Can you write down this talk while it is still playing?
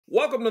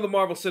Welcome to the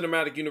Marvel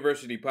Cinematic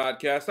University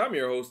podcast. I'm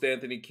your host,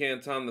 Anthony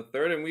Canton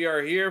III, and we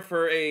are here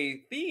for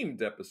a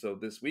themed episode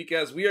this week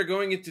as we are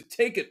going into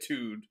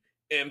Take-A-Tude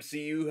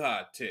MCU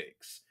Hot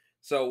Takes.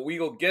 So we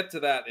will get to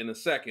that in a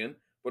second,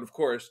 but of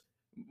course,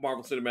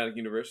 Marvel Cinematic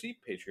University,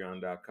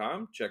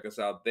 patreon.com. Check us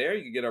out there.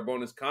 You can get our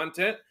bonus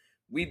content.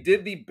 We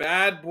did the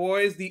Bad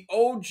Boys, the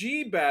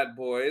OG Bad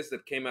Boys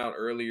that came out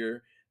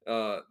earlier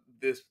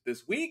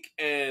this week,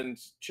 and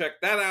check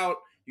that out.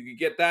 You can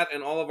get that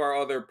and all of our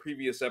other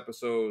previous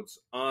episodes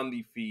on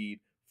the feed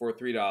for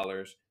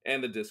 $3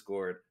 and the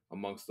Discord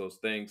amongst those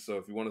things. So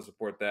if you want to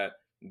support that,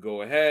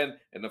 go ahead.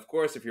 And of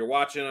course, if you're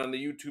watching on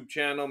the YouTube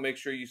channel, make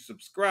sure you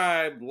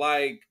subscribe,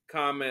 like,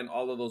 comment,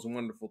 all of those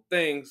wonderful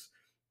things.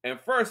 And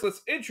first,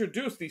 let's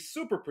introduce the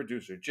super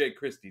producer, Jake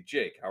Christie.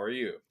 Jake, how are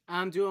you?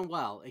 I'm doing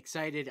well.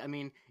 Excited. I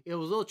mean, it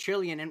was a little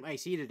chilly in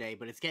NYC today,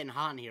 but it's getting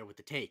hot in here with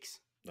the takes.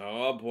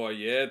 Oh boy,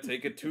 yeah,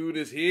 Take-A-Tude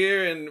is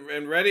here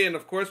and ready. And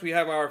of course, we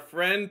have our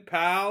friend,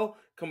 pal,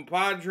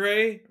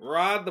 compadre,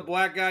 Rod, the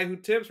black guy who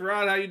tips.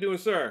 Rod, how you doing,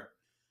 sir?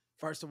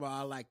 First of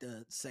all, I'd like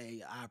to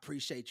say I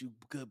appreciate you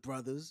good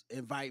brothers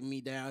inviting me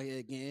down here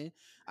again.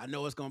 I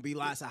know it's going to be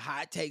lots of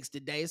hot takes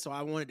today, so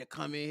I wanted to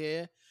come in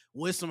here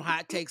with some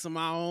hot takes of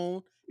my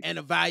own and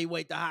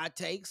evaluate the hot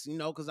takes,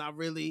 because I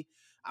really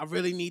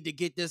need to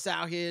get this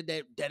out here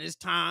that it's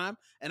time.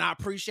 And I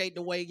appreciate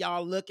the way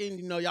y'all looking.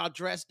 Y'all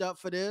dressed up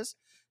for this.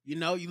 You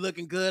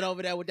looking good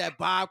over there with that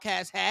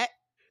Bobcats hat.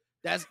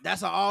 That's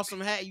an awesome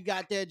hat you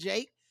got there,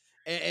 Jake.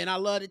 And I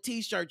love the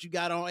t-shirt you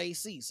got on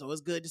AC. So it's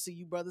good to see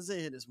you brothers in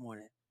here this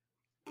morning.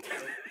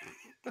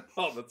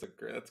 Oh, that's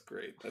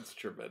great. That's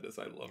tremendous.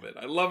 I love it.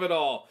 I love it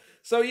all.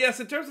 So yes,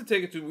 in terms of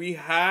Take-A-Tude, we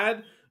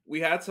had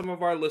some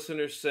of our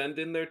listeners send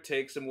in their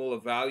takes, and we'll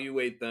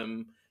evaluate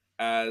them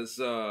as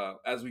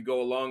we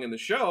go along in the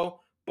show.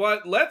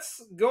 But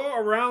let's go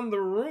around the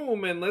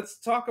room and let's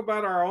talk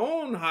about our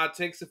own hot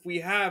takes if we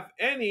have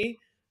any.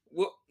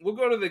 We'll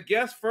go to the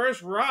guest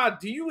first. Rod,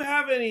 do you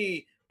have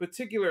any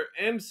particular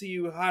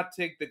MCU hot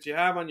take that you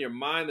have on your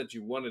mind that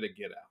you wanted to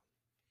get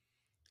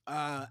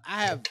out?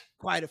 I have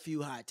quite a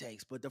few hot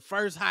takes, but the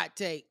first hot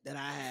take that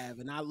I have,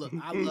 and I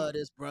love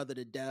this brother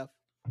to death.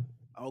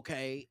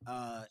 Okay,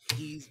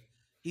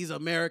 he's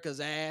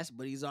America's ass,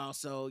 but he's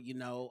also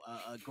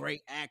a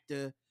great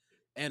actor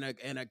and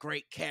a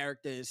great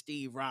character in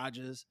Steve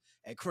Rogers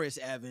and Chris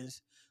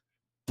Evans.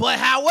 But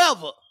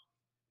however,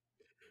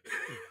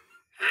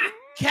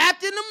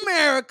 Captain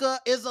America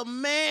is a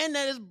man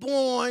that is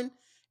born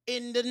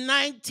in the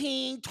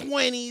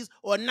 1920s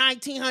or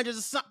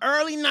 1900s,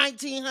 early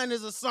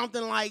 1900s or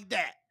something like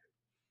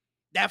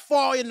that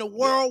fall in the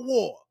World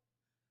War.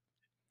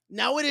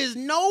 Now, it is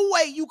no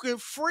way you can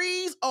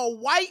freeze a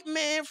white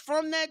man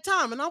from that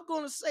time. And I'm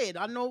going to say it.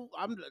 I know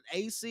I'm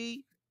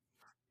AC.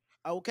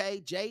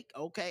 Okay, Jake.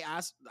 Okay,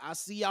 I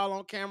see y'all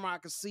on camera. I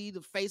can see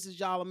the faces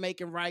y'all are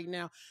making right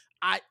now.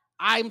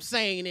 I'm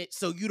saying it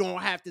so you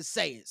don't have to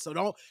say it. So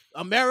don't,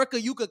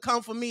 America, you could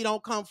come for me,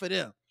 don't come for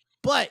them.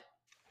 But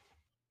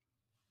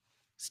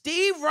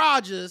Steve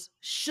Rogers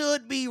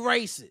should be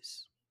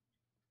racist.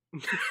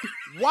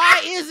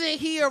 Why isn't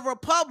he a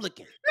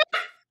Republican?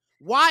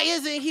 Why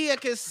isn't he a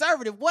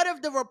conservative? What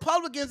have the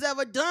Republicans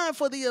ever done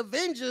for the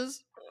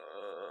Avengers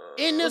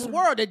in this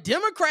world? The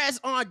Democrats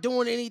aren't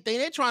doing anything.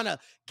 They're trying to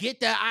get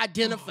their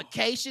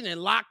identification and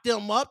lock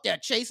them up. They're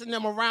chasing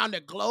them around the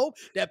globe.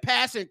 They're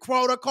passing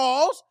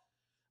protocols.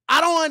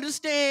 I don't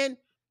understand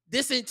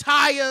this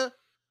entire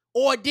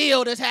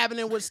ordeal that's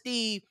happening with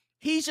Steve.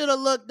 He should have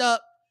looked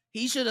up.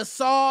 He should have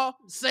saw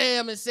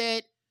Sam and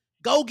said,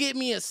 go get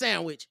me a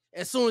sandwich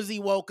as soon as he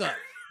woke up.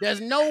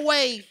 There's no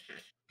way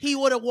he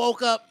would have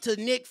woke up to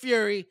Nick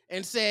Fury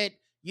and said,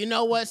 you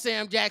know what,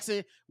 Sam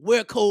Jackson,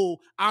 we're cool.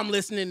 I'm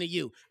listening to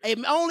you. It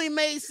only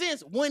made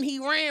sense when he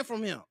ran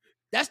from him.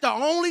 That's the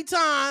only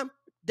time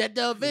that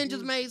the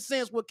Avengers made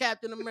sense with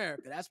Captain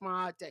America. That's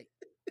my hot take.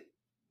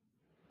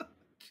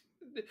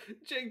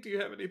 Jake, do you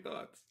have any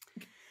thoughts?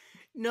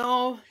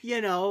 No,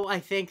 I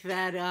think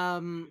that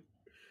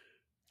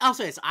I'll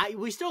say this.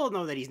 We still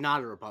know that he's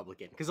not a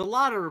Republican, because a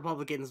lot of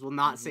Republicans will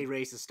not say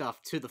racist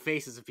stuff to the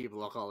faces of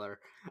people of color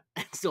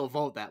and still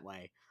vote that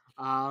way.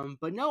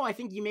 But no, I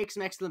think you make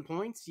some excellent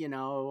points.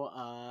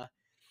 I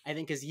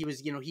think because he was,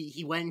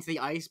 he went into the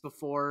ice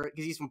before,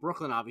 because he's from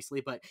Brooklyn,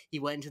 obviously, but he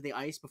went into the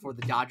ice before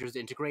the Dodgers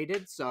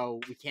integrated, so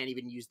we can't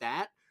even use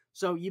that.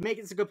 So you make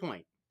it's a good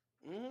point.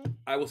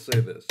 I will say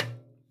this.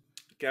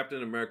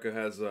 Captain America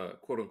has,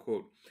 quote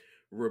unquote,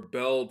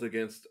 rebelled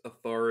against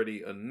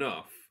authority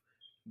enough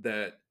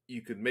that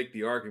you could make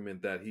the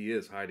argument that he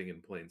is hiding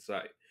in plain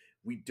sight.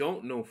 We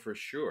don't know for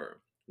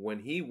sure. When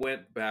he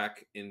went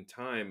back in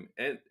time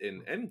and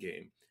in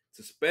Endgame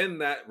to spend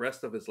that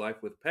rest of his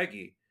life with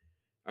Peggy,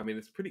 I mean,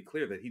 it's pretty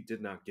clear that he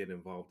did not get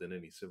involved in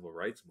any civil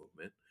rights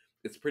movement.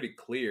 It's pretty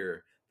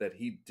clear that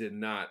he did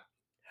not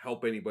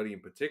help anybody in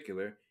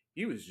particular.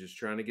 He was just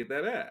trying to get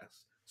that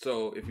ass.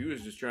 So if he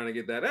was just trying to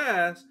get that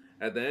ass,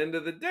 at the end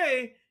of the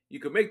day, you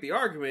could make the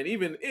argument,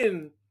 even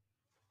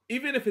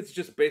if it's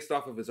just based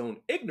off of his own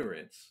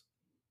ignorance,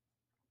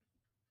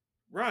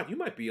 Rod, you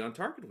might be on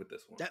target with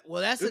this one. That's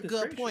Goodness a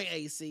good gracious. point,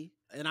 AC,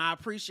 and I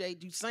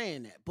appreciate you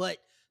saying that. But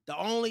the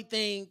only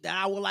thing that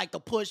I would like to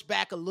push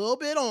back a little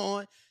bit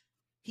on,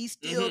 he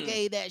still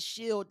gave that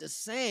shield to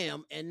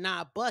Sam and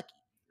not Bucky.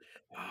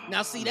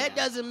 Now, see, that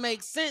doesn't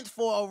make sense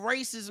for a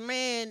racist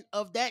man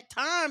of that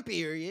time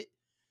period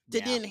to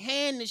then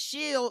hand the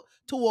shield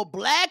to a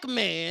black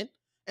man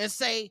and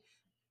say,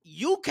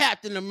 "You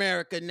Captain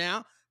America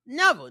now."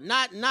 Never,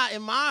 not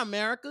in my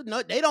America.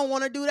 No, they don't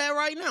want to do that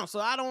right now. So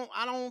I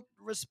don't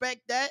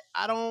respect that.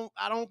 I don't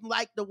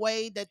like the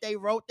way that they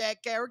wrote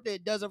that character.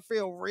 It doesn't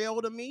feel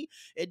real to me.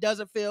 It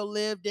doesn't feel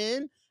lived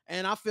in.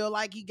 And I feel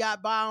like he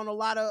got by on a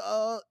lot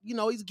of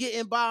he's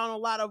getting by on a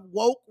lot of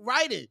woke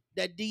writing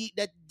that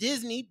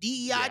Disney,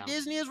 DEI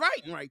Disney is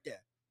writing right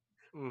there.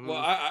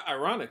 Well,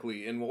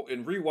 ironically, in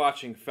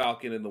rewatching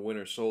Falcon and the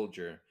Winter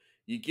Soldier,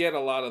 you get a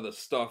lot of the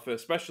stuff,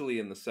 especially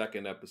in the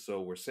second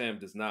episode, where Sam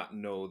does not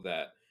know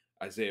that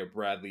Isaiah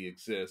Bradley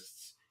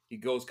exists. He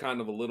goes kind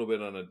of a little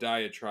bit on a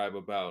diatribe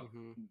about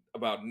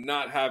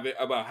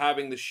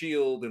having the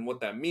shield and what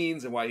that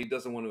means and why he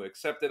doesn't want to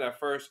accept it at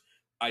first.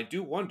 I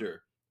do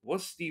wonder,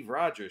 was Steve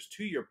Rogers,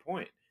 to your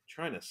point,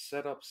 trying to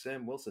set up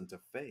Sam Wilson to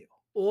fail?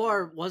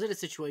 Or was it a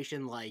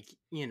situation like,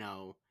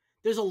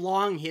 there's a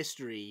long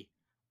history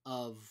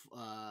of,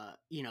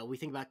 we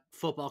think about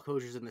football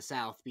coaches in the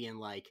South being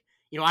like,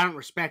 I don't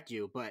respect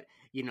you, but,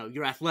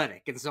 you're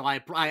athletic. And so I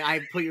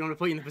put you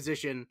in the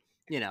position,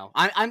 we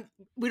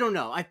don't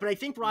know. But I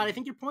think, Rod, I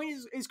think your point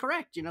is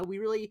correct. We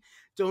really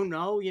don't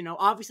know,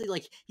 obviously,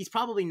 like, he's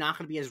probably not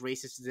going to be as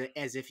racist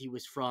as if he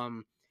was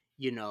from,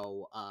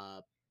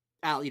 the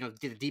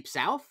deep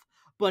South,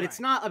 but it's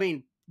not,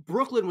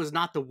 Brooklyn was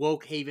not the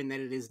woke haven that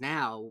it is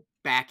now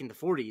back in the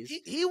 40s.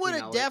 He would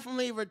have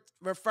definitely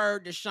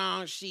referred to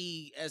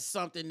Shang-Chi as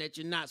something that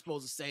you're not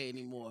supposed to say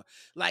anymore.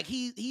 Like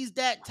he's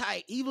that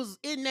type. He was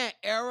in that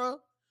era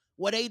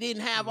where they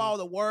didn't have all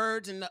the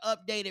words and the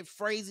updated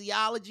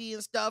phraseology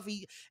and stuff.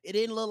 It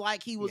didn't look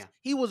like he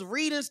was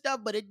reading stuff,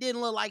 but it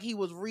didn't look like he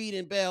was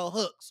reading bell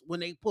hooks when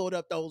they pulled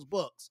up those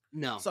books.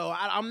 No. So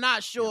I'm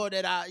not sure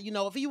that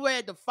if he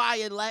had to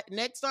fire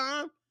next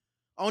time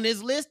on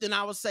his list, then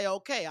I would say,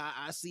 okay,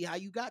 I see how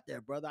you got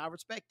there, brother. I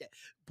respect that.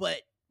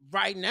 But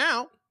right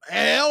now,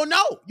 hell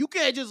no. You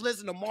can't just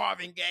listen to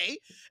Marvin Gaye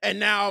and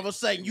now all of a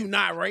sudden you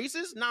not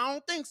racist. No, I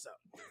don't think so.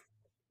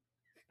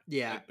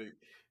 Yeah.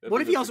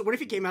 What if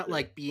he came out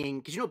like being,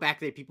 because back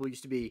then people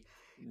used to be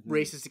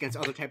racist against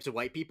other types of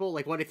white people.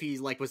 Like, what if he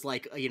was like,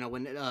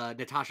 when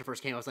Natasha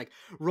first came, I was like,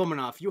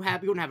 Romanoff, you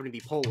wouldn't happen to be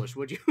Polish,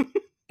 would you?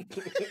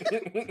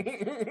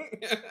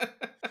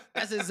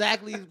 That's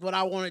exactly what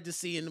I wanted to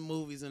see in the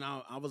movies, and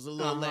I was a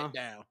little let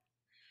down.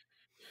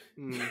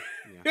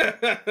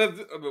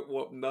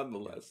 Well,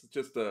 nonetheless,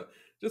 just a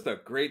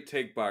great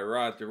take by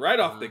Roger right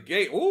off the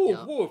gate.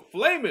 Ooh,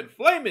 flaming!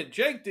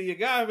 Jake, do you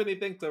have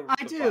anything to?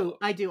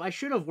 I do. I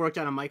should have worked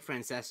on a Mike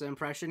Francesa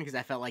impression because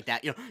I felt like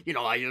that.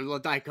 I little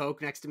Diet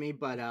Coke next to me,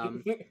 but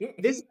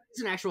this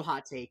is an actual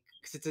hot take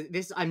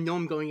because I know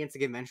I'm going against the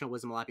conventional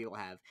wisdom a lot of people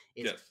have.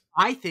 Yes.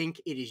 I think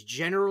it is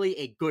generally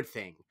a good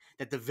thing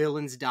that the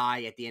villains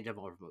die at the end of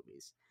Marvel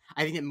movies.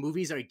 I think that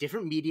movies are a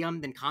different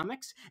medium than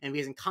comics, and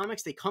because in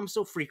comics they come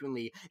so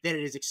frequently that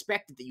it is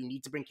expected that you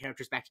need to bring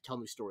characters back to tell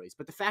new stories.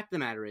 But the fact of the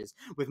matter is,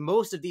 with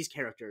most of these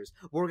characters,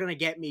 we're going to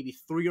get maybe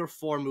 3 or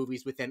 4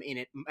 movies with them in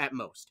it at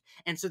most.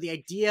 And so the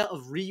idea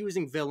of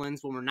reusing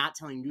villains when we're not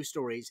telling new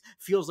stories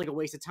feels like a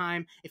waste of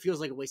time, it feels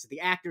like a waste of the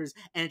actors,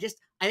 and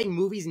I think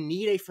movies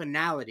need a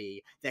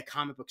finality that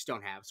comic books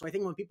don't have. So I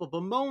think when people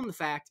bemoan the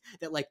fact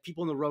that like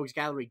people in the Rogues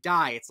Gallery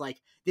die, it's like,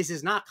 this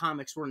is not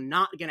comics. We're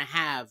not going to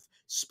have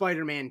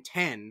Spider-Man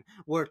 10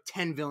 where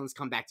 10 villains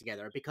come back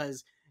together,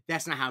 because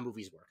that's not how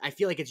movies work. I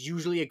feel like it's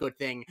usually a good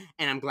thing,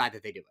 and I'm glad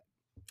that they do it.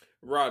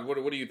 Rod,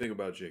 what do you think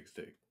about Jake's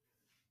take?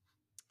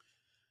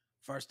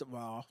 First of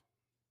all,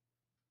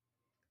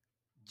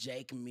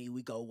 Jake and me,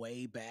 we go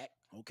way back.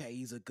 Okay,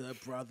 he's a good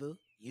brother.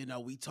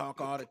 We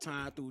talk all the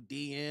time through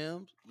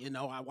DMs.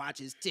 I watch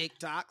his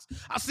TikToks.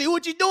 I see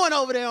what you're doing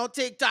over there on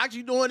TikToks.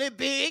 You doing it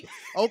big.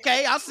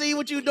 Okay, I see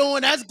what you're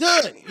doing. That's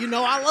good.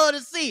 I love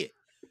to see it.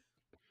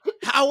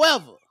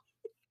 However,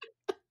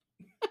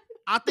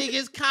 I think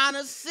it's kind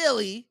of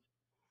silly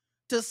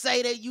to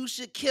say that you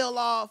should kill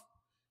off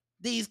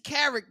these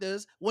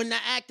characters when the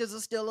actors are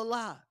still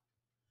alive.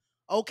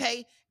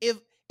 Okay?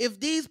 If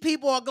these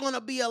people are going to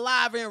be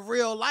alive in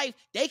real life,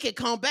 they could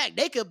come back.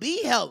 They could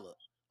be Hela.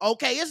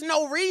 Okay? It's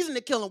no reason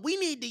to kill them. We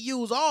need to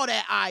use all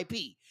that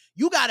IP.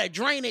 You got to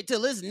drain it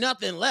till there's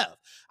nothing left.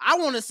 I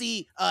want to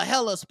see a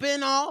Hela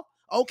spinoff.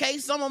 Okay?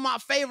 Some of my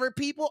favorite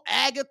people,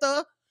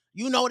 Agatha,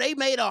 they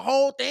made a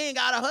whole thing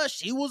out of her.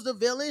 She was the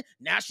villain.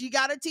 Now she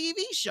got a TV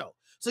show.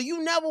 So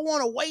you never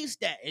want to waste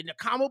that. In the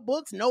comic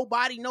books, no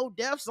body, no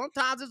death.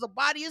 Sometimes it's a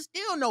body and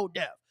still no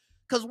death.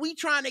 because we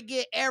trying to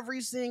get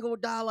every single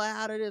dollar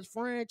out of this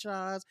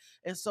franchise.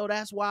 And so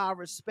that's why I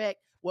respect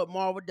what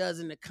Marvel does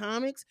in the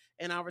comics,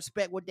 and I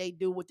respect what they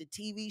do with the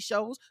TV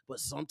shows. But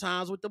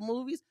sometimes with the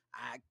movies,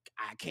 I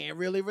can't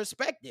really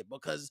respect it,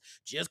 because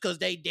just because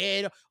they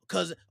dead,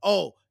 because,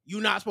 oh,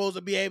 you're not supposed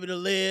to be able to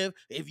live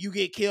if you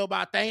get killed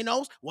by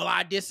Thanos. Well,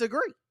 I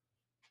disagree.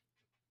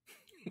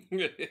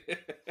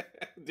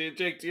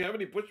 Jake, do you have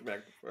any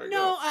pushback before I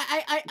No, go?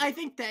 I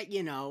think that,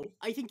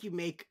 I think you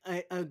make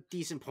a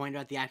decent point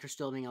about the actor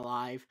still being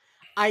alive.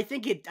 I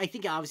think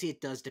obviously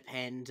it does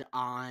depend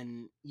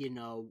on,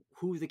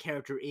 who the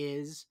character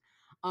is.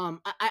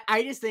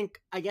 I just think,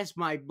 I guess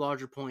my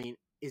larger point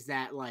is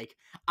that, like,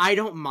 I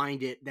don't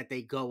mind it that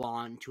they go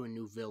on to a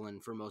new villain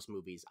for most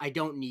movies. I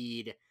don't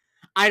need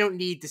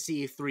to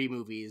see 3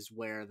 movies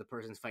where the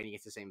person's fighting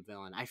against the same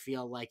villain. I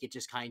feel like it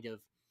just kind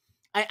of,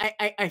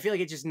 I feel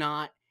like it's just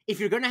not. If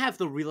you're gonna have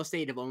the real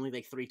estate of only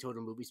like 3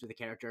 total movies with a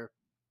character,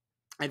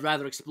 I'd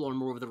rather explore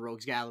more of the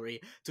rogues gallery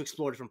to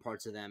explore different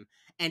parts of them.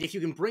 And if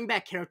you can bring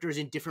back characters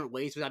in different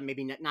ways without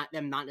maybe not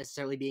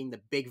necessarily being the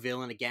big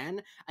villain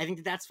again, I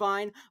think that's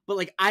fine. But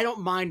like, I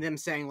don't mind them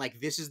saying like,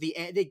 this is the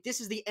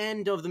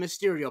end of the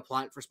Mysterio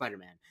plot for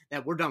Spider-Man.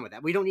 That we're done with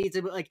that. We don't need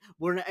to, like,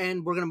 we're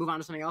gonna move on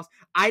to something else.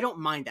 I don't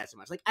mind that so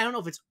much. Like, I don't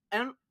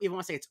even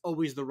want to say it's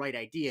always the right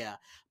idea,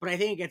 but I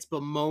think it gets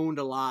bemoaned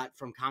a lot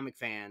from comic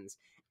fans,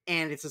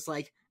 and it's just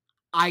like,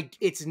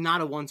 it's not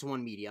a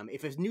one-to-one medium.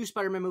 If a new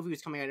Spider-Man movie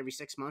was coming out every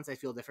 6 months, I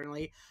feel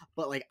differently.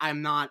 But like,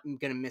 I'm not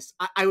gonna miss.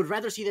 I would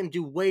rather see them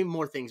do way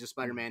more things with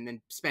Spider-Man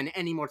than spend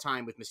any more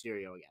time with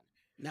Mysterio again.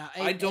 Now,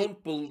 I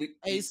don't believe.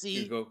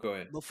 AC, Go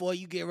ahead. before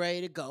you get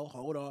ready to go,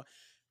 hold on.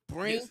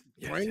 Bring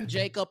Yes.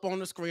 Jake up on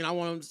the screen. I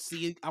want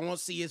to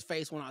see his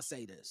face when I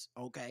say this.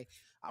 Okay,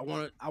 I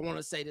want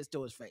to say this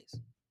to his face.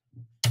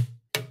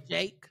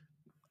 Jake,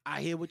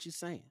 I hear what you're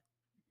saying.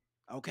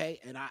 Okay,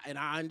 and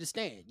I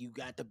understand. You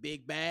got the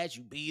big badge.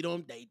 You beat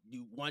them.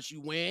 Once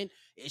you win,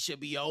 it should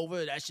be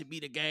over. That should be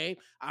the game.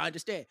 I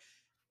understand.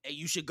 And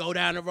you should go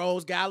down the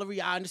Rose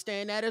Gallery. I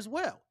understand that as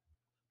well.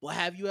 But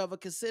have you ever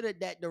considered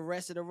that the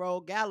rest of the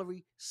Rose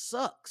Gallery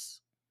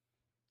sucks,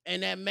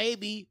 and that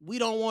maybe we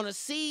don't want to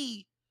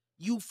see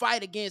you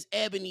fight against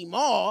Ebony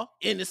Maw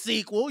in the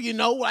sequel?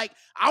 Like,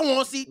 I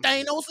want to see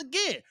Thanos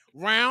again.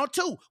 Round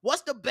 2.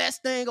 What's the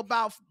best thing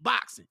about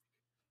boxing?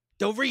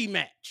 The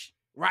rematch.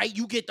 Right,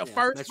 you get the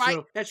first fight,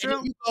 That's and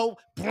true. then you go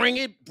bring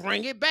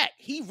it back.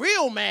 He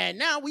real mad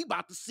now. We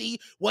about to see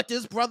what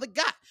this brother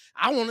got.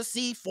 I want to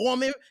see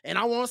Foreman, and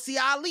I want to see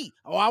Ali,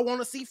 or I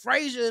want to see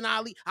Frazier and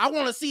Ali. I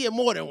want to see it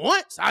more than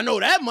once. I know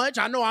that much.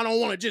 I know I don't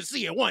want to just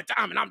see it one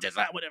time, and I'm just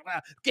like,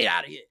 get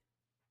out of here.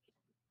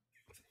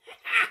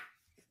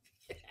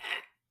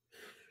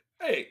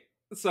 Hey,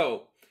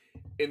 so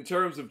in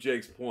terms of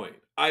Jake's point,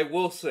 I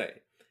will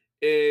say,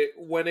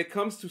 when it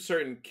comes to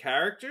certain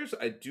characters,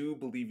 I do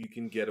believe you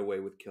can get away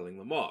with killing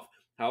them off.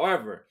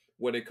 However,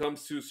 when it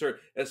comes to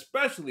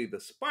especially the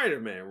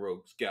Spider-Man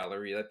Rogues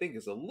Gallery, I think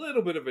is a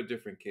little bit of a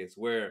different case,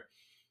 where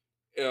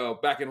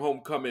back in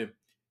Homecoming,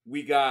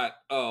 we got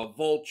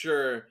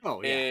Vulture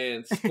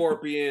and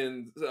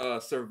Scorpion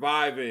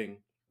surviving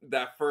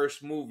that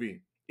first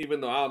movie,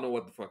 even though I don't know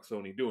what the fuck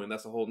Sony doing.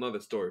 That's a whole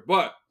nother story.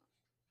 But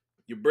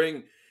you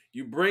bring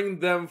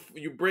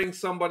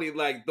somebody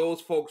like those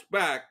folks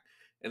back,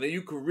 and then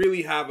you could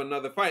really have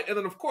another fight. And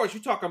then, of course,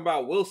 you're talking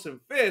about Wilson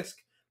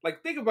Fisk.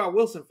 Like, think about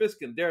Wilson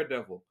Fisk and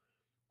Daredevil.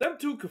 Them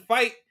two could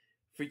fight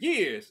for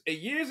years and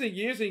years and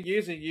years and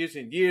years and years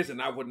and years,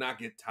 and I would not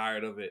get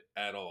tired of it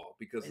at all,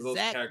 because those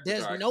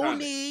characters are There's no iconic.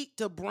 need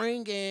to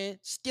bring in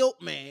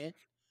Stiltman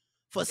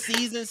for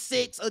season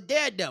 6 of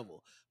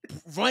Daredevil.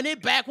 Run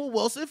it back with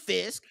Wilson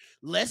Fisk.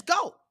 Let's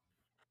go.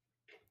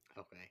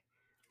 Okay.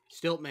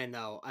 Stiltman,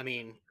 though, I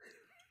mean,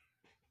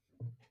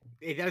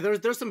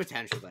 there's some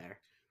potential there.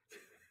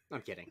 I'm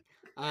kidding.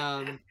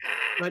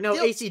 But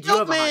no, AC, do you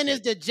have a hot Stiltman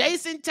is take? the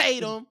Jason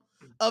Tatum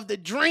of the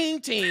Dream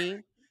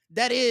Team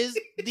that is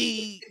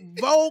the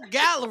Rogue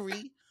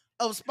Gallery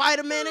of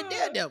Spider-Man and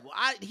Daredevil.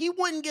 He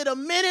wouldn't get a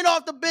minute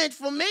off the bench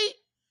for me.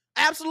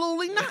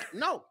 Absolutely not.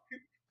 No.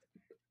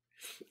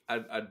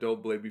 I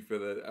don't blame you for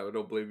that. I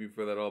don't blame you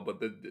for that at all.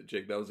 But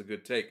Jake, that was a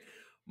good take.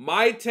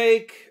 My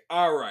take,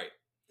 all right.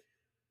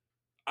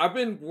 I've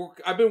been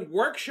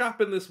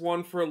workshopping this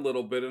one for a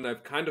little bit, and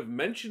I've kind of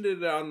mentioned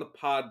it on the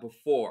pod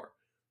before.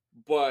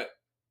 But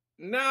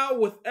now,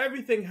 with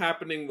everything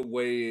happening the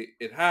way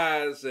it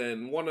has,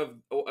 and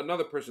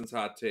another person's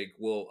hot take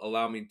will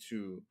allow me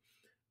to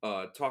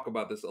talk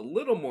about this a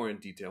little more in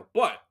detail.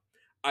 But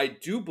I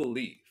do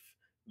believe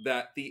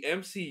that the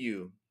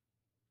MCU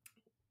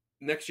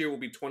next year will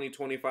be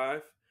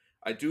 2025.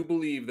 I do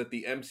believe that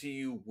the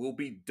MCU will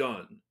be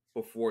done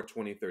before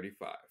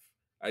 2035.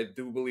 I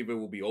do believe it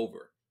will be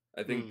over.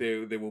 I think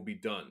they will be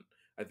done.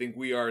 I think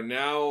we are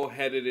now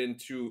headed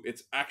into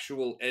its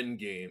actual end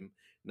game,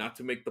 not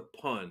to make the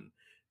pun,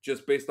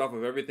 just based off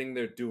of everything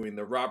they're doing.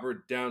 The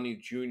Robert Downey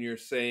Jr.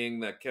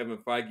 saying that Kevin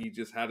Feige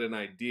just had an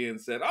idea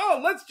and said,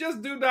 "Oh, let's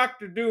just do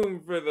Doctor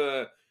Doom for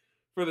the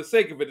for the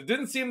sake of it. It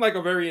didn't seem like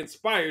a very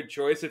inspired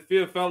choice. It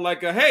felt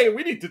like hey,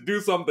 we need to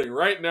do something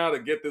right now to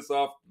get this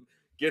off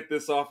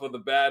of the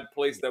bad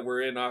place that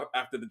we're in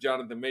after the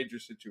Jonathan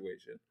Majors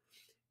situation.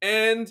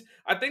 And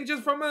I think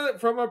just from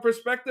a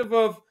perspective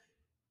of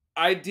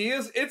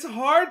ideas, it's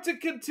hard to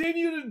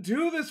continue to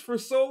do this for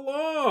so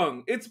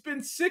long. It's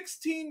been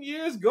 16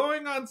 years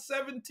going on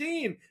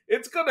 17.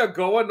 It's gonna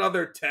go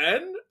another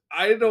 10?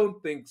 I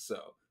don't think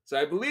so. So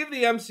I believe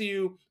the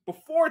MCU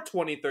before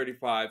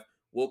 2035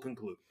 will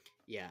conclude.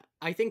 Yeah,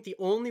 I think the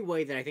only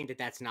way that I think that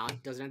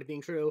doesn't end up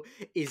being true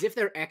is if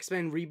their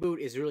X-Men reboot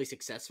is really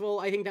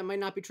successful. I think that might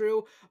not be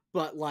true,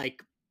 but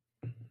like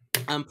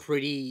I'm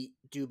pretty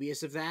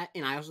dubious of that.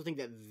 And I also think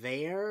that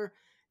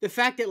the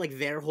fact that like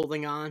they're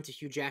holding on to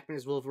Hugh Jackman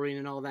as Wolverine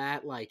and all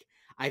that, like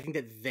I think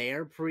that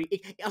they're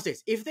I'll say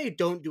this, if they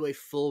don't do a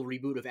full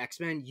reboot of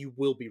X-Men, you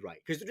will be right,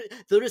 because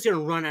they're just gonna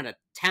run out of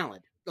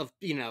talent. Of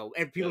people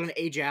are gonna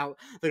age out.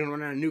 They're gonna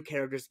run out of new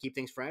characters to keep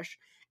things fresh.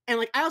 And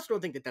like I also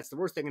don't think that that's the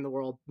worst thing in the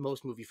world.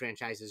 Most movie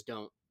franchises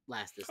don't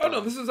last this long.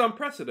 No, this is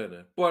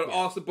unprecedented.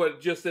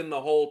 But just in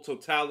the whole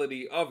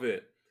totality of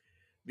it,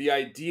 the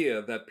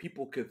idea that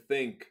people could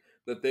think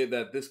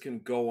that this can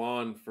go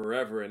on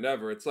forever and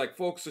ever. It's like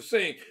folks are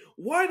saying,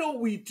 why don't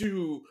we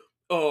do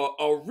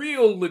a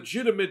real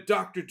legitimate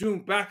Doctor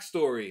Doom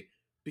backstory?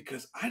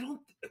 Because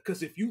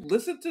if you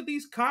listen to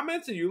these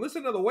comments and you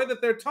listen to the way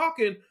that they're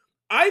talking,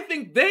 I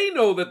think they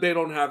know that they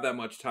don't have that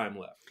much time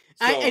left.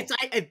 So,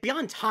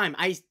 beyond time,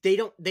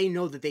 they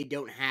know that they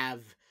don't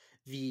have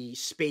the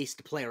space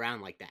to play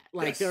around like that.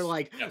 Like they're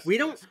like, we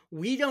have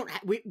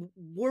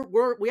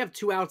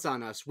 2 outs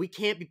on us. We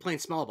can't be playing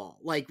small ball.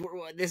 Like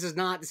this is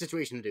not the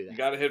situation to do that. You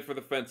gotta hit for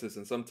the fences,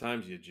 and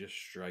sometimes you just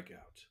strike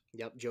out.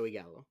 Yep, Joey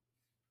Gallo.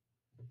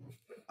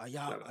 Are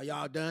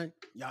y'all done?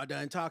 Y'all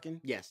done talking?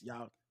 Yes.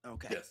 Y'all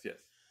okay? Yes.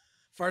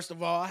 First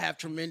of all, I have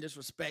tremendous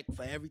respect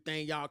for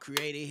everything y'all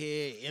created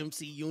here at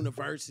MC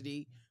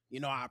University.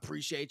 I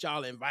appreciate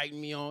y'all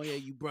inviting me on here,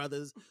 you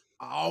brothers.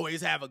 I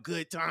always have a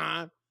good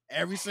time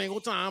every single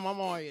time I'm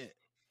on here.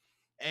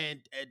 And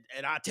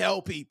I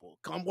tell people,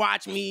 come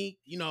watch me,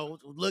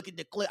 look at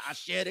the clip. I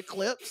share the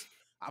clips.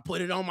 I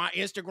put it on my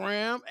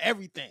Instagram,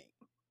 everything.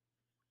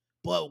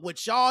 But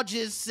what y'all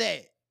just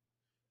said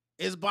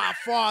is by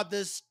far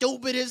the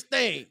stupidest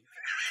thing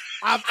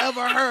I've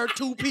ever heard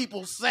 2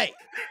 people say.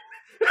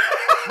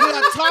 We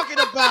are talking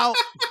about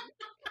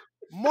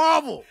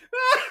Marvel.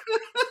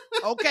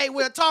 Okay,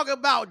 we're talking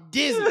about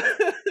Disney,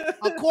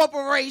 a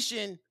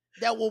corporation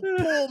that will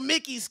pull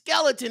Mickey's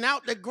skeleton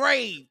out the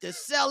grave to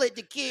sell it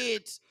to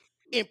kids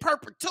in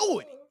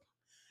perpetuity.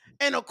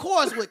 And of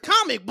course, with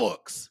comic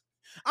books,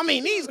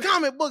 these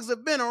comic books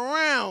have been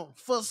around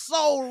for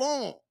so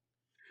long.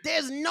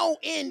 There's no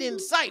end in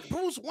sight.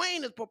 Bruce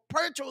Wayne is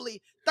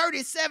perpetually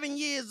 37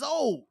 years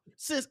old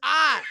since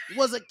I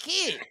was a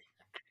kid.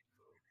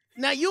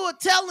 Now, you are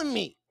telling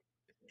me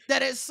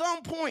that at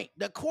some point,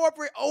 the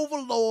corporate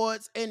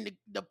overlords and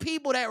the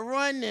people that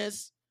run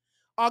this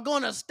are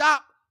going to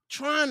stop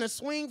trying to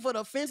swing for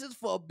the fences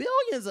for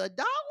billions of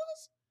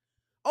dollars?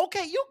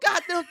 Okay, you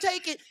got them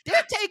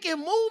they're taking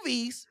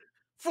movies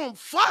from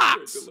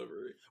Fox,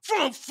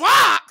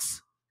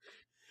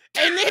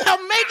 and they are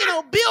making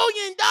 $1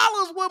 billion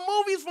with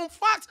movies from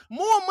Fox,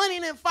 more money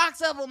than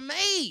Fox ever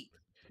made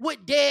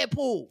with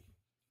Deadpool.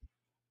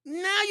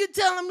 Now you're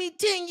telling me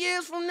 10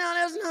 years from now,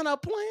 that's not a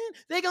plan?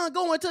 They're going to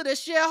go into the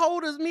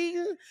shareholders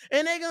meeting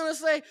and they're going to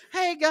say,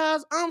 hey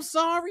guys, I'm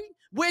sorry.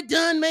 We're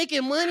done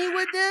making money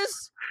with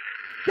this.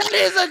 That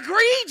is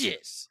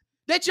egregious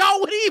that y'all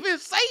would even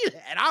say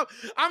that.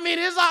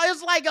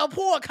 It's like a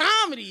poor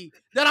comedy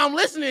that I'm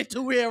listening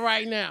to here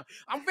right now.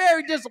 I'm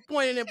very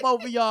disappointed in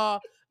both of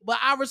y'all, but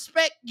I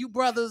respect you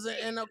brothers.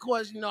 And of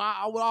course,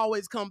 I will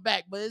always come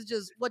back, but it's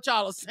just what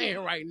y'all are saying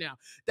right now.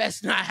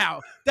 That's not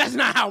how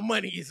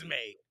money is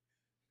made.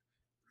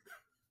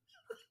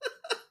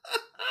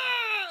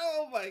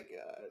 Oh my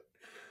god.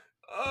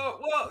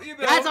 Well,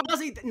 that's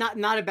honestly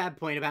not a bad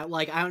point about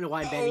like I don't know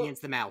why I'm betting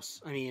against the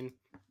mouse. I'm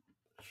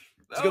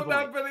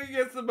not betting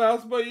against the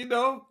mouse, but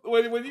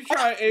when you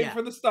try aim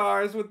for the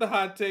stars with the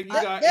hot take, you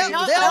got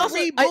they'll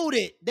reboot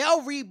it.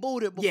 They'll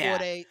reboot it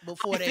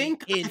before they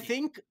I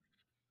think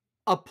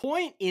a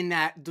point in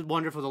that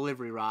wonderful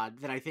delivery, Rod,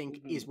 that I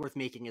think is worth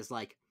making is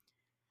like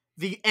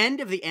the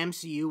end of the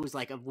MCU was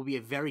like will be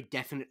a very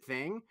definite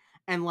thing,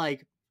 and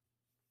like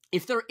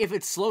if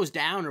it slows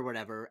down or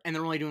whatever, and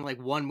they're only doing like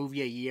 1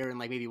 movie a year and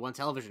like maybe 1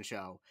 television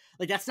show,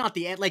 like that's not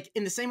the end. Like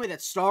in the same way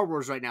that Star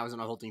Wars right now is in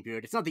a holding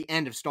period, it's not the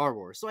end of Star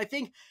Wars. So I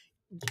think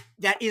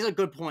that is a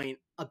good point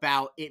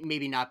about it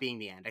maybe not being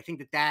the end. I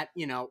think that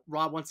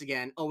Rob, once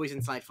again, always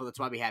insightful. That's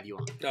why we have you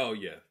on. Oh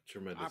yeah,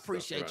 tremendous. I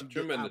appreciate you.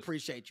 I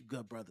appreciate you,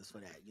 good brothers, for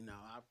that.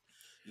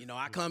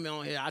 I come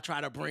on here. I try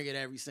to bring it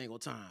every single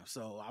time.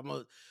 So I'm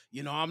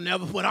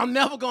never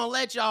gonna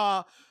let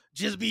y'all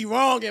just be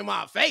wrong in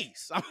my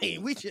face.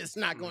 We just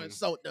not going to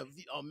insult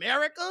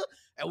America,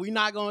 and we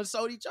not going to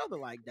insult each other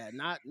like that.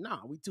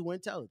 We too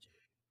intelligent.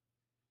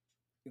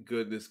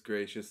 Goodness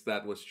gracious,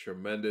 that was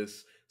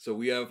tremendous. So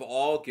we have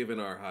all given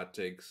our hot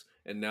takes,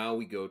 and now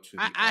we go to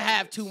the I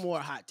have audience. 2 more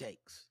hot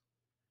takes.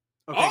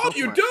 Okay, Oh, go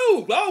you for it.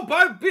 do?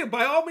 Oh,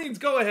 by all means,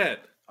 go ahead.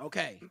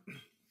 Okay.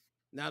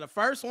 Now the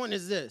first one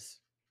is this.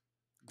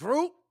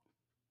 Groot,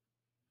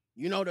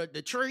 you know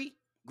the tree,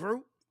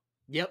 Groot,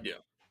 Yep. Yeah.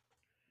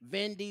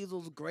 Vin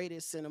Diesel's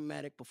greatest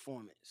cinematic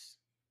performance.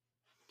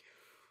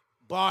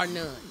 Bar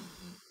none.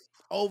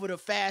 Over the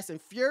Fast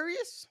and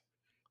Furious,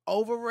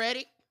 over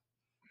Reddit,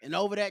 and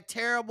over that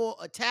terrible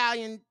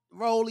Italian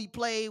role he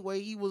played where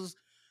he was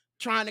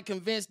trying to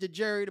convince the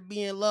jury to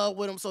be in love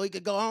with him so he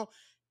could go home.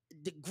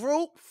 The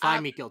Groot,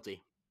 Find me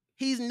guilty.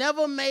 he's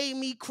never made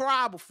me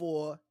cry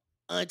before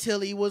until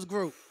he was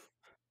Groot.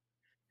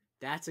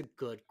 That's a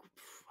really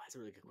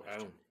good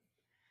question.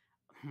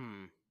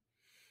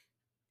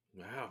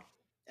 Wow.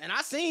 And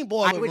I seen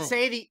Boiler Room.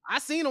 I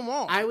seen them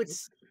all. I would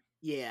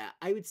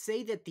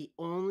say that the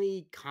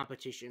only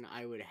competition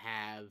I would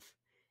have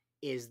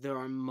is there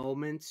are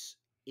moments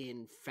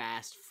in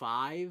Fast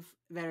 5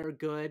 that are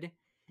good,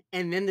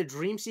 and then the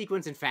dream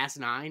sequence in Fast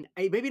 9,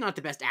 maybe not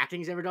the best acting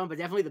he's ever done, but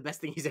definitely the best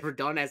thing he's ever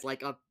done as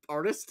like a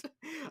artist.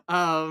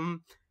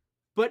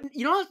 But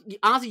you know,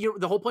 honestly,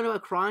 the whole point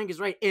about crying is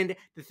right. And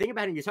the thing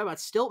about it, you're talking about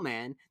Stilt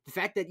Man, the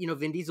fact that, you know,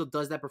 Vin Diesel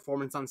does that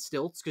performance on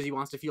stilts because he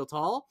wants to feel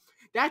tall,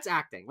 that's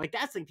acting. Like,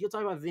 that's the thing. People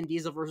talk about Vin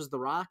Diesel versus The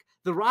Rock.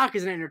 The Rock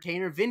is an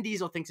entertainer. Vin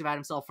Diesel thinks about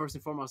himself first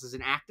and foremost as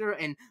an actor,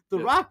 and The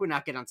Rock would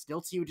not get on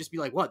stilts. He would just be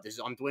like, what?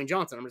 I'm Dwayne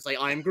Johnson. I'm just like,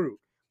 I am Groot.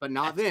 But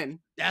not Vin.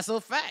 That's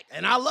a fact.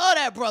 And I love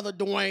that brother,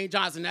 Dwayne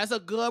Johnson. That's a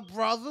good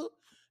brother.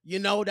 You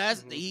know,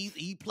 that's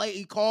he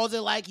calls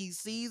it like he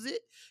sees it.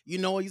 You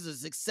know, he's a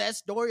success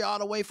story all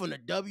the way from the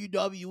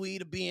WWE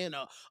to being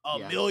a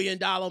 $1 million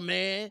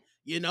man,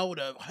 you know,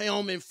 the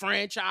helmet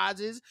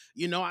franchises.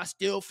 You know, I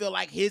still feel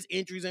like his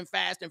entries in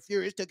Fast and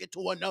Furious took it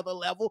to another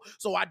level.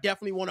 So I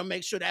definitely want to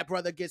make sure that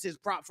brother gets his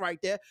props right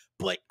there.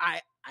 But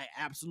I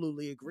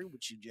absolutely agree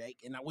with you, Jake,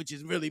 and which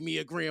is really me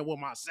agreeing with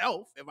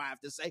myself, if I have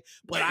to say.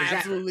 But I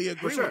absolutely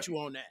agree with you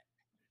on that.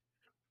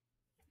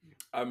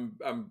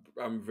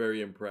 I'm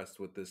very impressed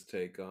with this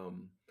take.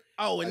 And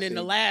then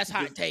the last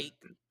hot take,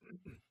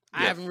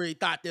 I haven't really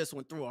thought this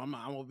one through. I'm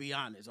gonna be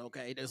honest,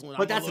 okay? This one,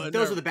 but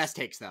those are the best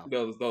takes, though.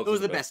 Those are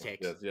the best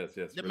takes.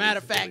 Yes. The matter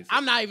of fact,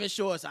 I'm not even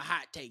sure it's a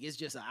hot take. It's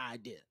just an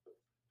idea.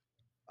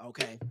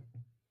 Okay,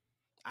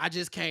 I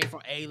just came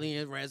from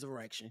Alien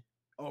Resurrection,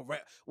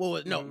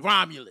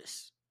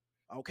 Romulus.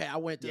 Okay, I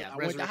went to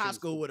high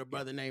school with a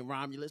brother named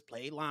Romulus.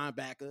 Played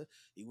linebacker.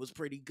 He was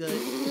pretty good,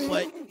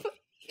 but.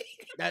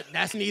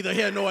 That's neither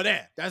here nor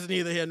there. This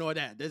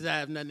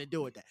has nothing to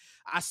do with that.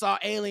 I saw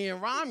Alien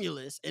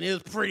Romulus, and it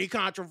was pretty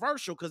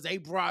controversial because they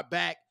brought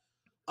back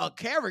a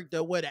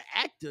character where the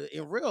actor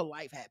in real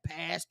life had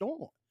passed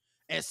on.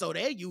 And so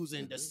they're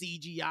using the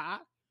CGI,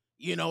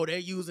 you know, they're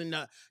using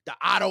the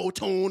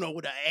auto-tune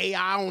or the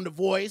AI on the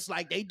voice,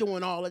 like they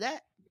doing all of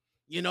that.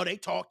 You know, they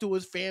talked to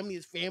his family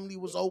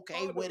was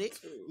okay with it.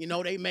 You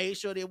know, they made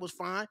sure it was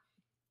fine.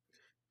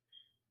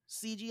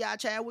 CGI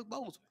Chadwick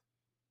Boseman.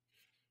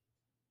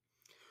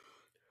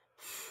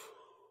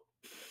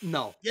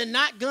 No. You're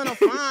not gonna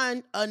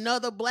find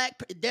another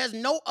there's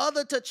no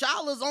other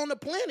T'Challas on the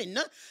planet.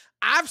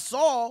 I've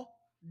saw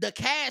the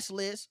cast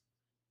list.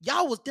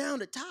 Y'all was down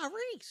to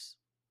Tyrese.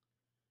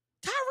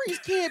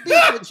 Tyrese can't be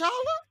T'Challa.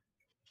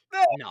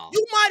 No.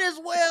 You might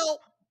as well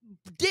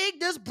dig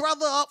this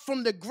brother up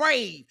from the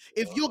grave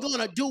if you're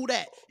gonna do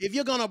that. If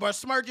you're gonna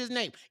besmirch his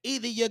name.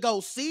 Either you go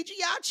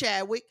CGI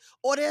Chadwick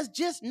or there's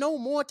just no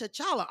more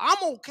T'Challa.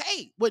 I'm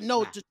okay with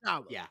no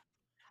T'Challa. Yeah.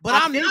 But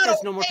I'm not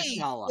okay no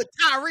more with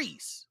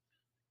Tyrese.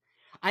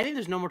 I think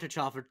there's no more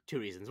T'Challa for 2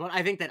 reasons. One, I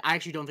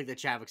actually don't think that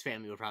Chadwick's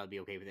family would probably be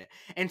okay with it.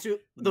 And so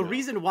the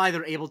reason why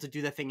they're able to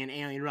do that thing in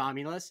Alien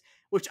Romulus,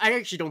 which I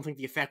actually don't think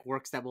the effect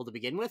works that well to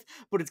begin with,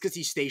 but it's because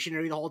he's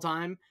stationary the whole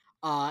time.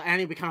 And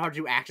it'd be kind of hard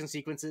to do action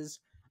sequences.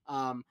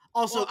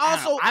 Also,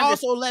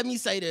 let me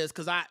say this,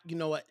 because you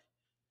know what?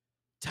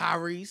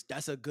 Tyrese,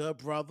 that's a good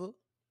brother.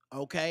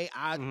 Okay.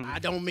 I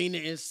don't mean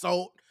to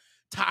insult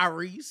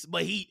Tyrese,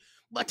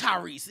 but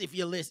Tyrese, if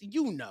you listen,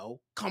 you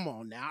know, come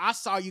on now. I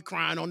saw you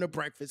crying on the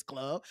Breakfast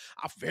Club.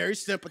 I'm very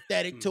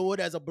sympathetic to it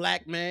as a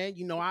black man.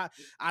 You know, I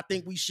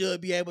think we should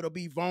be able to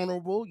be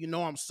vulnerable. You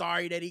know, I'm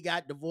sorry that he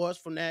got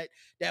divorced from that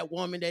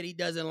woman that he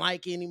doesn't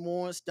like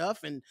anymore and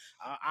stuff. And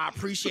I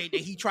appreciate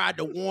that he tried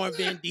to warn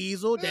Vin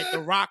Diesel that The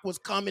Rock was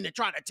coming to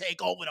try to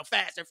take over the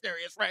Fast and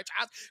Furious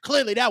franchise.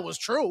 Clearly that was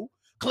true.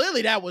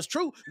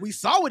 We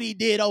saw what he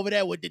did over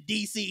there with the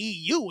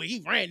DCEU.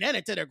 He ran that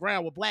into the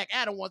ground with Black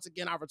Adam. Once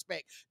again, I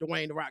respect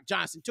Dwayne "The Rock"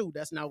 Johnson too.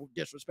 That's no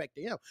disrespect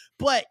to him.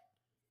 But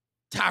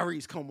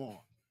Tyrese, come on.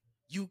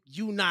 You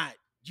not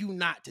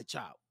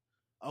T'Challa.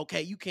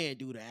 Okay, you can't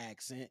do the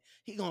accent.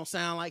 He gonna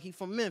sound like he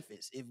from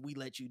Memphis if we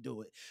let you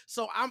do it.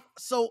 So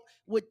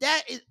with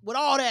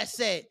all that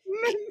said,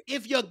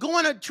 if you're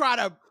gonna try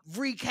to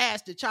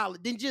recast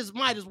T'Challa, then just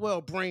might as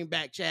well bring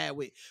back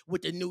Chadwick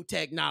with the new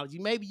technology.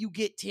 Maybe you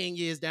get 10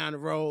 years down the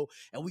road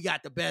and we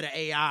got the better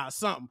AI or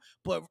something.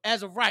 But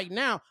as of right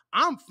now,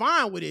 I'm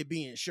fine with it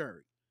being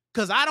Shuri.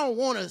 Because I don't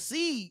want to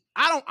see.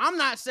 I'm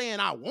not saying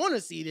I want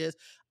to see this.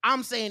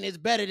 I'm saying it's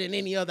better than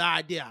any other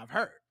idea I've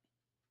heard.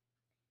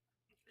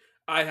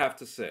 I have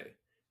to say,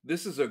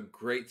 this is a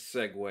great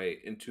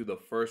segue into the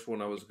first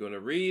one I was going to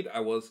read. I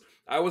was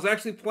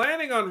actually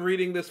planning on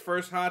reading this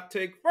first hot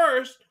take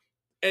first,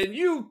 and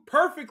you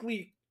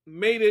perfectly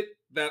made it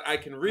that I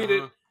can read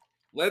it.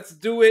 Let's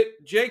do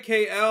it.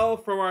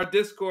 JKL from our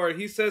Discord,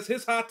 he says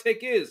his hot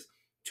take is,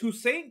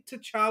 Toussaint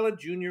T'Challa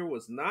Jr.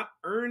 was not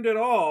earned at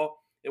all.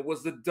 It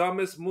was the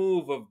dumbest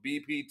move of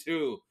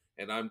BP2,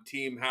 and I'm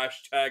team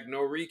hashtag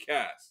no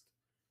recast.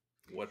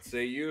 What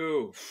say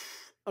you?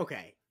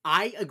 Okay,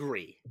 I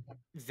agree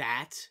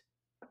that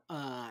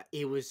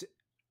it was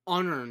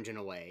unearned in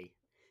a way,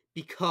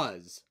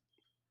 because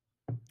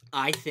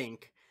I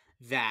think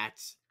that,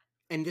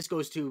 and this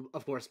goes to,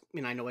 of course,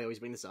 and I know I always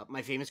bring this up,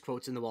 my famous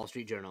quotes in the Wall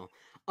Street Journal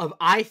of,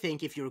 I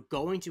think if you're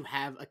going to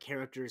have a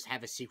characters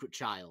have a secret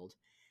child,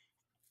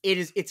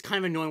 it's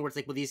kind of annoying where it's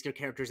like, well, these are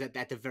characters that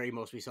at the very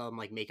most we saw them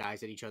like make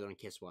eyes at each other and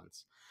kiss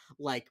once.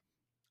 Like,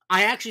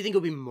 I actually think it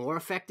would be more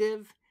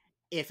effective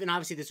if, and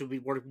obviously this would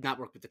be not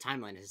work with the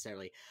timeline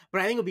necessarily,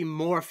 but I think it would be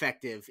more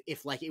effective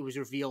if like it was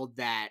revealed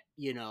that,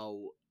 you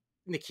know,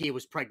 Nakia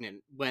was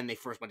pregnant when they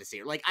first went to see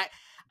her. Like,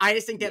 I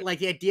just think that like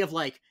the idea of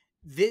like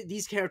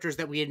these characters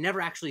that we had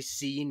never actually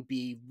seen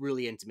be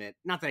really intimate,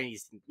 not that I need,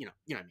 you know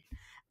what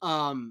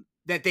I mean,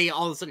 that they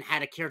all of a sudden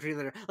had a character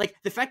that are, like,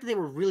 the fact that they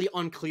were really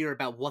unclear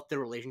about what their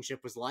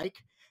relationship was like,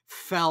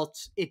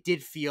 it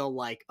did feel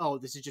like, oh,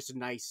 this is just a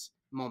nice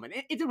moment.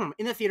 It did,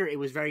 in the theater, it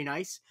was very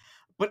nice,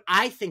 but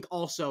I think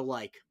also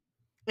like,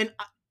 and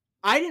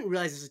I didn't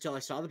realize this until I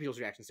saw the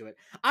people's reactions to it.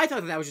 I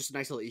thought that was just a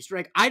nice little Easter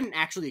egg. I didn't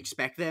actually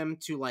expect them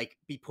to like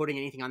be putting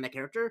anything on that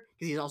character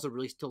because he's also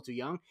really still too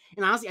young.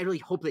 And honestly, I really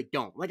hope they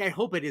don't. Like, I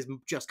hope it is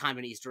just kind of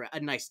an Easter egg,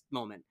 a nice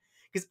moment,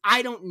 because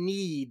I don't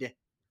need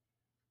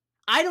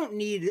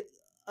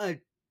a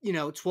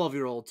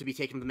 12-year-old to be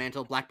taking the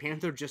mantle of Black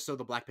Panther just so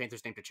the Black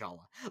Panther's named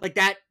T'Challa. Like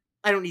that,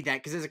 I don't need that,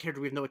 because as a character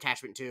we have no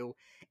attachment to.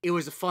 It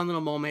was a fun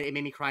little moment. It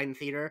made me cry in the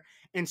theater.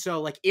 And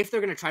so, like, if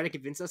they're going to try to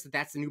convince us that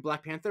that's the new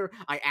Black Panther,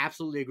 I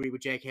absolutely agree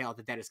with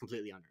JKL that is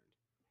completely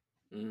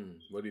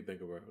unearned. What do you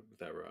think about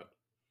that, Rod?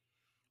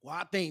 Well,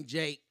 I think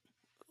Jake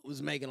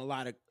was making a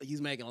lot of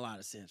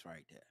sense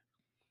right there.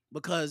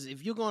 Because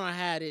if you're going to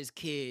have this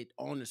kid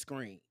on the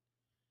screen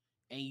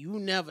and you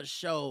never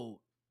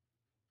show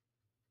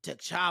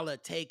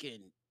T'Challa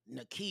taking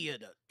Nakia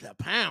to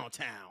Pound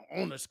Town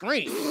on the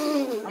screen.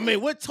 I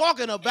mean, we're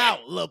talking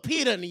about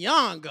Lupita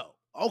Nyong'o.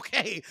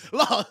 Okay,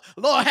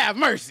 Lord have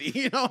mercy.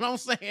 You know what I'm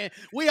saying?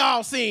 We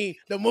all seen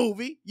the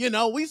movie. You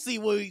know, we see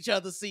what each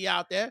other see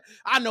out there.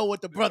 I know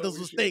what the brothers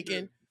was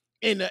thinking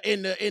in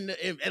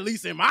at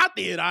least in my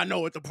theater. I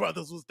know what the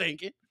brothers was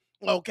thinking.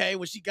 Okay,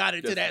 when she got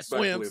into that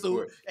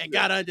swimsuit and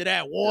got under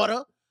that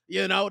water,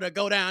 you know, to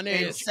go down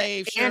there and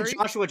save Shuri.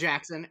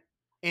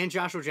 And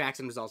Joshua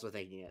Jackson was also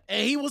thinking it.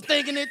 And he was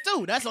thinking it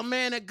too. That's a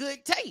man of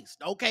good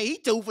taste. Okay, he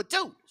 2 for 2,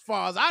 as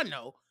far as I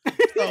know.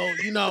 So,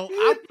 you know,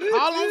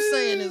 all I'm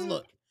saying is,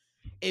 look,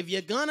 if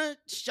you're gonna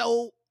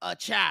show a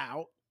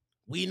child,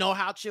 we know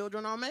how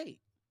children are made.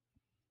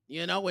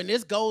 You know, and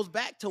this goes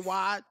back to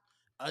why,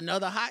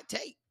 another hot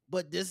take,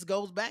 but this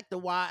goes back to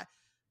why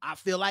I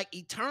feel like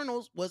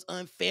Eternals was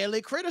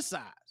unfairly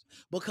criticized,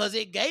 because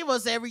it gave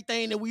us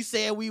everything that we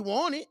said we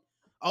wanted.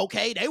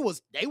 Okay, they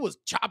was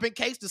chopping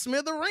cakes to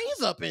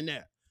smithereens up in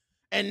there.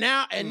 And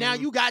now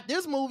you got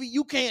this movie,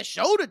 you can't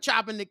show the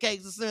chopping the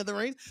cakes to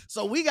smithereens.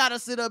 So we gotta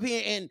sit up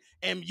here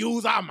and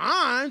use our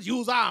minds,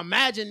 use our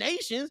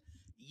imaginations.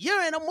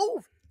 You're in a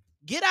movie.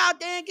 Get out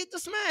there and get the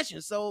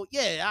smashing. So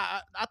yeah,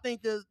 I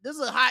think this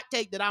is a hot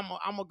take that I'm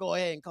gonna go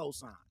ahead and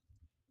co-sign.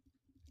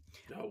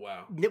 Oh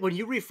wow. When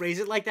you rephrase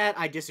it like that,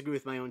 I disagree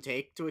with my own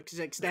take to an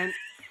extent.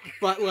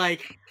 But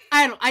like,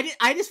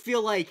 I just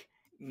feel like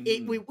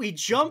we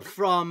jump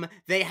from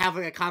they have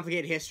like a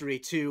complicated history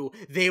to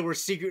they were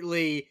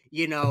secretly,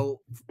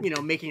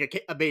 making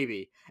a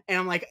baby, and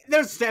I'm like,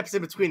 there's steps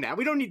in between that.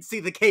 We don't need to see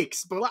the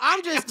cakes, but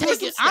I'm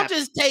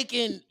just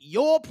taking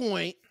your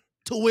point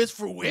to its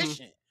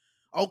fruition,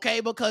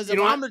 okay? Because if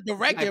I'm the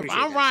director, if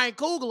I'm Ryan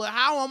Coogler,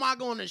 how am I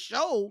going to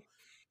show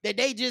that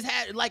they just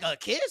had like a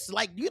kiss?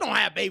 Like, you don't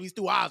have babies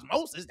through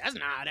osmosis. That's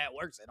not how that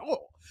works at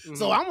all.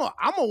 So I'm gonna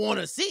want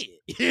to see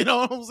it. You know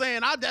what I'm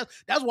saying?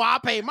 That's why I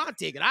paid my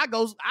ticket.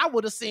 I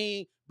would have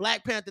seen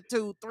Black Panther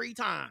 2 3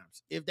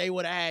 times if they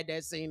would have had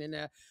that scene in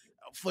there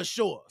for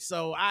sure.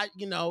 So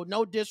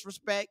no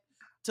disrespect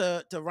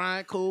to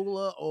Ryan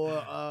Coogler or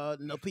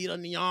Lupita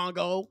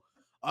Nyong'o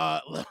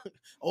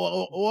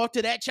or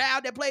to that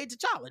child that played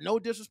T'Challa. No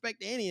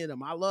disrespect to any of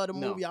them. I love the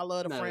movie. I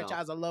love the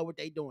franchise. I love what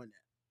they doing there.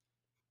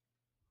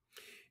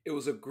 It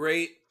was a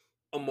great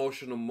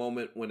emotional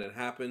moment when it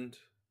happened.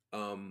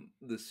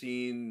 The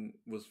scene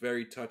was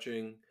very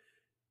touching.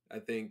 I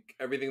think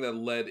everything that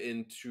led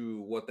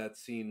into what that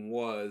scene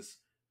was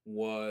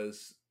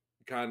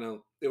kind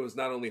of, it was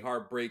not only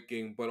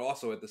heartbreaking, but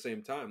also at the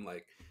same time,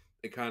 like,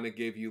 it kind of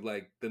gave you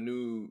like the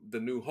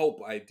new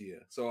hope idea.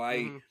 So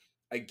I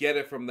get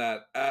it from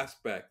that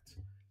aspect.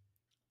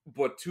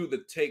 but to the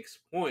Take's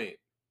point,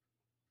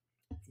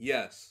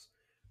 yes,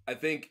 I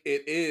think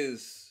it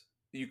is.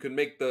 You can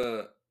make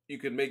the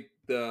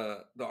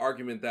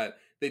argument that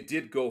they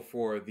did go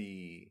for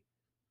the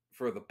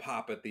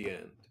pop at the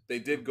end. They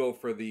did go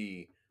for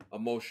the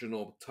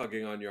emotional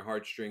tugging on your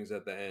heartstrings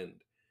at the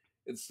end,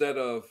 instead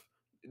of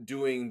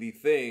doing the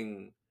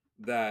thing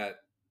that,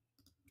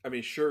 I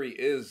mean, Shuri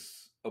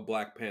is a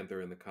Black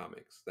Panther in the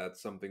comics.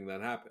 That's something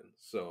that happens.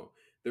 So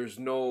there's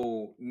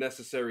no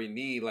necessary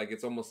need. Like,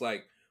 it's almost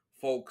like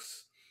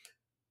folks,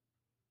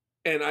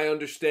 and I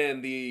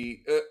understand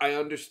I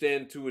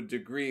understand to a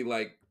degree.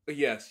 Like,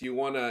 yes, you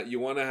wanna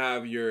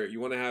have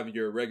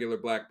your regular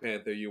Black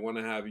Panther. You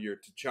wanna have your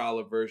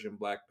T'Challa version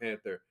Black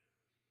Panther.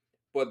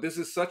 But this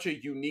is such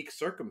a unique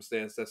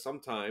circumstance that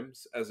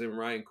sometimes, as in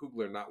Ryan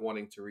Coogler not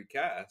wanting to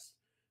recast,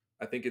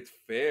 I think it's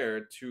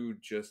fair to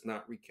just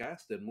not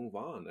recast and move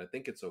on. I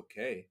think it's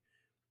okay.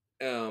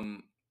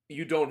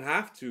 You don't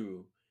have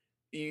to.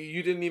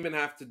 You didn't even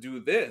have to do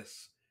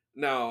this.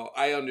 Now,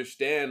 I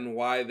understand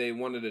why they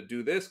wanted to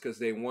do this, because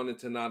they wanted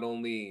to not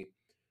only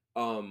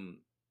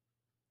um,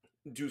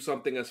 do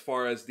something as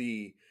far as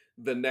the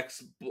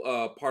next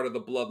part of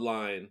the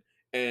bloodline,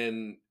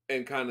 and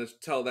kind of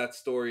tell that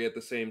story at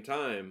the same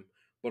time,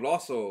 but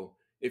also,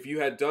 if you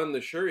had done the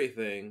Shuri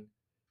thing,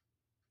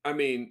 I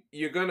mean,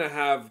 you're gonna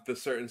have the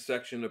certain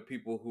section of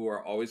people who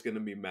are always gonna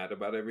be mad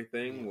about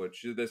everything,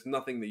 which there's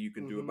nothing that you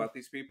can do about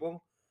these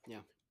people. Yeah.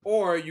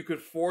 Or you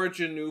could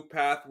forge a new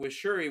path with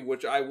Shuri,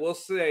 which I will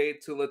say,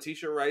 to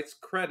Letitia Wright's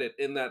credit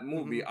in that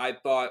movie, I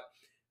thought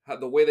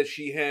the way that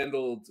she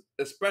handled,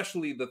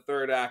 especially the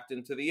third act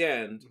into the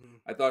end,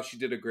 I thought she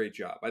did a great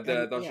job. I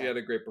thought she had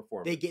a great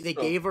performance. They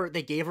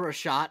gave her a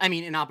shot. I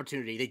mean, an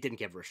opportunity. They didn't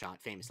give her a shot,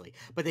 famously,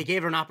 but they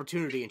gave her an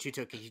opportunity, and she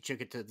took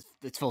it to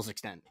its full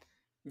extent.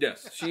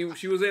 Yes, she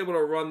was able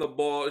to run the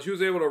ball. She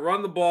was able to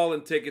run the ball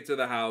and take it to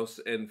the house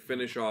and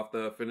finish off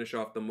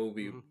the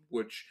movie,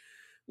 which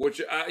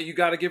you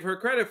got to give her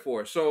credit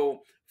for.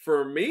 So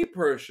for me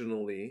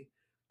personally,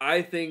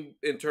 I think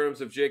in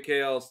terms of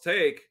JKL's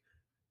take,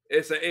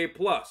 it's an A+.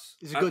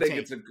 It's a good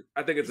take.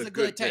 I think it's a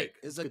good take.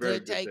 It's a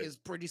good take. It's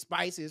pretty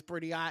spicy. It's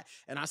pretty hot.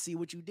 And I see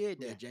what you did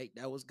there, Jake.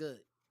 That was good.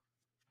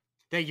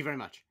 Thank you very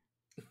much.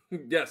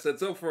 Yes, and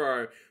so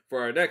for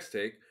our next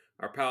take,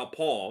 our pal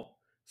Paul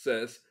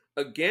says,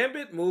 a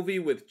Gambit movie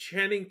with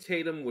Channing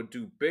Tatum would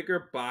do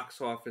bigger box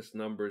office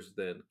numbers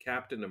than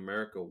Captain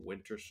America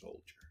Winter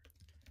Soldier.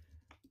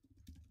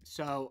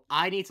 So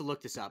I need to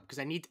look this up, because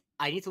I need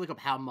to look up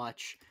how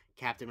much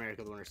Captain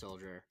America the Winter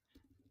Soldier.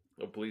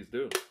 Oh, please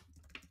do.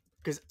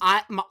 Because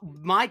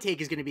my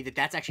take is going to be that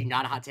that's actually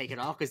not a hot take at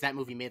all, because that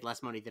movie made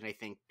less money than I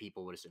think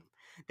people would assume.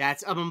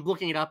 I'm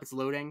looking it up. It's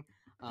loading.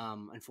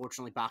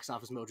 Unfortunately, Box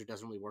Office Mojo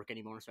doesn't really work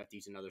anymore, so I have to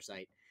use another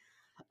site.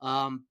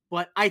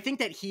 But I think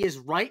that he is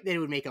right that it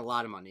would make a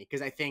lot of money,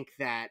 because I think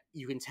that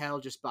you can tell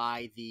just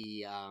by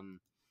the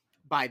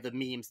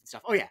memes and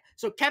stuff. Oh yeah,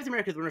 so Captain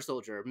America: The Winter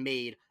Soldier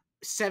made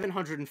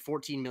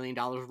 $714 million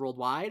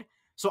worldwide.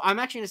 So I'm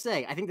actually going to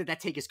say I think that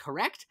take is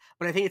correct,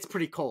 but I think it's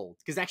pretty cold,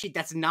 because actually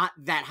that's not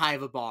that high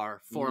of a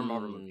bar for a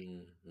Marvel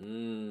movie.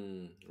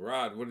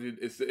 Rod,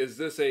 is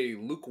this a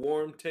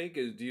lukewarm take?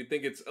 Do you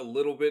think it's a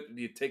little bit?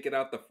 Do you take it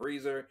out the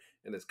freezer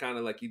and it's kind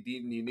of like you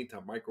need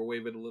to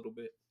microwave it a little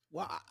bit?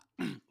 Well,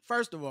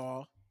 first of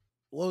all,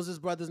 what was his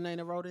brother's name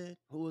that wrote in?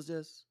 Who was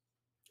this?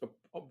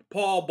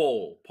 Paul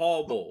Bowl.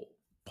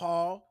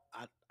 Paul.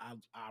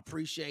 I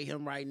appreciate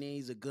him writing in.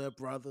 He's a good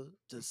brother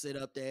to sit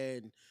up there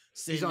and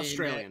send. He's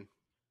Australian.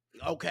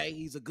 Okay,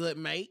 he's a good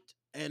mate,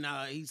 and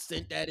he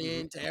sent that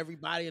in to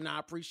everybody, and I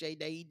appreciate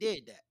that he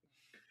did that.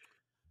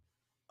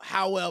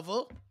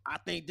 However, I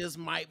think this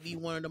might be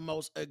one of the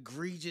most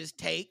egregious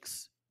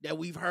takes that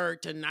we've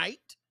heard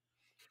tonight,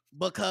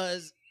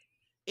 because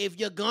if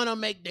you're gonna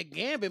make the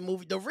Gambit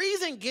movie, the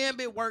reason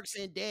Gambit works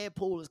in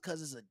Deadpool is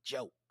because it's a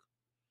joke.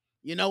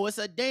 You know, it's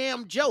a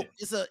damn joke.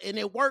 And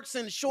it works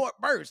in short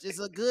bursts. It's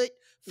a good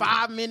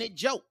 5-minute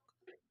joke.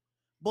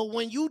 But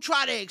when you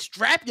try to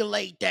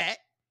extrapolate that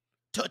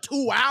to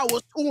 2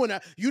 hours,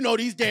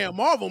 these damn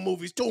Marvel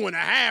movies,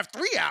 2.5,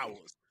 3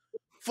 hours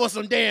for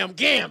some damn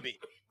Gambit.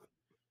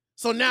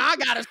 So now I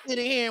gotta sit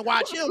in here and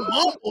watch him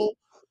mumble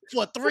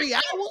for 3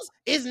 hours.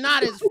 It's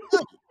not as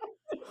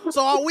funny.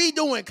 So are we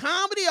doing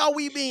comedy? Or are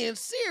we being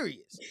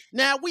serious?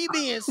 Now, if we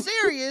being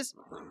serious,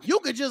 you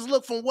could just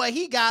look from what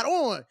he got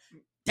on.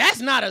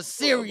 That's not a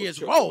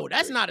serious role.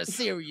 That's not a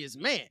serious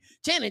man.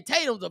 Channing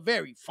Tatum's a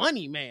very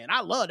funny man. I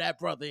love that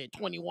brother in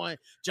 21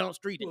 Jump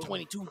Street and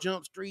 22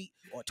 Jump Street,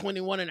 or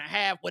 21 and a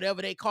half,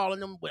 whatever they calling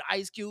them with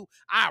Ice Cube.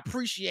 I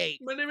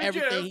appreciate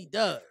everything he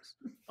does.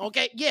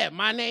 Okay, yeah,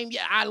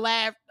 I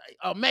laughed,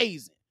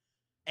 amazing.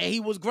 And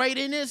he was great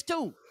in this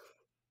too.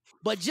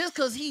 But just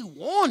because he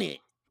won it,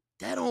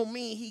 that don't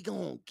mean he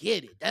gonna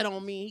get it. That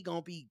don't mean he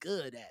gonna be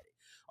good at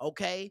it.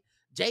 Okay?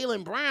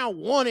 Jaylen Brown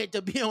wanted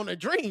to be on the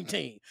dream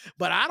team,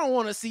 but I don't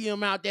want to see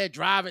him out there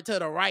driving to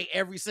the right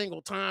every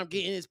single time,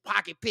 getting his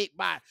pocket picked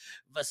by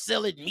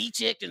Vasily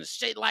Michik and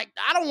shit like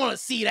that. I don't want to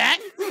see that.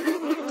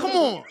 Come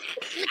on.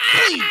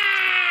 Please.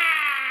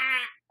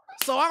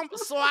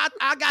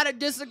 I gotta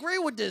disagree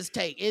with this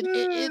take.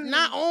 It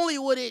not only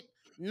would it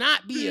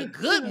not be a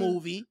good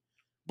movie,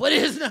 but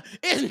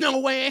it's no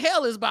way in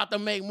hell it's about to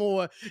make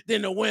more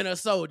than the Winter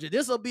Soldier.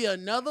 This will be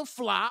another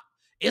flop.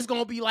 It's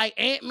gonna be like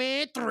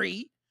Ant-Man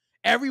 3.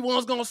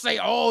 Everyone's gonna say,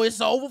 "Oh,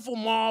 it's over for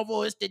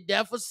Marvel. It's the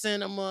death of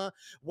cinema.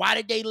 Why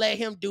did they let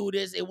him do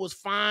this? It was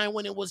fine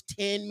when it was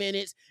 10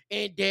 minutes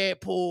in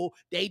Deadpool.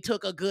 They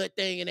took a good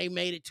thing and they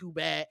made it too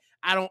bad."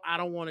 I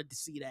don't want to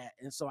see that,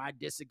 and so I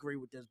disagree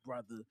with this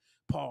brother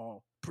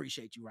Paul.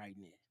 Appreciate you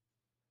writing in.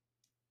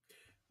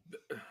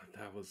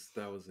 That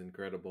was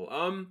incredible.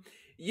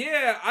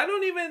 Yeah, I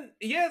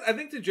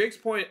think to Jake's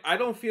point, I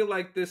don't feel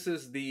like this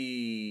is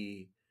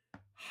the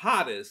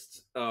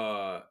hottest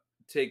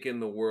take in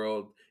the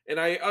world. And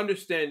I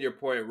understand your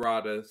point,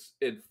 Rod, as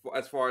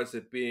far as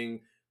it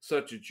being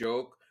such a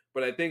joke.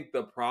 But I think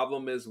the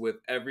problem is with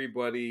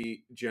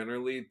everybody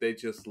generally, they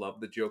just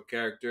love the joke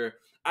character.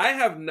 I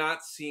have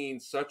not seen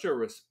such a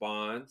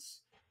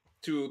response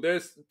to.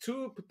 There's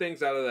two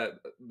things out of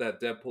that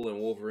Deadpool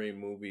and Wolverine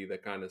movie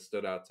that kind of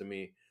stood out to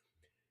me.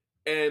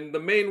 And the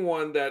main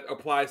one that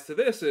applies to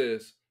this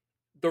is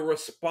the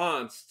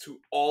response to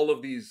all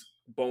of these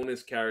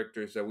bonus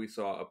characters that we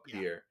saw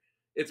appear.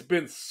 It's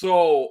been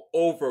so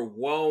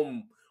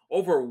overwhelmingly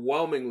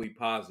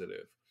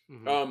positive.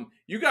 Mm-hmm.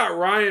 You got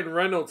Ryan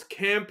Reynolds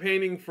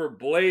campaigning for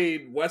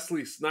Blade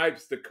Wesley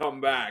Snipes to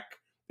come back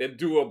and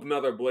do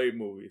another Blade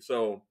movie.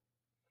 So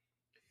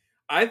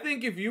I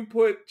think if you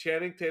put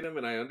Channing Tatum,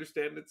 and I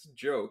understand it's a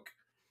joke,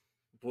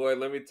 boy,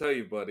 let me tell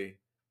you, buddy,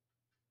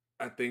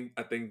 I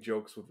think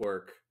jokes would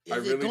work.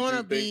 Is it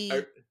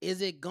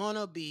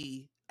gonna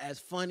be as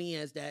funny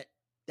as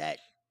that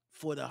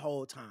for the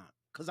whole time?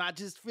 Because I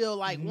just feel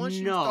like once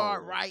you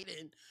start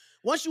writing,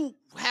 once you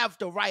have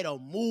to write a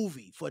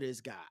movie for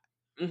this guy,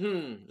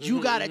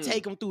 you gotta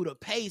take him through the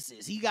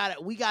paces.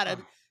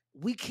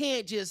 We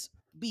can't just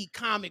be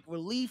comic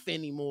relief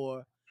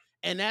anymore,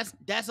 and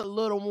that's a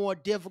little more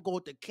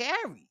difficult to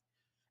carry.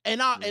 And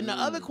the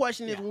other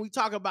question is, when we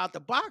talk about the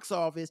box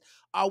office,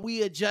 are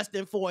we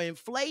adjusting for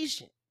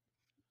inflation?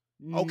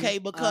 Okay,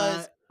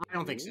 because I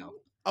don't think so.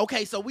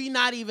 Okay, so we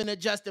not even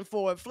adjusting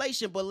for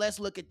inflation, but let's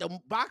look at the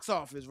box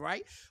office,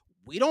 right?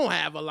 We don't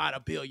have a lot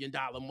of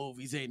billion-dollar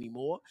movies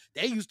anymore.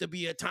 There used to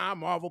be a time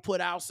Marvel put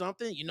out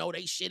something,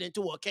 they shit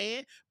into a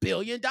can, $1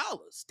 billion.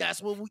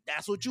 That's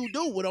what you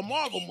do with a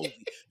Marvel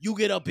movie. You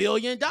get $1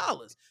 billion.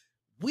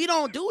 We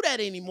don't do that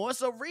anymore.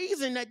 It's a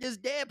reason that this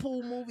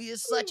Deadpool movie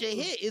is such a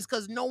hit is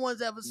because no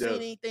one's ever seen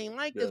anything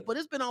like this. But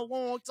it's been a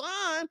long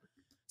time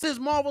since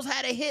Marvel's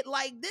had a hit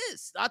like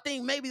this. I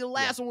think maybe the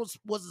last one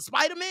was the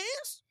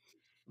Spider-Man's.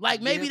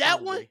 Like maybe that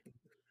probably. one.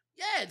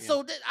 Yeah,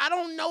 so I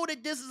don't know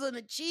that this is an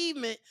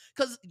achievement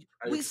because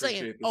we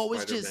saying,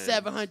 it's just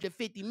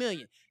 750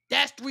 million.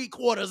 That's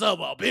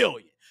 $750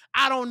 million.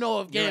 I don't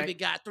know if Gambit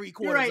got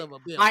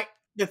 $750 million.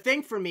 The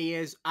thing for me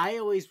is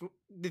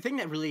the thing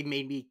that really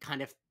made me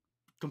kind of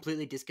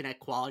completely disconnect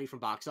quality from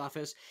box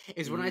office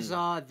is when I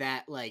saw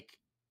that like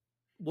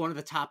one of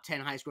the top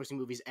 10 highest grossing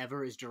movies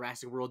ever is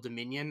Jurassic World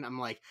Dominion. I'm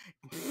like,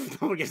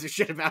 no one gives a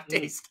shit about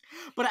taste.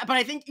 But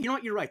I think, you know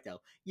what, you're right though.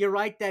 You're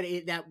right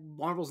that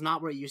Marvel's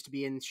not where it used to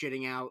be in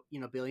shitting out,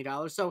 $1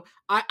 billion. So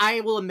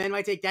I will amend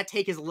my take. That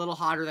take is a little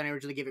hotter than I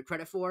originally gave it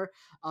credit for.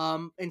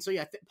 And so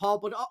yeah, Paul,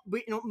 but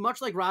much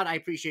like Rod, I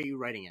appreciate you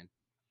writing in.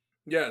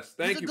 Yes,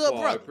 thank you, Paul.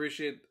 Brother. I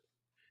appreciate.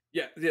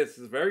 Yeah, yes, it's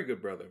a very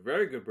good brother.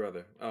 Very good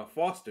brother.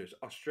 Foster's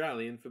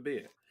Australian for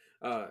beer.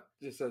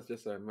 Just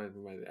I might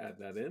add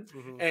that in.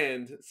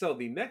 And so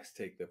the next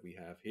take that we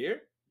have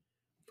here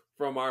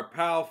from our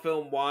pal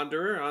Film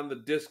Wanderer on the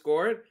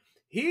Discord,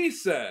 he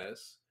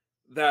says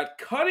that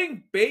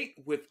cutting bait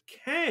with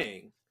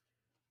Kang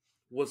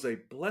was a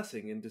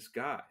blessing in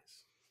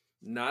disguise.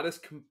 Not as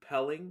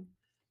compelling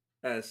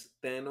as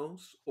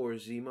Thanos or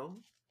Zemo.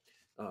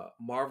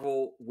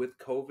 Marvel with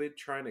COVID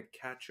trying to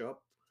catch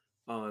up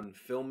on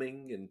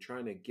filming and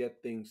trying to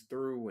get things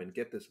through and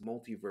get this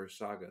multiverse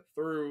saga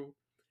through.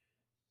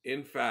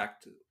 In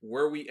fact,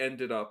 where we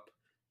ended up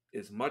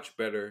is much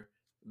better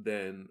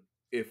than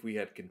if we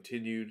had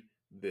continued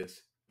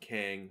this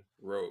Kang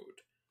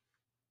road.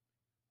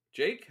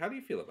 Jake, how do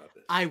you feel about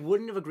this? I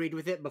wouldn't have agreed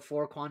with it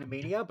before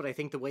Quantumania, but I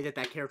think the way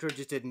that character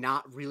just did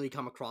not really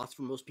come across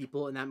for most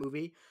people in that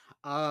movie.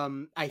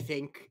 I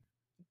think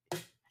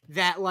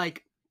that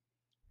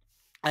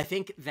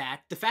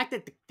the fact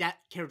that that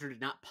character did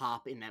not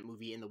pop in that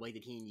movie in the way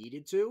that he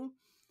needed to,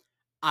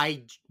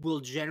 I will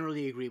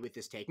generally agree with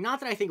this take.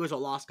 Not that I think it was a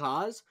lost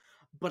cause,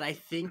 but I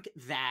think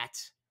that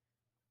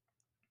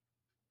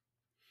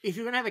if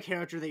you're going to have a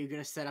character that you're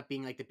going to set up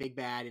being like the big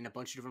bad in a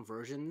bunch of different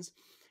versions,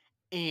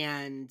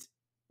 and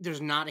there's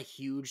not a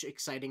huge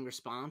exciting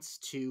response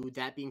to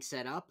that being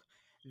set up,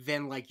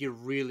 then like you're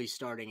really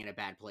starting in a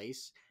bad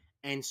place.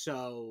 And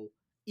so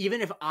even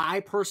if I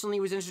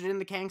personally was interested in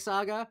the Kang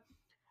saga,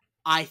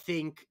 I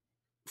think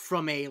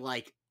from a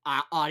like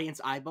audience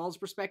eyeballs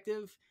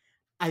perspective,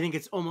 I think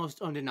it's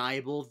almost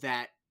undeniable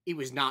that it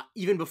was not,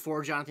 even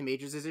before Jonathan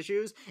Majors'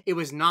 issues, it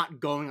was not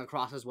going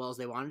across as well as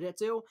they wanted it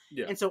to.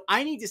 Yeah. And so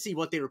I need to see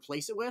what they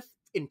replace it with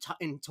in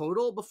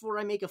total before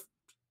I make a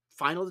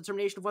final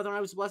determination of whether or not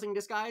it was a blessing in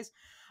disguise.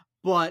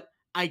 But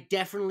I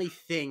definitely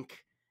think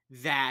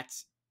that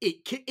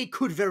it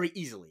could very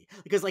easily,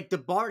 because like the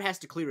bar it has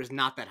to clear is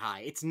not that high.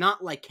 It's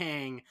not like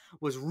Kang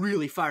was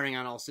really firing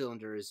on all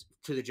cylinders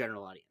to the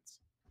general audience.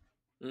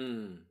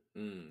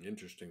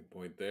 Interesting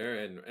point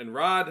there. And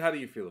Rod, how do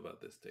you feel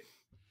about this take?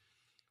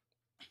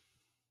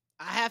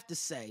 I have to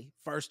say,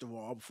 first of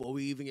all, before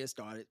we even get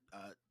started,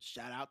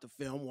 shout out to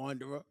Film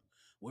Wanderer.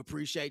 We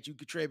appreciate you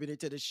contributing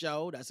to the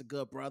show. That's a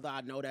good brother.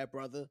 I know that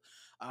brother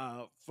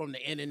from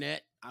the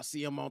internet. I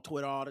see him on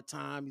Twitter all the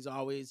time. He's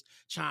always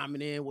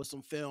chiming in with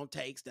some film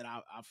takes that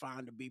I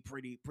find to be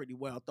pretty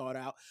well thought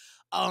out.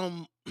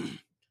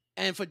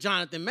 And for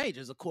Jonathan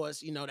Majors, of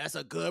course, you know, that's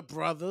a good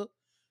brother,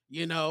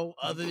 you know,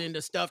 other than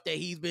the stuff that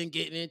he's been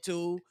getting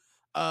into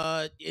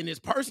in his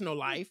personal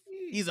life.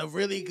 He's a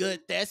really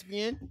good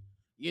thespian.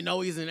 You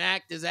know, he's an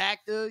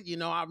actor. You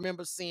know, I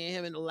remember seeing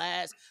him in The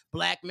Last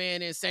Black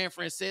Man in San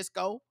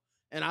Francisco.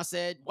 And I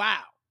said,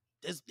 wow,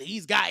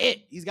 he's got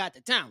it. He's got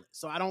the talent.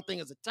 So I don't think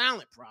it's a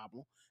talent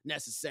problem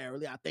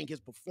necessarily. I think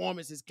his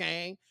performance as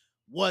Kang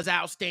was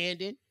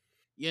outstanding.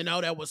 You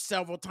know, there was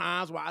several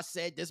times where I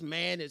said this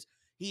man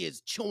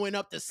is chewing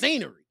up the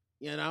scenery,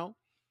 you know,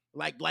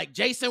 like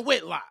Jason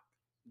Whitlock,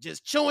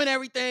 just chewing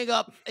everything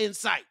up in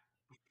sight.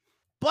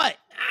 But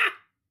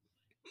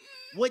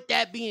with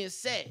that being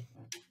said,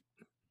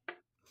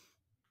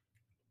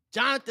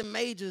 Jonathan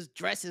Majors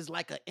dresses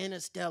like an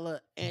interstellar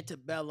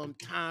antebellum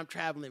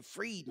time-traveling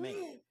freedman.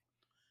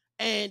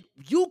 And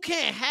you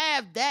can't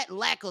have that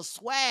lack of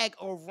swag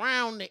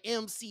around the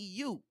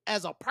MCU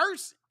as a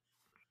person.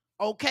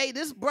 Okay,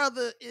 this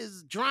brother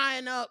is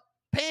drying up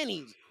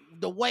panties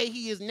the way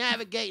he is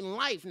navigating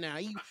life now.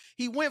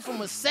 He went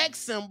from a sex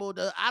symbol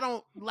to, I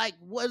don't like,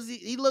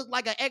 he looked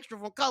like an extra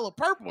from Color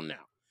Purple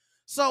now.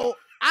 So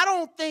I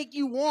don't think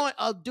you want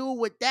a dude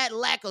with that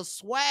lack of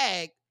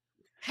swag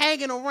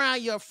hanging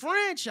around your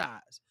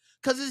franchise,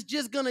 because it's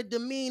just gonna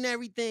demean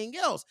everything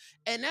else.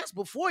 And that's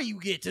before you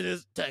get to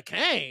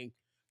Kang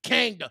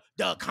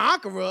the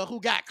Conqueror, who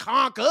got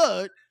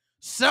conquered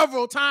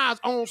several times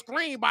on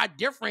screen by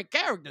different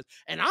characters.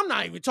 And I'm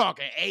not even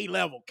talking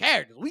A-level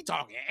characters. We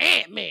talking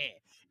Ant-Man.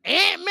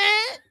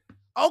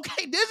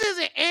 Okay, this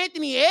isn't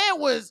Anthony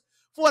Edwards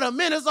for the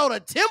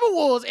Minnesota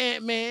Timberwolves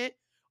Ant-Man.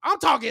 I'm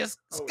talking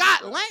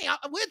Scott Lang.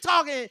 We're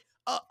talking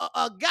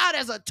a guy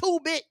that's a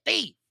 2-bit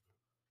thief,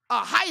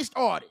 a heist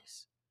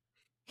artist.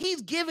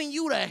 He's giving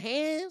you the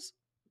hands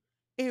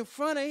in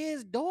front of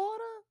his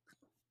daughter?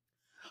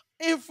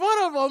 In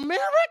front of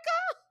America?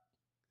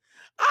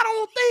 I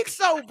don't think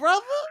so,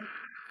 brother.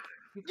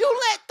 You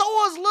let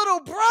Thor's little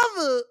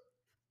brother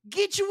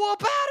get you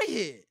up out of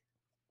here.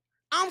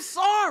 I'm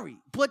sorry,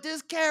 but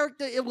this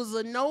character, it was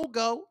a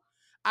no-go.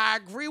 I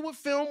agree with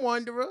Film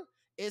Wanderer.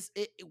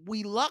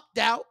 We lucked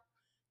out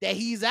that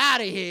he's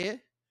out of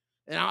here.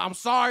 And I'm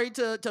sorry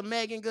to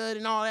Megan Good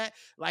and all that.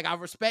 Like, I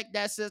respect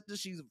that sister.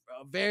 She's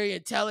a very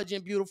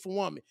intelligent, beautiful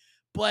woman.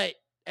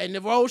 And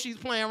the role she's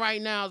playing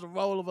right now is a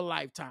role of a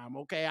lifetime,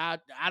 okay?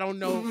 I don't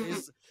know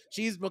if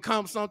she's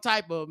become some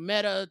type of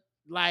meta,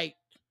 like,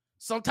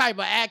 some type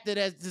of actor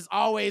that's just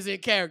always in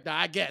character,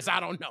 I guess. I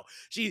don't know.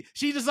 She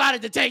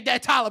decided to take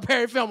that Tyler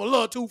Perry film a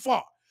little too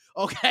far,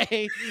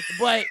 okay?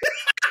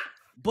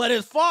 But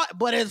as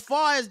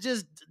far as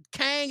just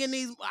Kang and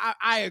these,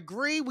 I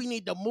agree. We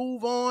need to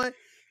move on.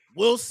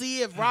 We'll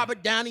see if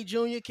Robert Downey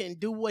Jr. can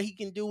do what he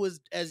can do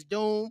as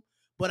Doom.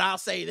 But I'll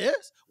say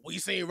this.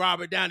 We've seen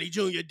Robert Downey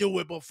Jr. do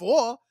it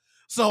before.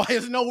 So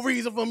there's no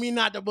reason for me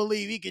not to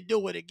believe he could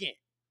do it again.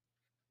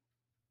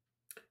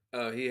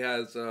 He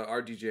has,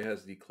 RDJ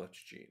has the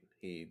clutch gene.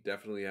 He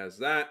definitely has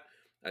that.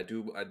 I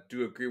do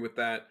agree with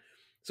that.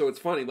 So it's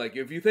funny, like,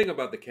 if you think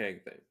about the Kang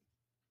thing,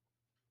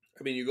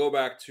 I mean, you go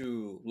back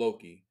to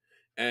Loki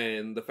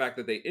and the fact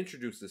that they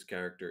introduced this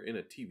character in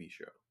a TV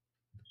show,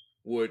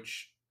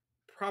 which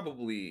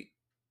probably,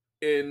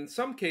 in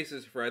some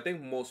cases, for I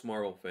think most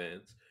Marvel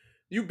fans,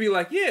 you'd be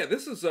like, yeah,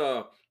 this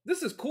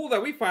is cool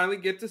that we finally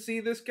get to see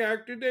this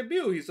character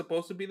debut. He's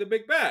supposed to be the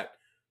big bad.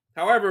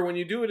 However, when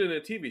you do it in a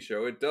TV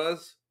show, it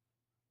does,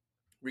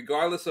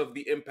 regardless of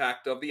the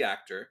impact of the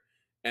actor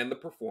and the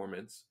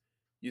performance,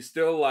 you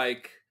still,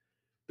 like,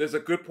 there's a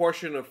good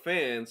portion of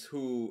fans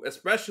who,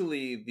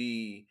 especially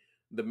the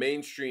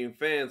mainstream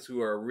fans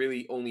who are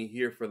really only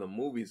here for the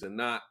movies and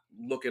not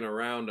looking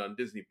around on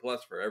Disney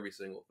Plus for every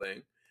single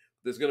thing.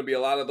 There's going to be a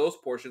lot of those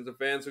portions of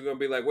fans who are going to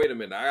be like, wait a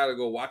minute, I got to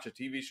go watch a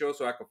TV show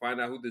so I can find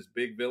out who this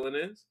big villain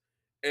is.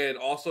 And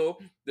also,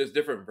 there's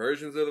different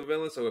versions of the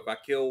villain. So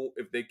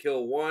if they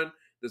kill one,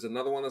 there's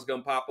another one that's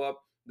going to pop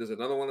up. There's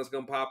another one that's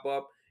going to pop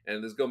up.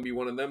 And there's going to be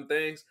one of them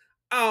things.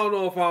 I don't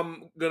know if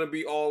I'm going to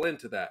be all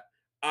into that.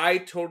 I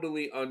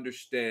totally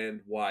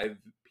understand why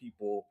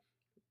people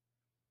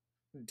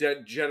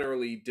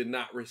generally did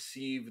not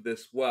receive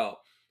this well,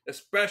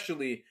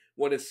 especially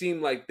when it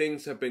seemed like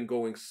things have been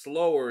going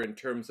slower in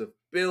terms of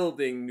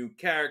building new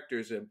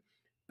characters and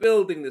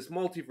building this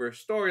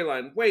multiverse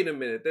storyline. Wait a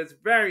minute, there's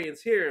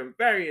variants here and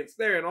variants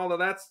there and all of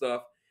that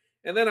stuff.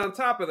 And then on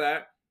top of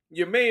that,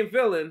 your main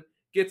villain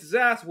gets his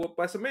ass whooped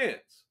by some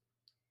ants.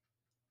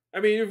 I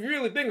mean, if you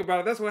really think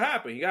about it, that's what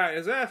happened. He got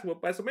his ass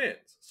whooped by some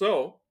ants.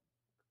 So,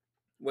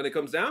 when it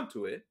comes down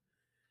to it,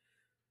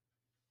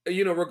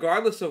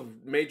 regardless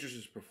of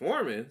Majors'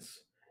 performance,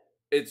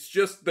 it's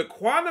just the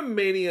Quantum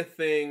Mania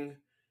thing,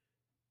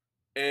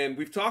 and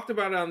we've talked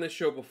about it on this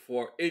show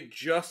before, it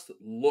just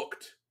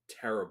looked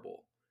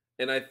terrible.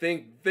 And I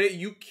think that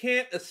you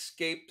can't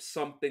escape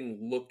something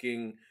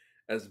looking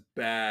as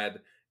bad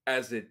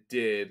as it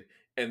did,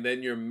 and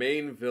then your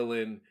main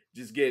villain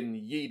just getting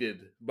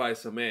yeeted by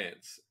some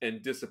ants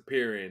and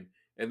disappearing,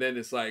 and then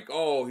it's like,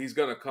 oh, he's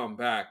gonna come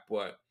back,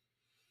 but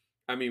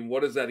I mean,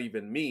 what does that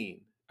even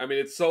mean? I mean,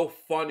 it's so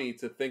funny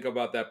to think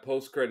about that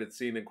post-credit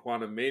scene in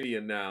Quantum Mania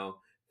now,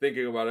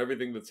 thinking about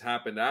everything that's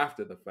happened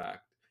after the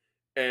fact.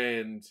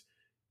 And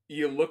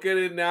you look at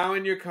it now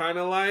and you're kind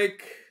of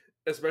like,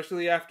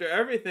 especially after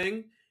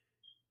everything,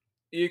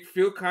 you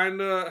feel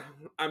kind of,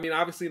 I mean,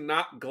 obviously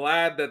not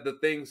glad that the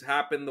things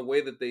happened the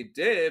way that they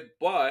did,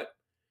 but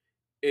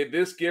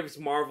this gives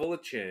Marvel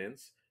a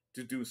chance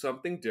to do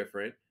something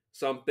different,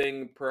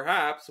 something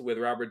perhaps with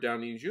Robert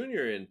Downey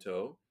Jr. in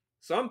tow,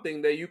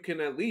 something that you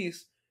can at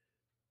least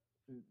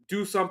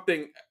do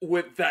something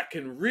with that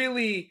can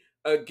really,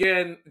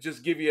 again,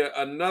 just give you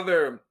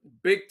another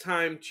big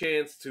time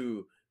chance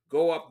to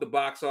go up the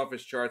box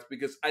office charts,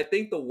 because I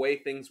think the way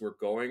things were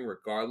going,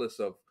 regardless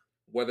of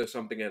whether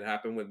something had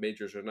happened with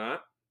Majors or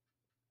not,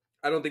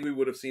 I don't think we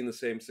would have seen the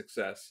same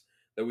success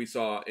that we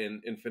saw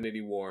in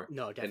Infinity War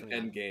and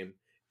Endgame.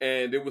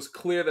 And it was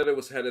clear that it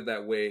was headed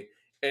that way.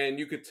 And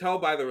you could tell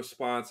by the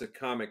response at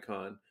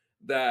Comic-Con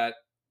that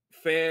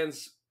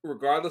fans,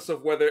 regardless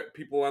of whether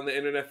people on the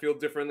internet feel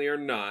differently or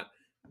not,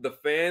 the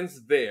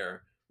fans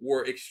there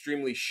were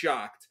extremely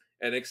shocked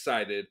and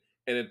excited,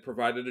 and it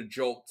provided a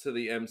jolt to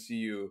the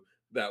MCU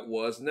that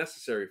was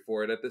necessary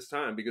for it at this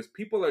time, because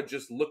people are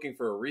just looking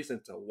for a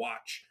reason to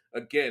watch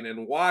again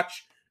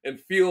and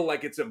feel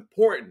like it's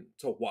important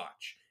to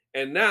watch.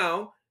 And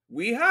now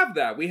we have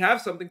that. We have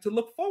something to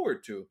look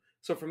forward to.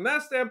 So from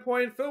that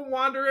standpoint, Film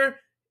Wanderer,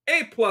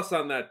 A+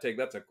 on that take.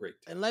 That's a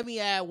great take. And let me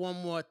add one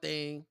more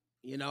thing.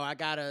 I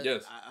gotta,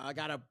 yes. I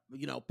gotta,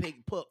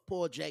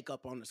 pull Jake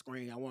up on the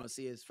screen. I want to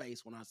see his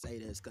face when I say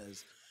this,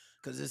 because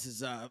this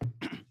is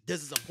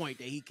this is a point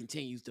that he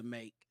continues to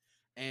make,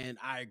 and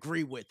I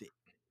agree with it.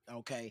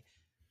 Okay,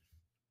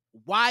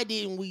 why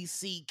didn't we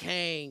see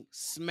Kang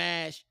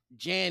smash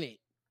Janet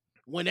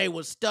when they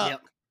were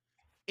stuck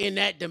in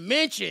that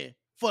dimension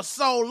for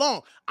so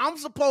long? I'm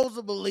supposed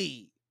to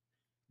believe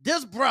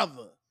this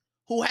brother,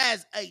 who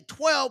has a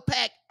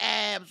 12-pack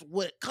abs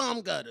with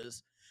cum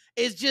gutters,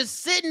 is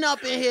just sitting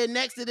up in here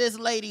next to this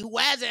lady who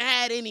hasn't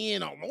had any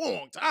in a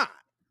long time.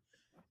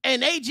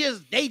 And they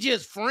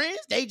just friends,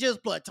 they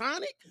just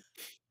platonic.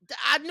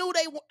 I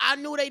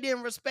knew they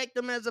didn't respect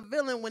him as a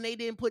villain when they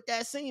didn't put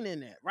that scene in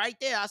there. Right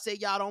there, I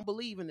said, y'all don't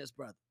believe in this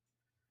brother.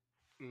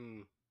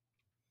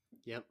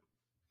 Yep.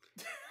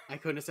 I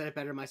couldn't have said it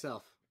better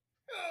myself.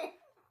 Oh,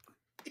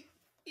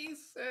 he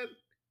said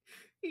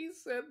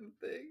the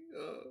thing.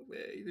 Oh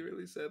man, he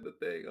really said the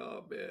thing.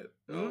 Oh man.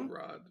 Oh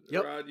Rod.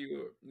 Yep. Rod,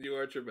 you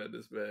are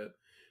tremendous, man.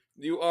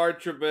 You are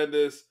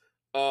tremendous.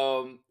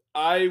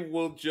 I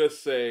will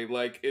just say,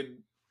 like,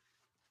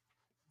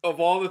 of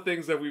all the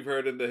things that we've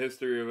heard in the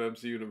history of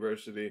MC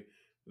University,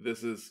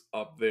 this is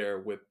up there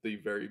with the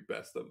very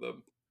best of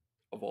them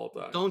of all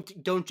time.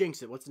 Don't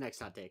jinx it. What's the next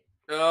hot take?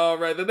 All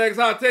right, the next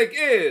hot take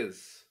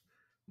is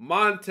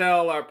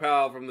Montel, our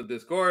pal from the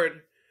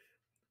Discord.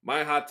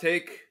 My hot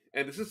take,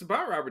 and this is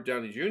about Robert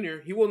Downey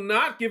Jr., he will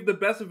not give the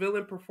best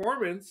villain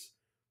performance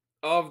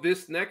of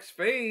this next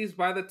phase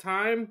by the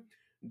time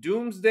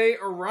Doomsday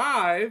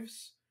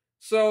arrives.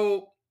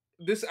 So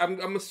this,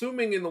 I'm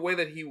assuming in the way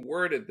that he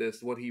worded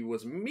this, what he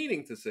was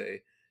meaning to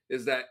say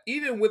is that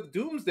even with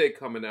Doomsday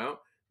coming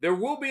out, there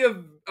will be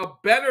a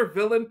better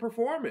villain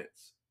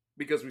performance,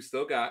 because we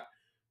still got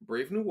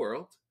Brave New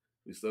World,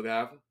 we still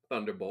have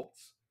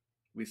Thunderbolts,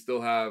 we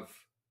still have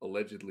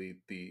allegedly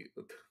the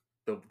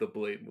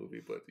Blade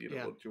movie, but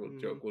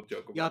we'll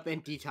joke about. Yup,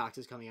 and Detox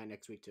is coming out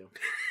next week too.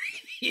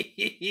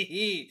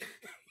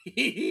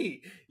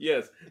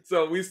 Yes,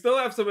 so we still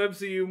have some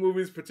MCU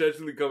movies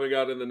potentially coming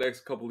out in the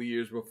next couple of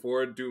years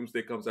before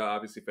Doomsday comes out.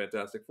 Obviously,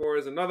 Fantastic Four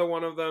is another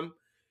one of them.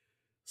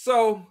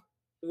 So,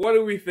 what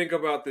do we think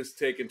about this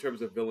take in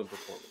terms of villain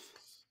performances?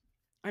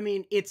 I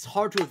mean, it's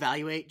hard to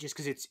evaluate just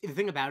because the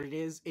thing about it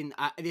is,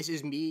 this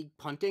is me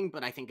punting,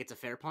 but I think it's a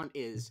fair punt.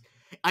 It's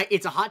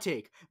a hot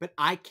take, but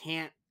I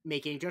can't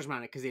make any judgment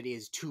on it because it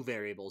is two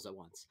variables at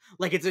once.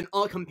 Like, it's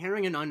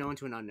comparing an unknown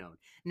to an unknown.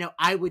 Now,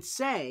 I would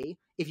say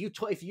if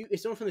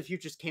someone from the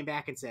future just came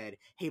back and said,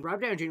 "Hey,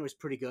 Robert Downey Jr. was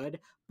pretty good,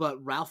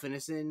 but Ralph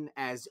Ineson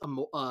as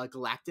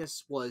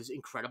Galactus was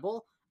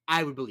incredible,"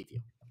 I would believe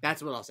you.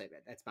 That's what I'll say.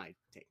 Man. That's my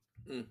take.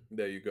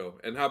 There you go.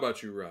 And how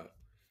about you, Rod?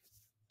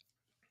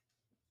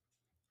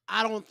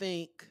 I don't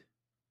think.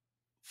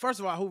 First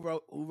of all, who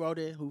wrote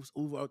it? Who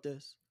wrote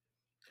this?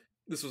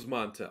 This was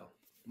Montel.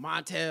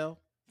 Montel,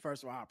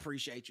 first of all, I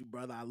appreciate you,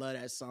 brother. I love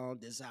that song.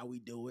 This is how we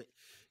do it.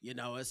 You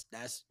know,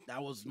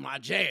 that was my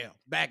jam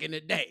back in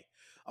the day.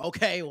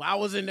 Okay, well, I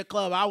was in the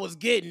club, I was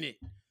getting it.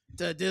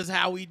 To this is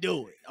how we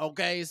do it.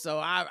 Okay,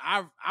 so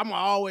I'm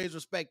always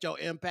respect your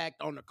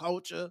impact on the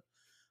culture,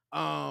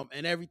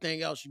 and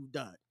everything else you've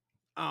done.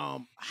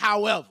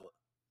 However,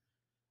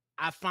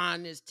 I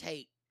find this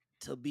take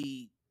to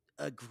be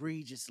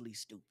egregiously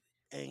stupid,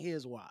 and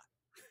here's why.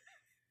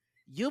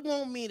 You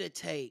want me to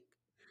take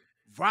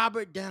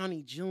Robert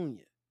Downey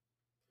Jr.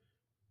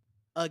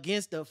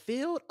 against the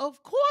field?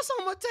 Of course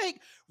I'm going to take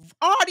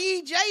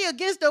RDJ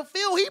against the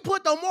field. He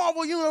put the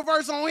Marvel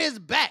Universe on his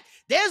back.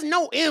 There's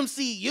no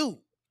MCU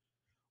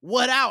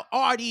without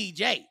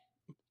RDJ.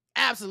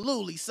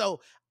 Absolutely.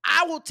 So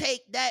I will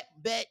take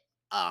that bet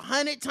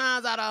 100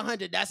 times out of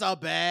 100. That's a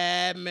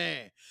bad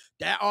man.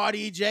 That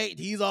RDJ,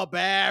 he's a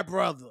bad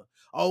brother.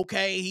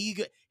 Okay,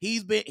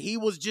 he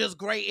was just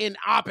great in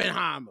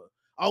Oppenheimer.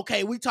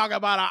 Okay, we talk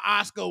about an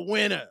Oscar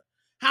winner.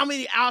 How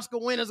many Oscar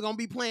winners gonna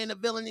be playing the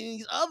villain in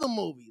these other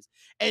movies?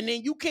 And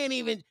then you can't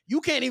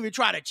even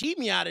try to cheat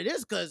me out of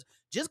this, because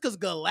just because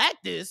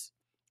Galactus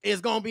is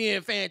gonna be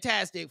in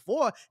Fantastic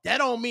Four, that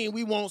don't mean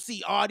we won't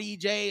see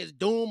RDJ as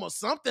Doom or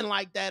something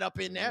like that up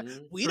in there.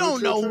 We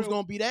don't know who's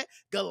gonna be that.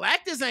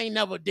 Galactus ain't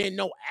never did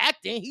no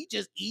acting. He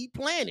just eat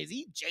planets.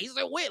 He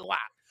Jason Whitlock.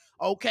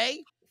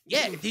 Okay?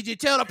 Yeah. Did you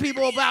tell the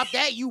people about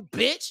that, you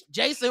bitch?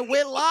 Jason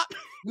Whitlock?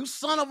 You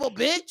son of a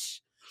bitch?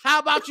 How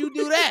about you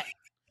do that?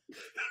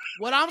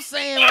 What I'm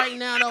saying right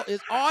now, though, is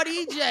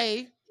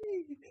RDJ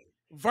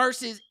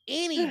versus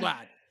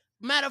anybody.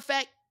 Matter of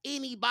fact,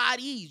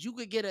 anybody's. You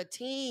could get a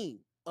team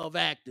of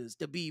actors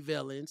to be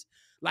villains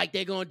like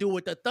they're going to do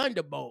with the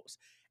Thunderbolts.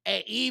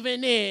 And even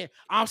then,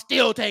 I'm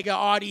still taking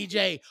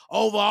RDJ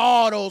over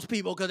all those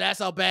people because that's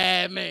a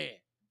bad man.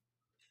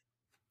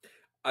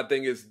 I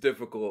think it's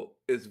difficult.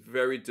 It's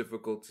very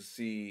difficult to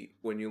see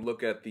when you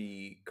look at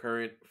the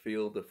current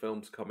field of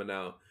films coming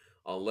out,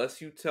 unless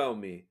you tell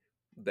me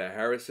that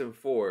Harrison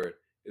Ford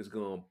is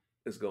going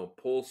to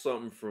pull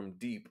something from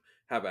deep,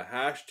 have a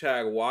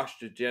hashtag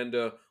washed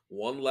agenda,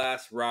 one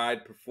last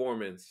ride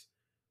performance,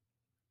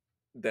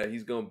 that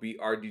he's going to beat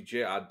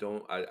RDJ.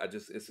 I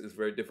just, it's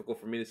very difficult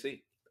for me to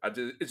see.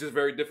 It's just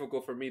very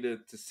difficult for me to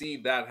see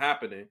that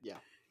happening. Yeah.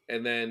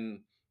 And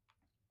then,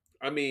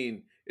 I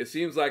mean, it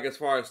seems like as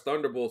far as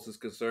Thunderbolts is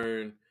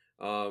concerned,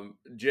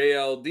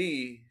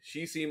 JLD,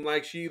 she seemed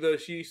like she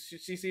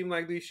seemed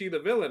like she the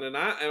villain, and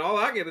all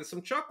I get is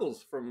some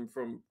chuckles from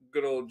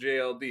good old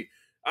JLD.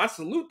 I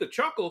salute the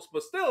chuckles,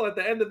 but still, at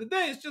the end of the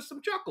day, it's just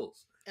some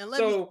chuckles. And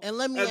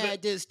let me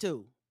add this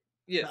too.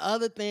 Yeah. The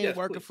other thing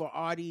working please. for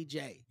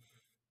RDJ,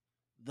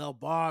 the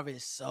bar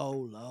is so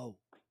low.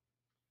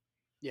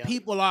 Yeah.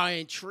 People are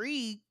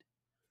intrigued,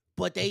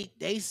 but they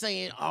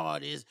saying, "Oh,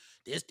 this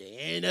the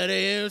end of the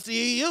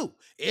MCU.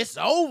 It's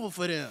over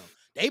for them.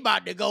 They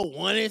about to go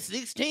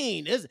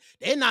 1-16.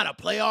 They're not a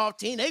playoff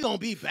team. They gonna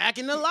be back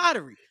in the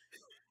lottery."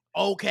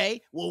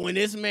 Okay, well, when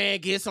this man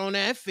gets on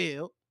that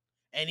field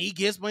and he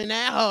gets in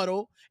that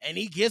huddle and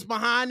he gets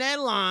behind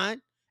that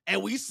line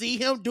and we see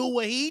him do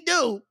what he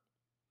do,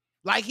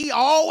 like he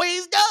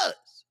always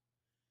does,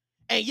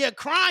 and you're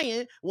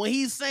crying when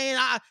he's saying,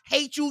 "I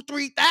hate you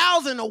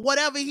 3,000 or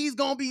whatever he's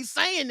going to be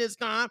saying this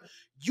time,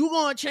 you're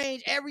going to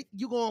change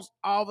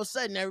all of a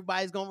sudden,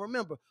 everybody's going to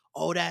remember,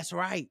 oh, that's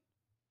right.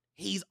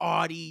 He's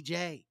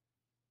RDJ.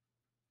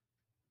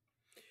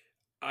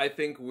 I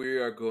think we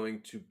are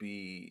going to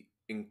be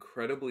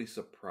incredibly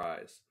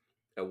surprised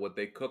at what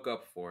they cook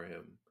up for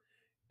him.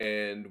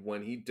 And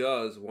when he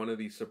does one of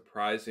these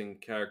surprising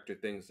character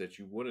things that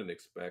you wouldn't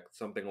expect,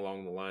 something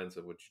along the lines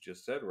of what you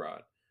just said,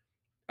 Rod,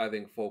 I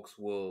think folks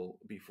will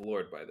be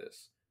floored by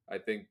this. I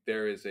think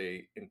there is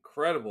a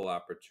incredible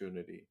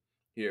opportunity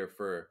here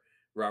for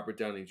Robert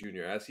Downey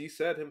Jr. As he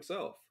said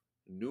himself,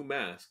 new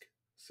mask,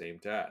 same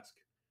task.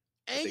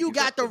 And you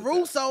got the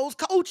Russos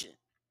coaching.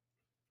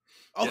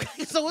 Okay,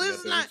 yes, so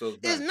it's not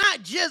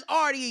just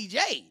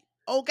RDJ.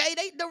 Okay,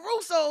 the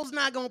Russos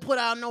not gonna put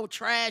out no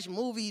trash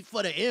movie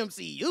for the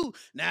MCU.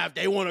 Now, if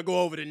they want to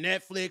go over to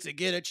Netflix and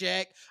get a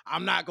check,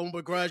 I'm not gonna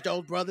begrudge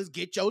those brothers.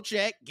 Get your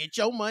check, get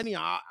your money.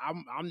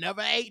 I'm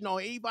never hating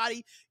on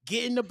anybody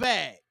getting the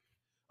bag.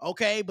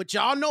 Okay, but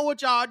y'all know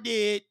what y'all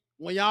did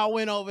when y'all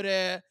went over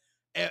there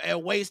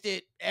and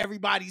wasted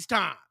everybody's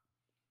time.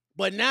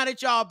 But now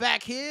that y'all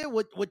back here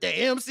with the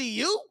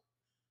MCU,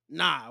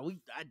 nah,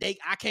 I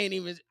can't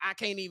even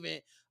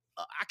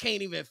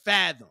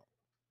fathom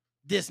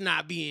this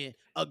not being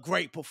a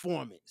great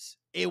performance.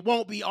 It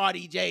won't be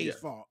RDJ's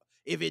fault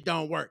if it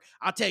don't work.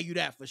 I'll tell you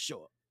that for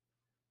sure.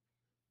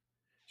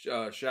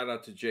 Shout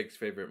out to Jake's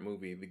favorite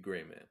movie, The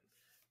Gray Man.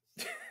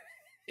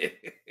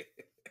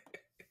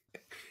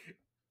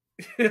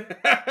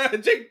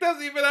 Jake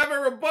doesn't even have a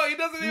rebuttal. He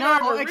doesn't even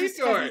have a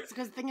retort.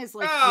 Because the thing is,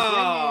 like, The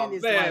Gray Man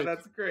is like,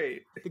 that's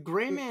great. The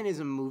Gray Man is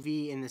a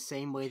movie in the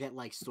same way that,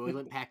 like,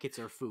 Soylent packets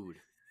are food.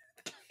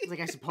 It's like,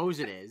 I suppose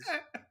it is.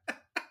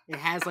 It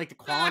has, like, the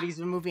qualities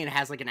of a movie and it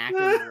has, like, an actor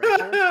and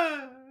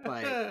director.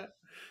 But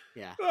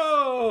Yeah.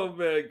 Oh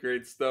man,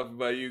 great stuff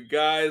by you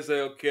guys.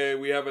 Okay,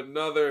 we have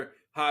another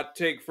hot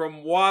take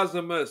from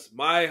Wazimus.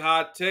 My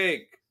hot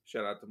take.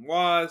 Shout out to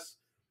Waz.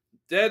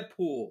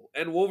 Deadpool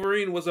and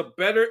Wolverine was a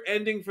better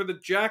ending for the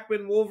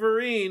Jackman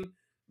Wolverine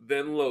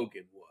than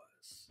Logan was.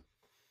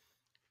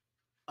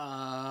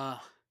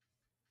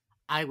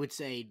 I would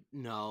say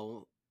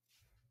no.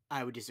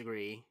 I would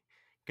disagree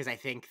because I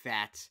think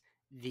that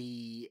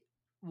the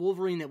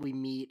Wolverine that we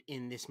meet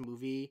in this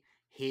movie,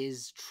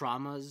 his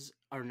traumas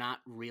are not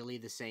really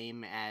the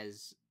same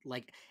as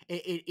like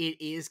it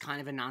is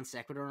kind of a non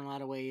sequitur in a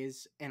lot of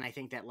ways, and I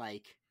think that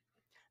like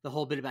the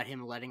whole bit about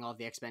him letting all of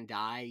the X-Men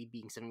die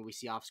being something we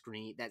see off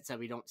screen that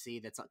we don't see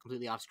that's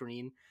completely off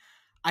screen,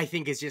 I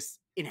think is just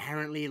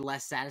inherently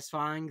less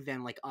satisfying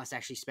than like us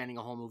actually spending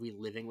a whole movie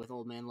living with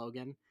Old Man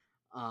Logan.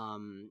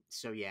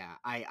 So yeah,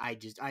 I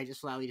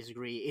just flatly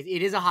disagree.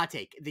 It is a hot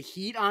take. The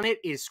heat on it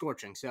is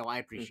scorching, so I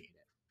appreciate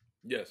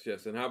it.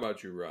 Yes. And how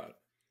about you, Rod?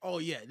 Oh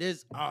yeah,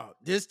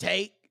 this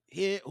take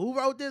here. Who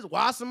wrote this?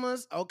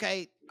 Wassimus.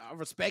 Okay, I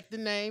respect the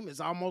name. It's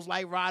almost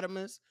like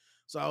Rodimus.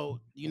 So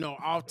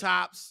off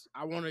tops,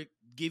 I want to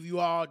give you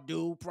all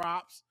due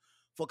props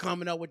for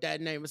coming up with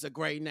that name. It's a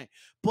great name.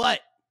 But,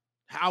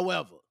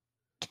 however,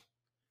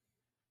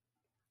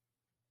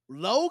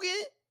 Logan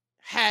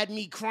had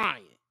me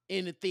crying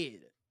in the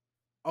theater.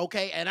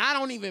 Okay, and I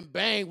don't even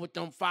bang with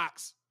them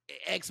Fox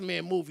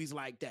X-Men movies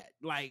like that.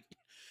 Like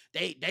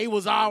they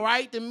was all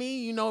right to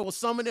me.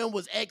 Some of them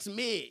was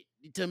X-Mid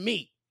to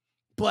me.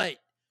 But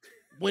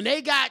when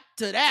they got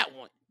to that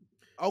one,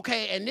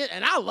 okay,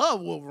 and I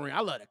love Wolverine. I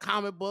love the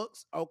comic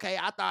books. Okay,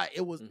 I thought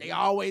it was they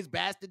always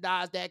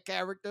bastardized that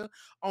character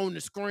on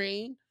the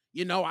screen.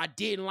 I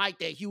didn't like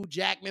that Hugh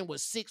Jackman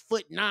was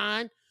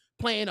 6'9",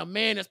 playing a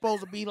man that's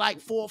supposed to be like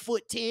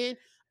 4'10".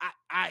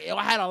 I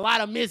had a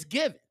lot of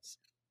misgivings.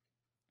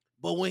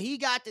 But when he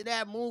got to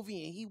that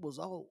movie and he was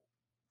old,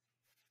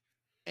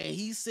 and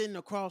he's sitting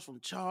across from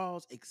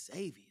Charles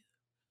Xavier,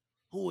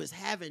 who is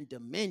having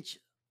dementia,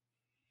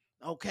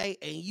 okay,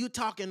 and you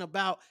talking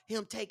about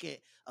him taking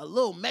a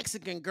little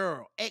Mexican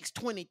girl,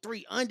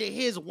 X-23, under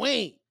his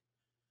wing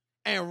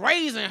and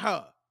raising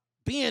her,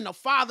 being the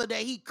father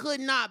that he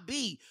could not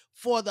be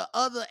for the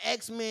other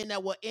X-Men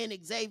that were in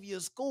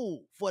Xavier's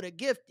school for the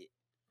gifted.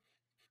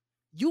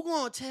 You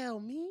gonna tell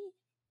me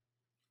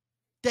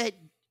that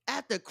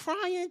after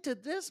crying to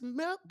this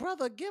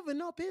brother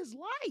giving up his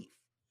life,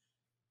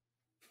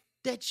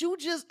 that you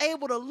just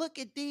able to look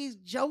at these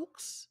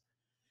jokes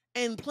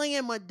and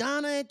playing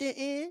Madonna at the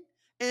end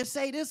and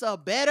say this a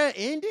better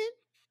ending?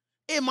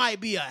 It might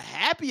be a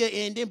happier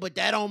ending, but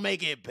that don't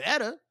make it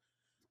better.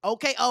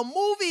 Okay, a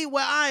movie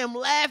where I am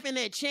laughing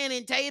at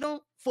Channing Tatum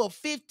for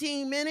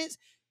 15 minutes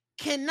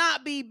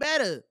cannot be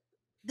better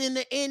than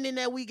the ending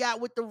that we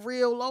got with the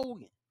real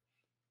Logan.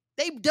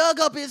 They dug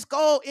up his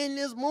skull in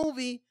this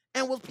movie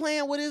and was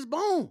playing with his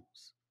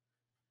bones.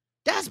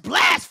 That's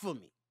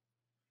blasphemy.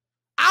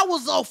 I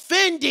was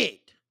offended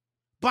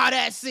by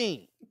that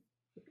scene.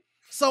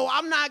 So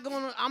I'm not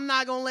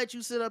gonna let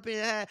you sit up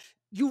here and have,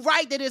 you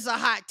right that it's a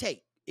hot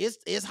take.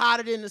 It's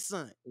hotter than the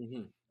sun.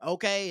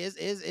 Okay,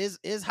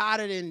 it's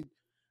hotter than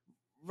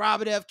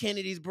Robert F.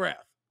 Kennedy's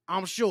breath,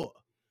 I'm sure.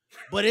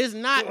 But it's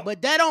not,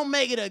 but that don't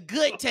make it a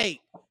good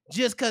take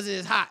just because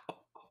it's hot.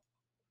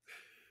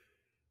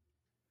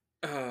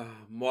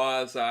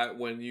 Moaz,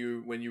 when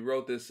you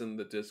wrote this in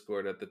the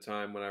Discord at the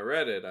time when I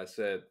read it, I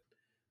said,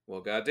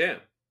 well, goddamn,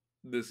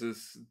 this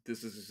is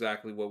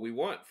exactly what we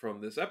want from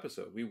this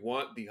episode. We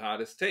want the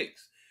hottest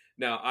takes.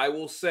 Now, I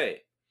will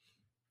say,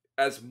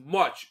 as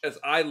much as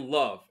I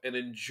love and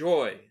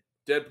enjoy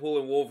Deadpool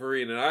and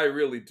Wolverine, and I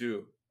really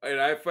do,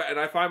 and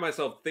I find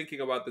myself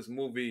thinking about this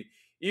movie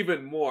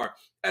even more,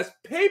 as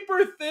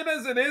paper thin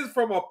as it is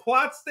from a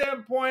plot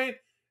standpoint,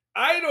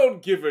 I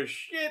don't give a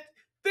shit.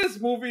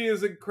 This movie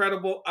is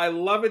incredible. I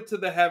love it to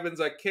the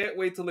heavens. I can't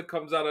wait till it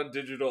comes out on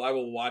digital. I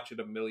will watch it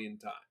a million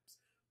times.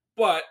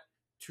 But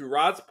to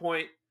Rod's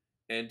point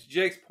and to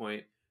Jake's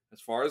point,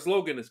 as far as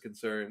Logan is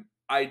concerned,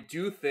 I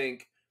do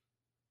think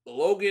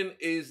Logan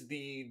is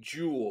the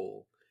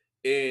jewel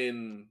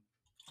in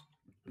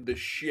the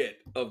shit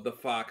of the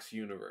Fox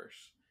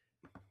universe.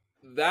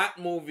 That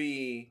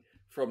movie,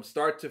 from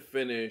start to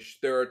finish,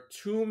 there are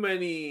too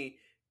many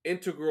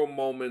integral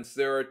moments.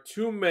 There are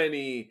too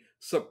many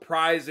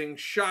surprising,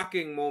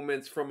 shocking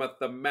moments from a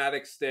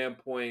thematic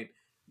standpoint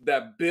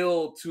that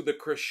build to the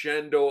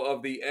crescendo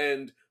of the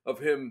end of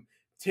him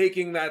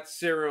taking that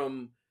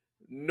serum,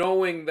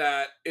 knowing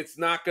that it's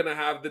not going to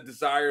have the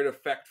desired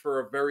effect for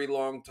a very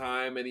long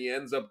time, and he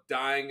ends up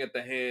dying at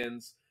the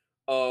hands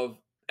of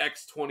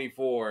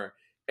X-24.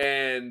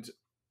 And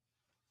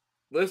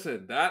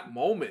listen, that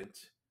moment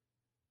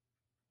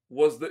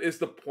is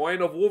the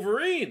point of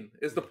Wolverine.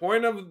 Is the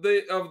point of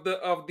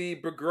the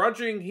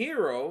begrudging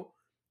hero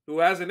who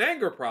has an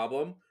anger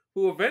problem,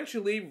 who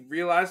eventually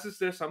realizes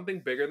there's something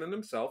bigger than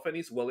himself, and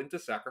he's willing to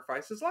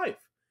sacrifice his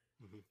life.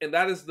 And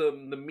that is the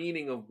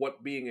meaning of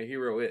what being a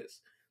hero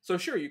is. So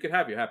sure, you can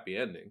have your happy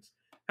endings.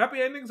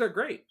 Happy endings are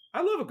great.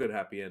 I love a good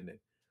happy ending.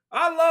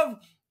 I love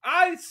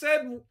I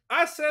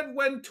said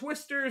when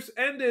Twisters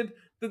ended,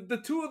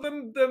 the two of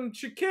them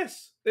should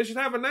kiss. They should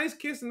have a nice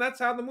kiss, and that's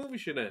how the movie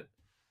should end.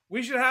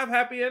 We should have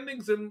happy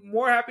endings and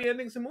more happy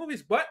endings in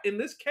movies. But in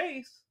this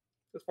case,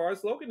 as far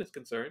as Logan is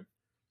concerned,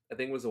 I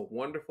think it was a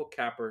wonderful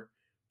capper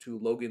to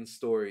Logan's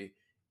story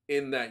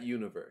in that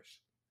universe.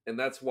 And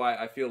that's why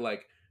I feel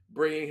like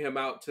bringing him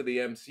out to the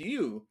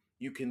MCU,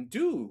 you can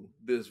do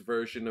this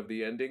version of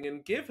the ending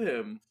and give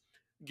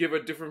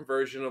a different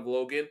version of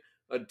Logan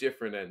a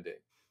different ending.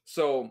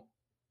 So,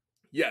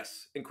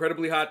 yes,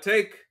 incredibly hot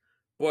take,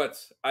 but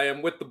I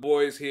am with the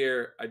boys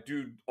here. I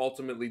do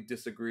ultimately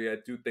disagree. I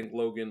do think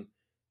Logan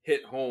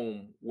hit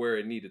home where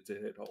it needed to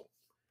hit home.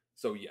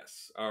 So,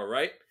 yes. All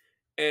right.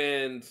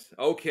 And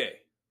okay,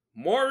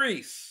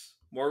 Maurice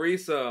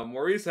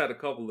had a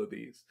couple of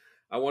these.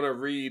 I want to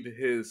read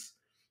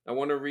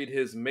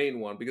his main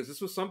one because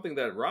this was something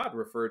that Rod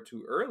referred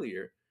to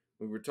earlier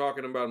when we were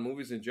talking about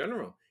movies in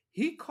general.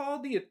 He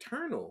called the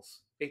Eternals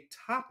a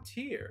top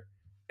tier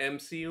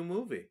MCU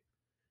movie.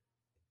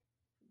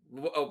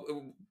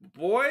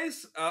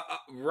 Boys,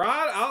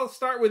 Rod, I'll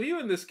start with you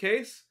in this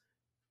case.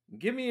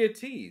 Give me your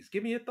tease.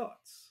 Give me your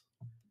thoughts.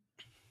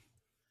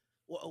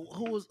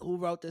 Who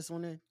wrote this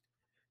one in?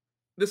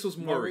 This was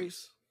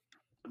Maurice.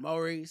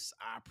 Maurice,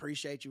 I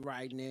appreciate you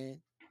writing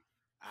in.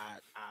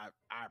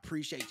 I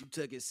appreciate you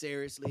took it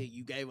seriously.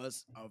 You gave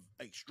us an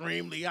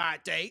extremely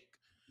hot take.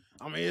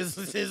 I mean,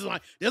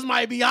 this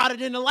might be hotter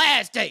than the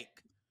last take,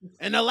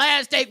 and the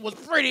last take was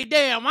pretty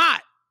damn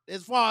hot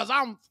as far as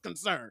I'm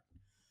concerned.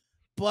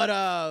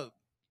 But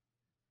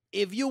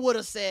if you would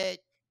have said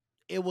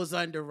it was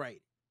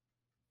underrated,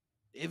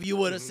 if you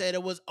would have said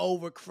it was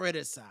over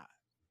criticized,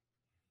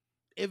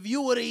 if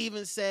you would have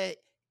even said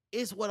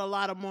it's what a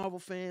lot of Marvel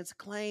fans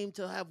claim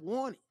to have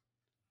wanted.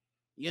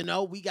 You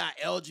know, we got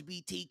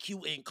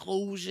LGBTQ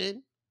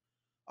inclusion.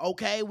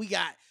 Okay, we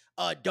got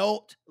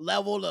adult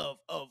level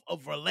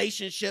of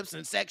relationships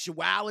and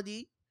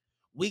sexuality.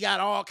 We got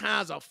all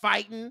kinds of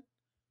fighting.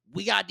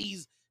 We got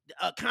these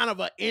kind of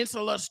an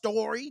insular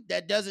story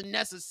that doesn't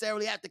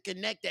necessarily have to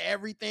connect to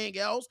everything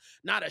else.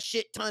 Not a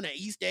shit ton of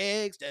Easter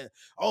eggs that,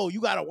 oh,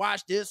 you got to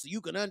watch this so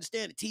you can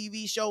understand the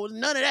TV show.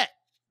 None of that.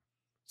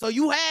 So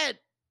you had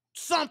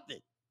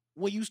something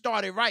when you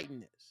started writing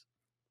this.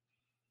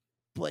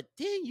 But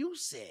then you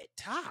said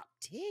top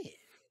 10.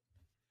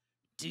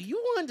 Do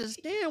you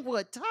understand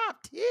what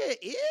top 10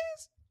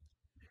 is?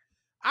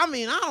 I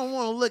mean, I don't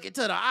want to look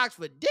into the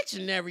Oxford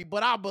Dictionary,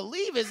 but I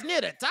believe it's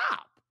near the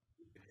top.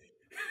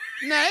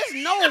 Now,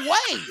 there's no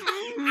way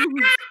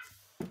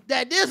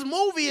that this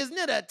movie is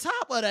near the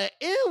top of the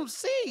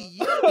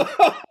MCU.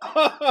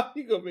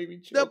 You gonna make me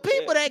choke. The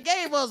people that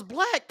gave us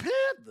Black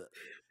Panther,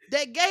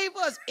 that gave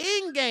us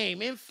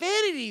Endgame,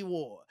 Infinity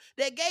War,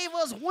 that gave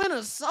us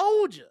Winter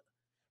Soldier,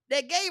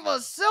 that gave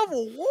us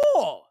Civil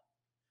War.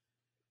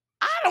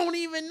 I don't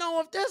even know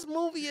if this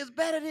movie is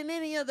better than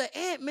any of the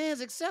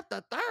Ant-Mans except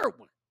the third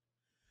one.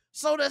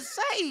 So to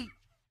say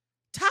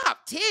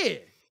top 10,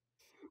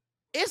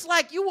 it's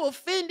like you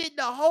offended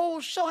the whole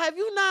show. Have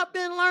you not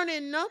been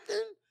learning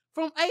nothing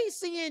from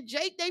AC and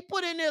Jake? They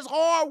put in this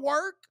hard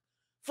work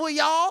for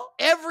y'all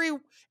every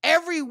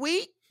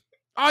week.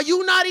 Are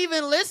you not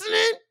even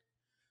listening?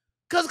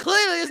 Because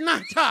clearly it's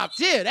not top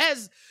 10.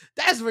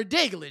 That's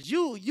ridiculous.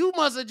 You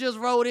must have just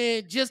wrote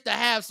in just to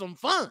have some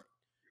fun.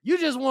 You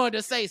just wanted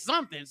to say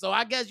something. So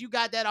I guess you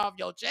got that off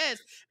your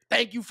chest.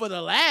 Thank you for the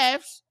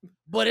laughs.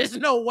 But there's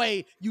no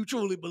way you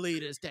truly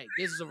believe this take.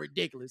 This is a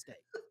ridiculous take.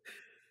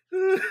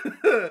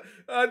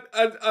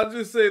 I'll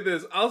just say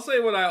this. I'll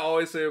say what I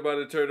always say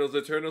about Eternals.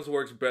 Eternals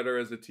works better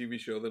as a TV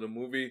show than a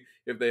movie.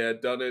 If they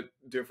had done it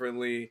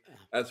differently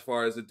as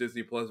far as a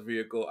Disney Plus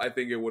vehicle, I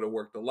think it would have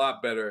worked a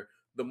lot better.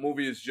 The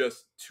movie is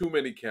just too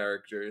many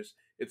characters.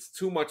 It's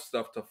too much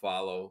stuff to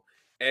follow.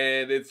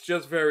 And it's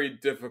just very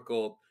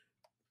difficult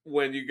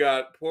when you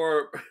got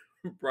poor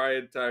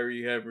Brian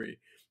Tyree Henry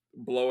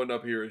blowing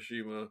up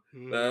Hiroshima.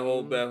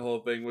 That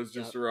whole thing was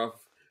just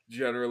rough,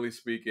 generally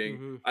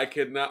speaking. I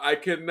cannot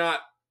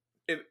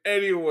in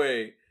any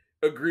way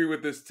agree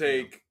with this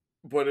take,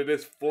 but it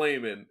is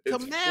flaming.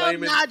 It's Kamal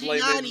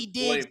Nanjiani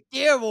did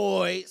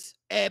steroids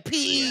and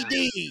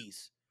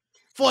PEDs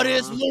for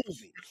this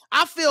movie.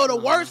 I feel the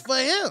worst for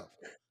him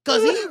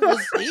because he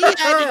had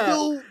to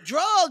do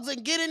drugs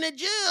and get in the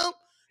gym,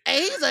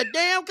 and he's a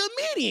damn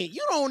comedian.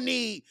 You don't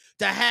need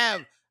to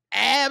have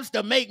abs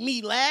to make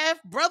me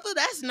laugh, brother.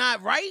 That's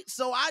not right.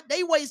 So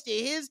they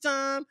wasted his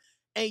time,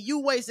 and you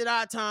wasted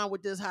our time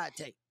with this hot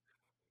take.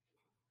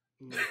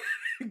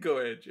 Go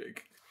ahead,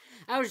 Jake.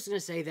 I was just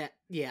gonna say that,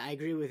 yeah, I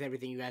agree with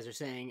everything you guys are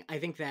saying. I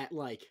think that,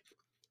 like,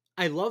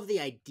 I love the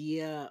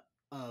idea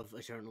of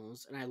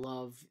Eternals, and I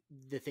love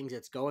the things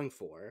it's going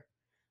for.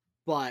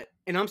 But,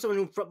 and I'm someone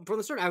who, from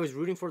the start, I was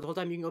rooting for it the whole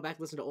time. You can go back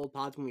and listen to old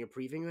pods when we were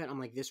previewing it. I'm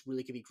like, this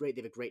really could be great.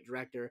 They have a great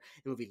director.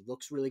 The movie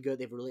looks really good.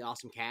 They have a really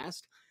awesome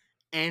cast.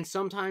 And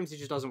sometimes it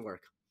just doesn't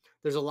work.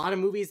 There's a lot of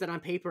movies that on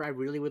paper I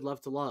really would love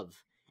to love.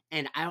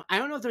 And I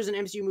don't know if there's an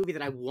MCU movie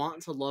that I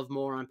want to love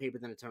more on paper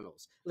than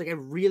Eternals. Like, I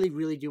really,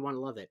 really do want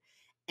to love it.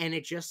 And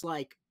it just,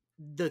 like,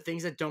 the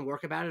things that don't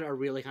work about it are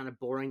really kind of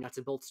boring nuts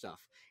and bolts stuff.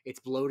 It's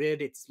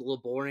bloated. It's a little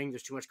boring.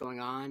 There's too much going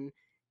on.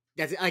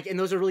 That's like, and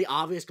those are really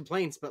obvious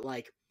complaints, but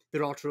like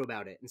they're all true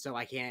about it. And so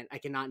I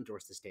cannot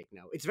endorse this take.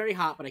 No, it's very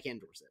hot, but I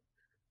can't endorse it.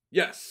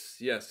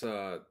 Yes.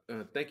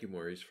 Thank you,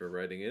 Maurice, for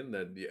writing in.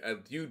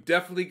 That you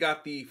definitely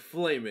got the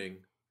flaming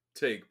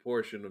take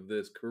portion of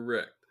this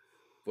correct,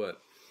 but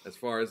as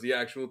far as the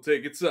actual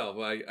take itself,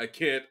 I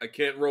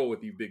can't roll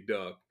with you, big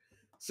dog.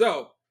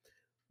 So,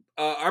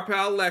 our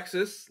pal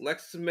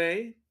Lexus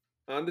May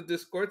on the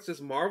Discord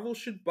says Marvel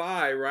should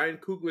buy Ryan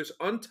Coogler's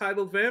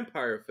untitled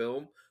vampire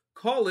film,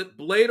 call it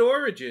Blade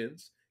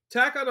Origins,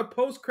 tack on a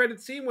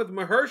post-credit scene with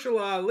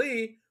Mahershala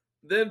Ali,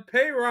 then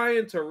pay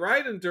Ryan to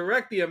write and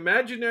direct the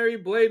imaginary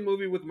Blade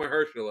movie with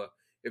Mahershala.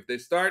 If they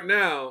start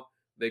now,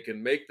 they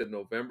can make the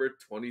November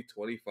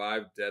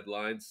 2025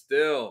 deadline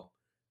still.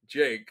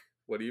 Jake,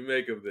 what do you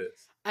make of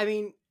this? I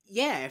mean,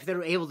 yeah, if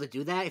they're able to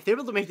do that, if they're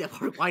able to make that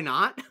work, why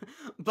not?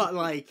 But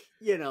like,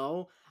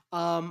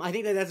 I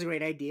think that's a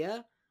great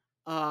idea.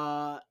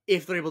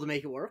 If they're able to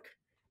make it work.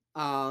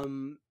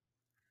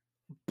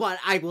 But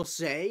I will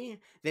say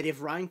that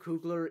if Ryan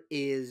Coogler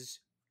is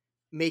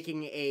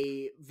making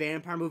a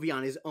vampire movie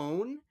on his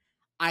own,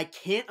 I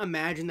can't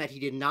imagine that he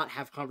did not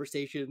have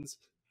conversations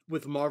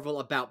with Marvel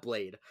about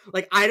Blade.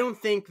 Like, I don't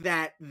think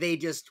that they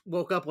just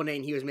woke up one day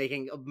and he was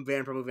making a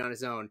vampire movie on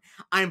his own.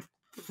 I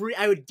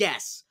would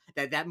guess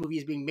that movie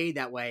is being made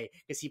that way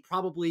because he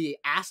probably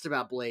asked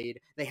about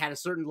Blade. They had a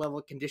certain level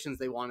of conditions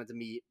they wanted to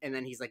meet, and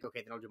then he's like,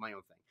 okay, then I'll do my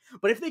own thing.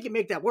 But if they can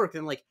make that work,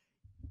 then like,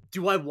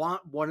 do I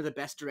want one of the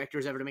best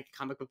directors ever to make a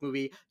comic book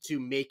movie to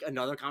make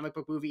another comic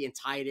book movie and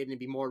tie it in and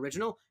be more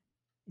original?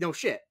 No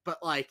shit.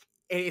 But like,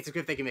 it's a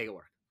good thing they can make it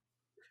work.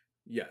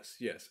 Yes.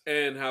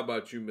 And how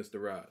about you,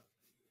 Mr. Rod?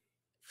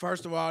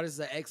 First of all, this is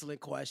an excellent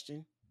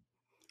question.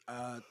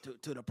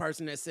 To the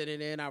person that's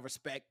sitting in, I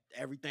respect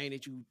everything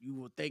that you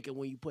were thinking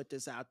when you put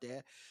this out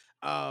there.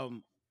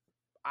 The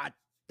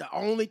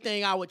only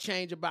thing I would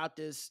change about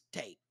this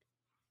take,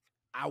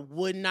 I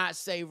would not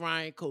say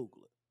Ryan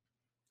Coogler.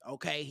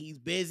 Okay, he's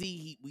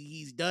busy.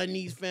 He's done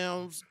these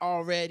films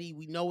already.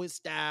 We know his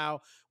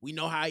style. We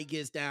know how he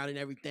gets down and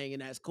everything,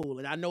 and that's cool.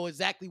 And I know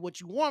exactly what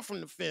you want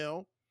from the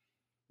film.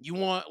 You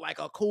want like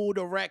a cool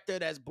director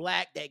that's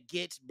black that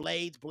gets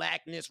Blade's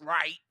blackness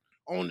right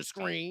on the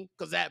screen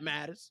because that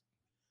matters.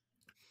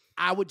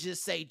 I would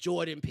just say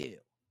Jordan Peele.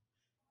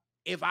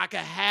 If I could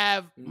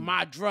have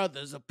my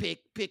druthers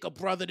pick a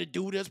brother to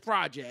do this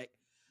project,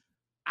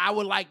 I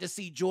would like to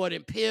see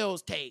Jordan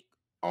Peele's take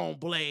on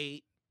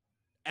Blade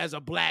as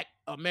a black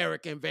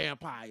American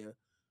vampire,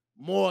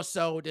 more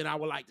so than I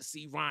would like to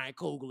see Ryan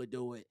Coogler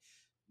do it.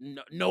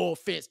 No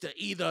offense to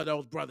either of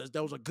those brothers.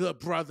 Those are good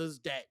brothers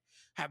that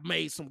have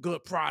made some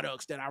good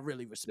products that I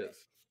really respect.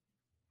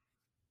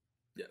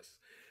 Yes.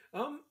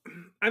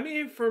 I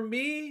mean, for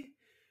me,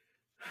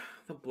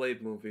 the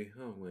Blade movie,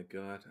 oh my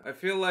God. I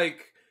feel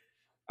like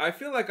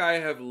I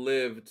have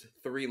lived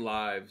 3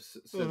 lives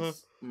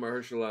since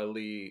Mahershala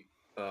Ali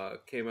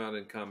came out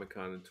in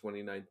Comic-Con in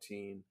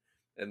 2019.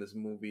 And this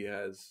movie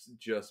has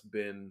just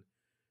been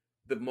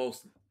the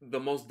most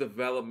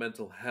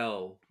developmental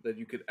hell that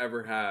you could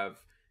ever have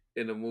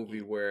in a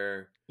movie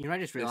where... I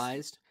just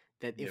realized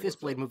that if this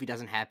Blade movie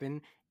doesn't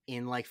happen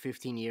in like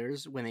 15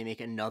 years, when they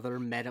make another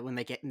when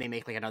they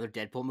make like another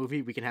Deadpool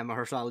movie, we can have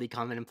Mahershala Ali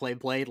come in and play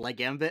Blade like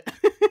Gambit.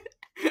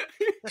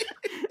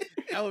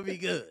 That would be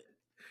good.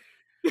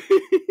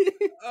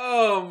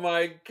 Oh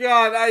my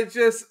God. I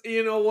just,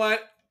 you know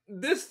what?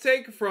 This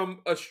take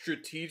from a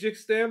strategic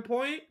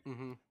standpoint,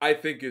 I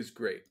think is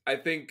great. I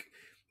think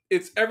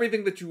it's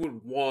everything that you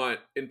would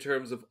want in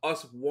terms of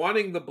us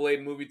wanting the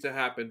Blade movie to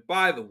happen.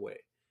 By the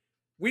way,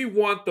 we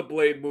want the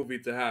Blade movie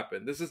to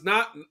happen. This is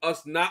not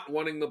us not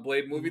wanting the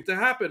Blade movie to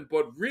happen,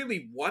 but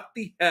really what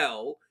the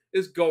hell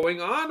is going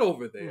on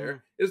over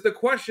there is the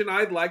question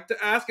I'd like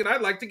to ask, and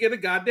I'd like to get a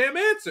goddamn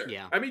answer.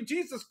 Yeah. I mean,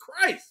 Jesus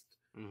Christ.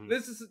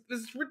 This is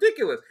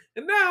ridiculous.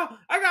 And now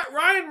I got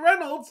Ryan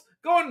Reynolds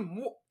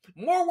going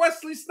more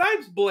Wesley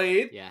Snipes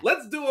Blade. Yeah.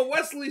 Let's do a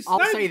Wesley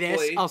Snipes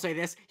Blade. I'll say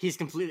this. He's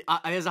completely...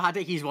 there's a hot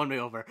take. He's won me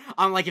over.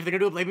 I'm like, if they're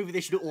going to do a Blade movie,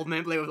 they should do Old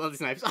Man Blade with Wesley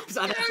Snipes.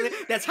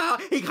 That's how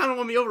he kind of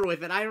won me over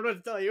with it. I don't know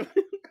what to tell you.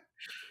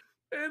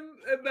 and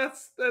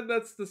that's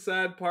the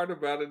sad part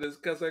about it is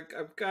because I'm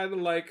kind of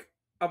like...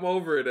 I'm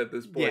over it at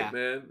this point,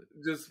 man.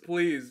 Just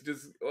please,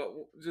 just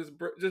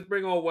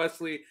bring on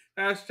Wesley. #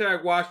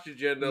 Wash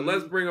Agenda.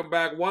 Let's bring him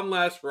back one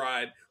last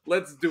ride.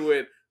 Let's do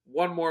it.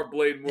 One more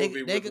Blade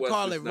movie. They could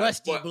call it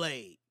Rusty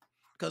Blade,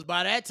 because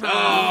by that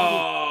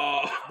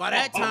time,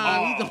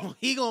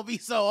 he gonna be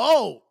so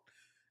old.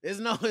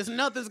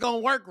 Nothing's gonna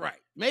work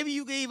right. Maybe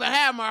you can even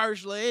have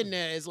Mahershala in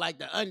there as like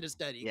the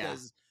understudy,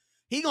 because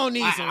he gonna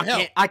need some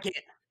help. I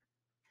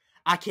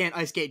can't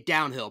ice skate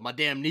downhill. My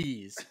damn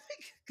knees.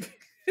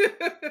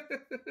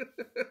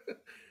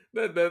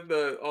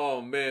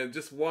 Oh man,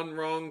 just one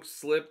wrong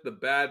slip, the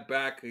bad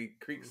back, he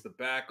creaks the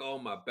back. Oh,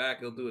 my back,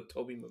 he'll do a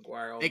Tobey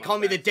Maguire. They call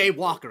me the Day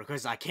Walker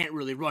because I can't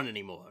really run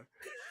anymore.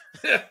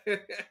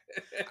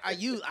 I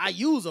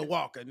use a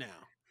walker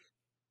now.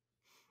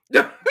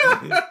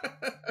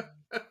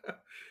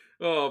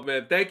 Oh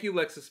man, thank you,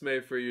 Lexus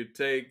May, for your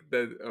take.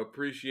 That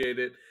appreciate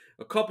it.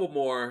 A couple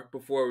more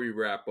before we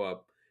wrap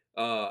up.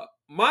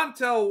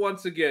 Montel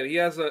once again. He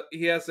has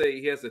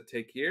a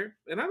take here,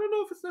 and I don't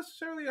know if it's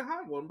necessarily a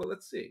hot one, but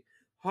let's see.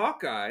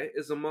 Hawkeye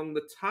is among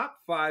the top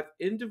 5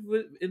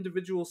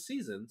 individual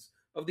seasons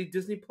of the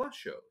Disney Plus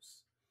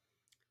shows.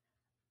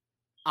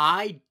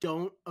 I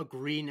don't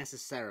agree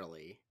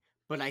necessarily,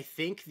 but I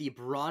think the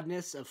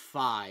broadness of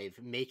 5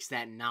 makes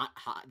that not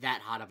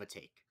that hot of a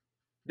take.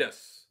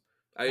 Yes,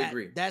 I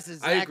agree. That's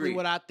exactly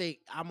what I think.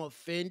 I'm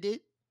offended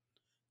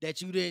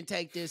that you didn't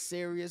take this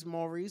serious,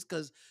 Maurice,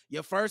 because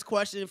your first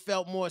question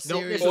felt more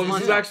serious.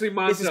 This is actually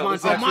Montel. This is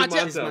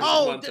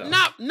Montel.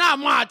 Not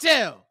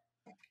Montel.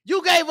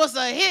 You gave us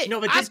a hit.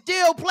 No, but I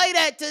still play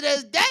that to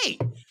this day.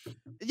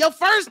 Your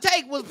first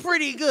take was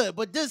pretty good,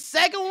 but this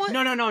second one?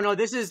 No.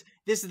 This is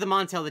the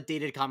Montel that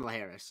dated Kamala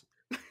Harris.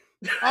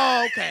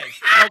 Oh,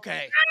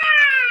 okay.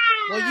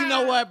 Well, you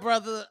know what,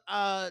 brother?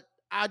 I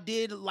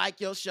did like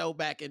your show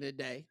back in the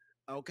day.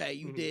 Okay,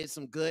 you did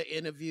some good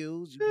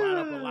interviews. You brought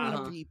up a lot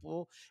of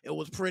people. It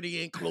was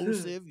pretty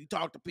inclusive. You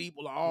talked to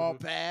people of all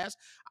past.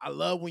 I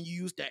love when you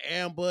used to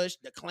ambush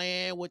the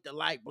Klan with the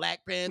Black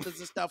Panthers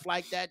and stuff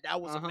like that.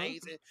 That was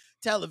amazing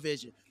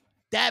television.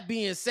 That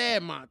being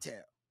said,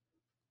 Montel,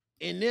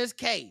 in this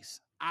case,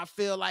 I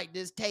feel like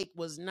this take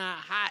was not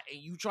hot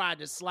and you tried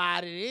to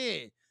slide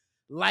it in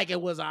like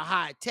it was a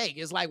hot take.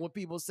 It's like when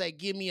people say,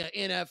 give me an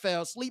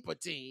NFL sleeper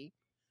team,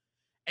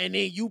 and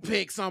then you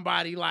pick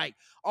somebody like,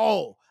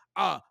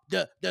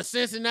 the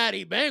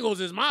Cincinnati Bengals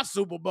is my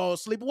Super Bowl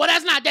sleeper. Well,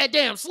 that's not that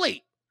damn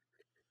sleep.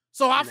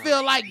 So I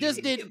feel like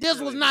this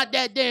was not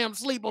that damn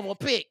sleep of a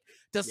pick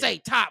to say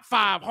top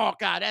 5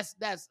 Hawkeye.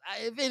 That's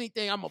if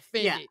anything, I'm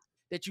offended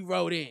that you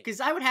wrote in.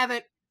 Because I would have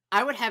it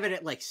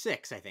at like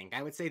 6, I think.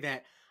 I would say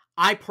that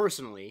I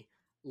personally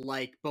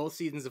like both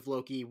seasons of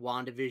Loki,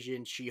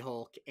 WandaVision,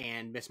 She-Hulk,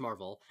 and Miss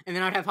Marvel. And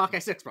then I'd have Hawkeye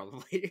 6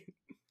 probably.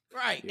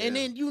 Right. Yeah. And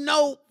then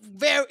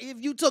if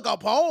you took a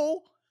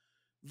poll,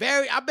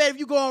 I bet if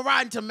you go on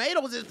Rotten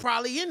Tomatoes, it's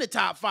probably in the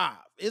top 5.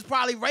 It's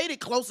probably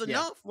rated close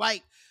enough.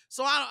 Like,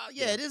 so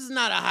this is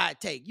not a hot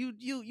take.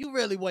 You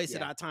really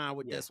wasted our time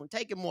with this one.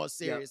 Take it more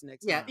serious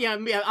next time.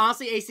 Yeah.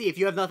 Honestly, AC, if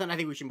you have nothing, I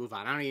think we should move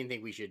on. I don't even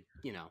think we should,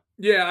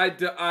 Yeah,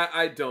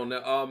 I don't.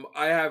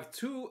 I have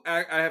two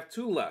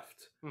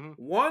left. Mm-hmm.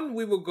 One,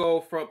 we will go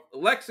from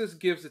Lexus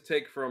gives a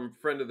take from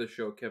friend of the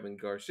show Kevin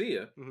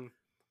Garcia,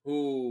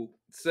 who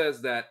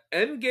says that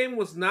Endgame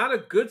was not a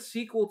good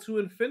sequel to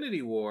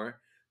Infinity War.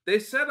 They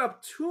set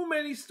up too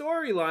many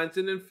storylines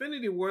in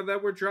Infinity War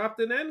that were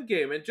dropped in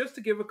Endgame. And just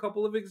to give a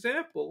couple of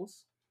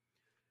examples,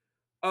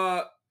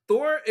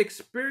 Thor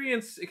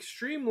experienced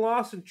extreme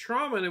loss and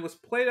trauma, and it was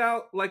played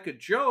out like a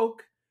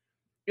joke.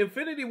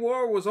 Infinity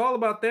War was all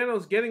about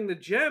Thanos getting the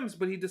gems,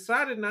 but he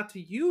decided not to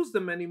use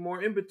them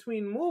anymore in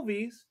between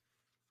movies.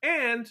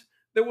 And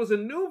there was a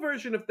new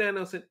version of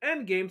Thanos in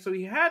Endgame, so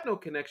he had no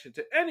connection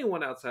to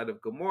anyone outside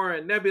of Gamora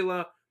and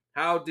Nebula.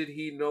 How did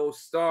he know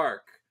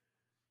Stark?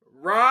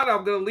 Rod,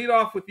 I'm going to lead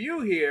off with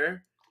you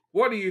here.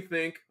 What do you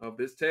think of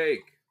this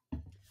take?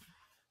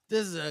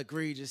 This is an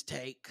egregious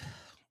take.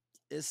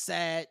 It's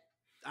sad,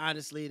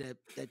 honestly,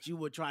 that you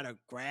would try to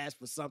grasp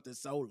for something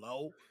so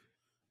low,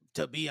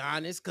 to be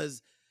honest,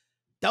 because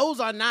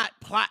those are not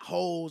plot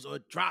holes or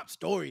drop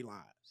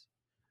storylines.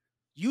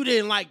 You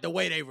didn't like the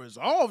way they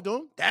resolved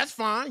them. That's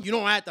fine. You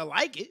don't have to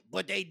like it,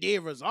 but they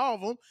did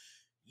resolve them.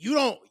 You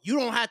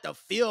don't have to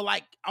feel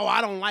like,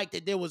 I don't like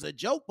that there was a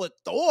joke, but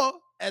Thor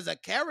as a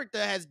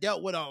character has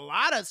dealt with a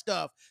lot of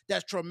stuff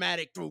that's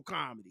traumatic through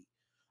comedy.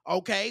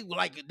 Okay?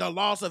 Like the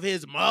loss of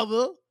his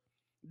mother,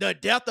 the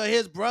death of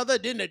his brother,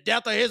 then the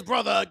death of his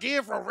brother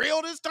again for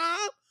real this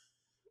time.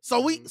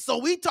 So we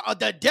talk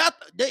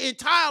the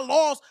entire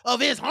loss of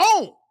his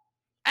home.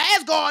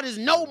 Asgard is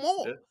no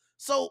more.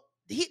 So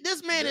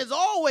this man has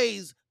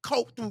always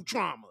coped through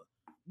trauma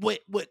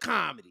with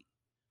comedy.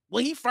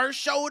 When he first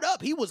showed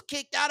up, he was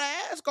kicked out of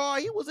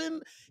Asgard.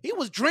 He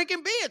was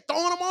drinking beer,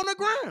 throwing him on the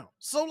ground.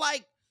 So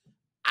like,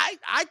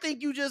 I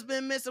think you just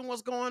been missing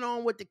what's going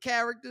on with the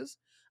characters.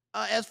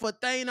 As for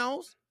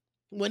Thanos,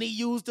 when he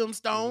used them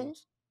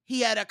stones, he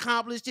had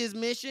accomplished his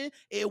mission.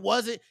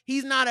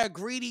 He's not a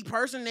greedy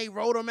person. They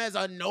wrote him as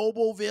a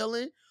noble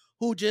villain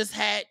who just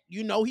had,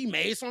 he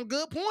made some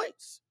good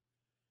points.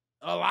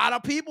 A lot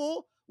of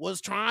people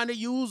was trying to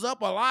use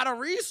up a lot of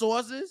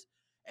resources,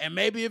 and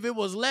maybe if it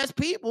was less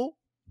people,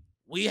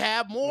 we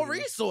have more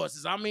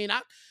resources. I mean,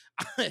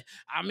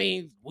 I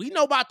mean, we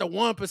know about the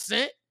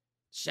 1%.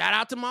 Shout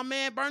out to my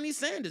man Bernie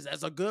Sanders.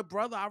 That's a good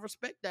brother. I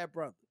respect that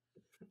brother.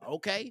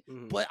 Okay?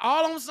 But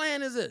all I'm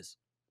saying is this.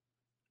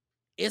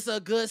 It's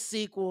a good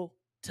sequel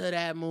to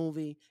that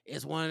movie.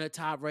 It's one of the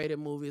top rated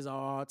movies of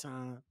all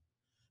time.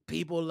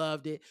 People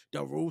loved it.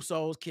 The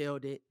Russos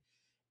killed it.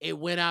 It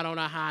went out on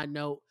a high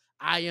note.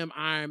 I am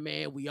Iron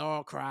Man. We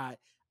all cried.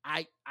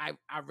 I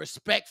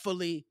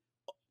respectfully,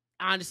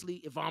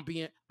 honestly,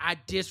 I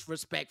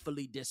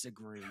disrespectfully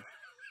disagree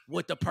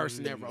with the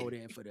person that wrote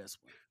in for this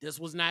one. This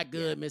was not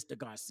good, Mr.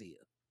 Garcia.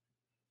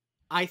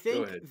 I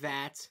think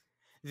that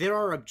there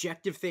are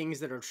objective things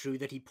that are true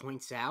that he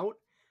points out,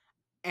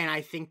 and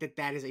I think that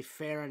that is a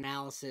fair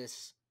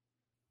analysis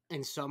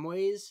in some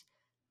ways,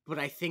 but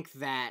I think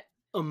that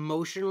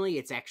emotionally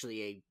it's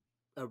actually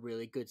a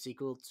really good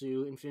sequel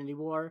to Infinity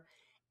War,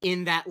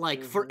 in that,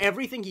 like, for Mm-hmm.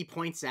 everything he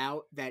points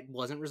out that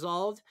wasn't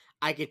resolved,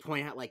 I could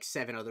point out like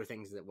 7 other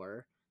things that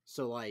were.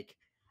 So like,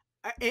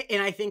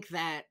 and I think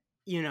that,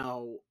 you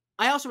know,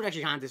 I also would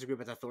actually kind of disagree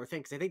with the Thor thing,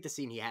 because I think the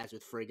scene he has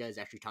with Frigga is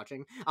actually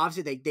touching.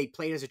 Obviously, they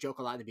played as a joke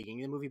a lot in the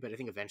beginning of the movie, but I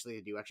think eventually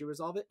they do actually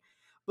resolve it.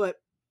 But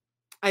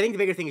I think the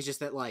bigger thing is just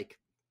that, like,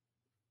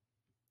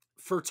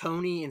 for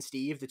Tony and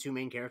Steve, the two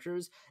main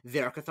characters,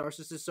 their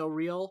catharsis is so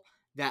real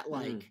that,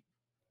 like,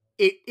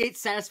 it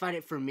satisfied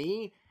it for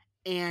me.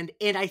 And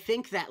I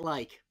think that,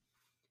 like,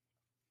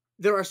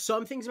 there are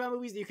some things about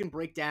movies that you can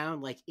break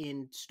down, like,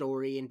 in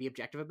story and be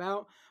objective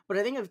about. But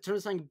I think in terms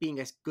of something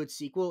being a good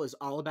sequel is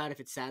all about if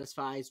it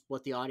satisfies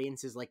what the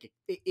audience is, like,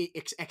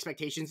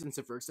 expectations and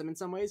subverts them in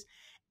some ways.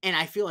 And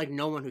I feel like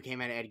no one who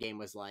came out of Endgame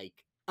was like,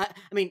 I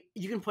mean,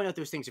 you can point out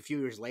those things a few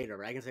years later,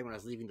 but I can say when I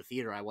was leaving the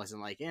theater, I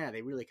wasn't like, yeah,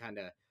 they really kind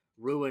of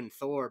ruined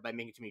Thor by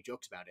making too many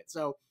jokes about it.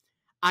 So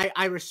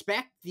I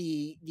respect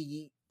the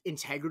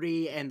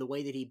integrity and the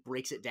way that he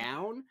breaks it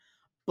down,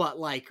 but,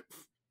 like,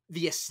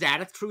 the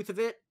aesthetic truth of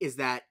it is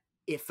that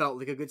it felt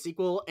like a good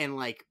sequel, and,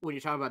 like, when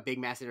you're talking about big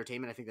mass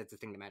entertainment, I think that's the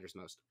thing that matters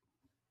most.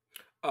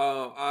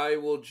 I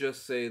will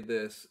just say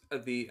this: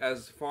 the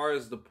as far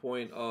as the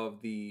point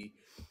of the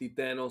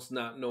Thanos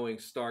not knowing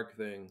Stark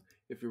thing,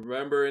 if you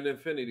remember in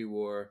Infinity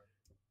War,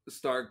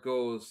 Stark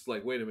goes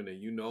like, "Wait a minute,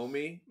 you know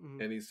me?"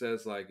 Mm-hmm. And he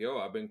says like, "Yo,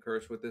 I've been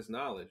cursed with this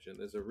knowledge, and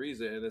there's a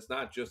reason, and it's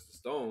not just the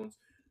stones."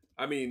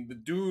 I mean, the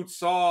dude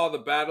saw the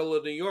Battle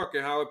of New York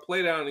and how it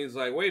played out, and he's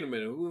like, "Wait a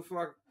minute, who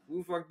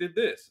the fuck did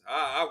this?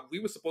 We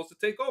were supposed to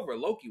take over.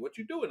 Loki, what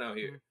you doing out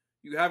here?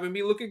 You having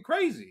me looking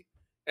crazy?"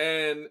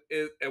 And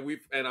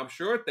I'm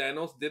sure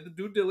Thanos did the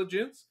due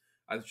diligence.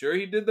 I'm sure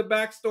he did the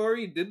backstory,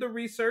 he did the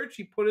research,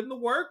 he put in the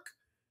work.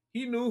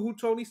 He knew who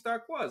Tony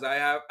Stark was. I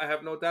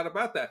have no doubt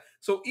about that.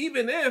 So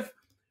even if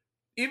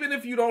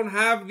you don't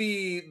have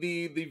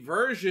the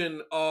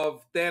version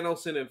of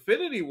Thanos in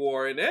Infinity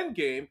War and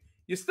Endgame,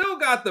 you still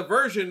got the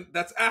version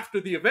that's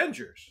after the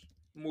Avengers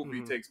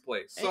movie takes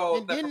place. So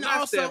And that from didn't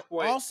that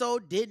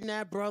standpoint, didn't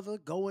that brother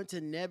go into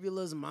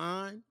Nebula's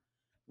mind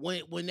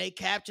when they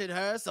captured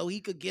her, so he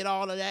could get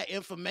all of that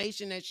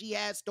information that she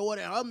had stored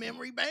in her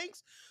memory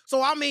banks?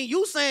 So I mean,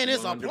 you saying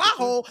it's a plot 100%.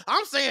 hole?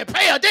 I'm saying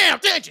pay a damn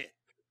attention.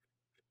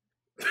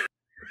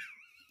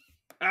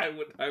 I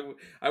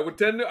would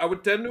tend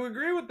to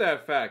agree with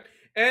that fact.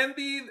 And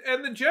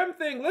the gem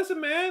thing.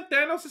 Listen, man,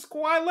 Thanos is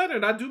Kawhi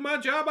Leonard. I do my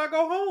job. I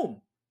go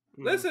home.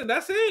 Listen,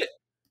 that's it.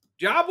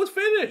 Job was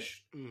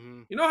finished.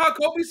 You know how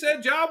Kobe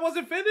said job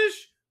wasn't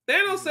finished?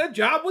 Thanos said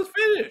job was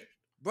finished.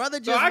 Brother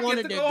So just I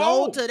wanted get to to go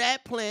home. to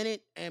that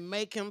planet and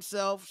make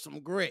himself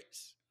some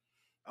grits.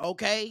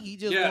 Okay, he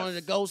just Yes.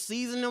 wanted to go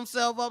season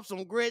himself up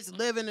some grits,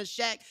 live in a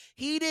shack.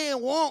 He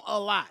didn't want a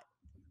lot.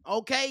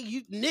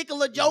 Okay,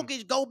 Nikola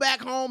Jokic go back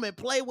home and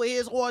play with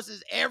his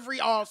horses every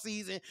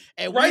offseason,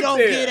 and we don't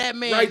give that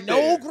man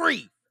no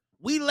grief.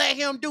 We let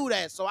him do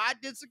that. So I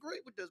disagree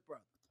with this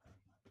brother.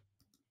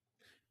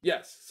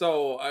 Yes.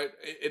 So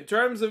in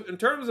terms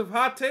of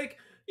hot take,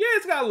 yeah,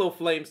 it's got a little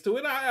flames to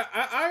it.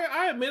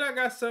 I admit I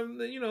got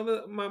some. You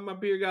know, my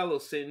beer got a little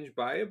singed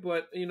by it,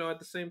 but you know, at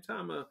the same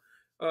time,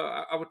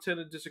 I would tend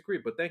to disagree.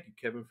 But thank you,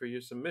 Kevin, for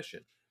your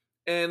submission.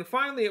 And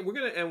finally, we're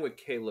gonna end with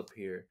Caleb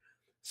here.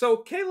 So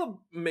Caleb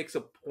makes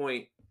a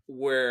point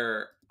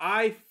where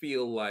I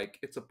feel like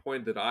it's a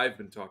point that I've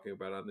been talking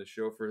about on this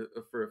show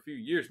for a few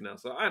years now.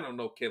 So I don't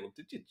know, Caleb,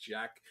 did you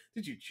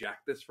jack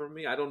this from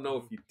me? I don't know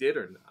if you did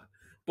or not.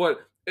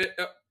 But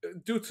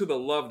due to the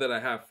love that I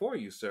have for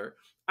you, sir,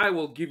 I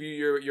will give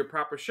you your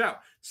proper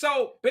shout.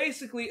 So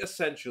basically,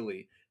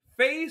 essentially,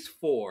 Phase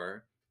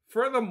 4,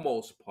 for the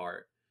most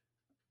part,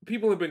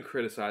 people have been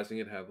criticizing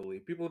it heavily.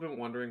 People have been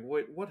wondering,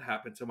 what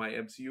happened to my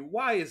MCU?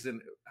 Why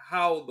isn't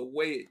how the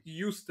way it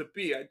used to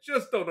be? I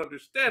just don't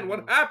understand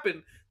what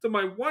happened to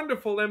my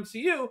wonderful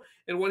MCU.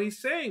 And what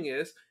he's saying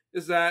is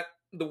that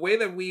the way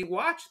that we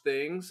watch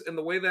things and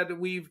the way that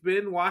we've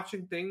been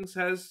watching things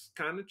has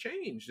kind of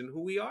changed, and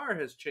who we are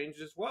has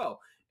changed as well.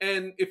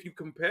 And if you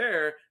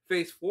compare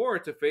Phase 4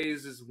 to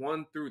Phases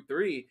 1 through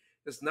 3,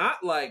 it's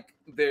not like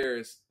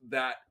there's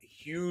that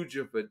huge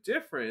of a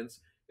difference,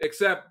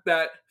 except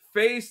that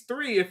Phase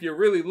 3, if you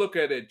really look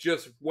at it,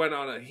 just went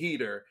on a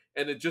heater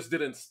and it just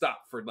didn't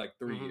stop for like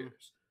 3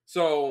 years.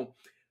 So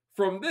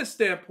from this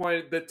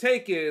standpoint, the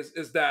take is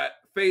that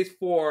Phase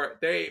 4,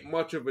 there ain't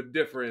much of a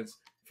difference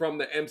from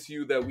the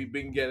MCU that we've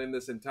been getting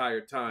this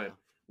entire time,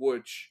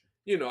 which,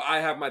 you know,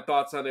 I have my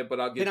thoughts on it, but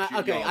I'll get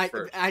y'all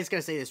first. I just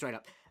gotta say this right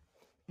up.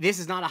 This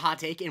is not a hot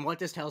take, and what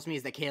this tells me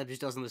is that Caleb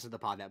just doesn't listen to the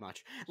pod that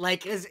much.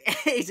 Like, as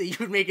Asa, you've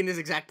been making this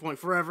exact point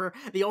forever.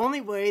 The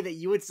only way that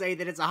you would say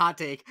that it's a hot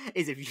take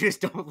is if you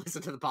just don't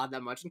listen to the pod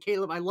that much. And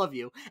Caleb, I love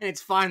you, and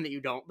it's fine that you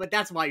don't, but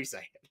that's why you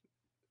say it.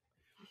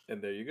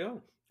 And there you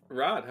go.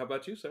 Rod, how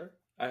about you, sir?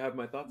 I have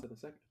my thoughts in a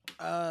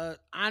second.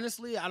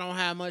 Honestly, I don't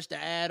have much to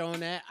add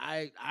on that.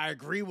 I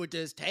agree with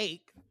this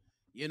take.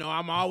 You know,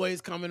 I'm always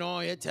coming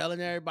on here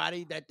telling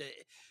everybody that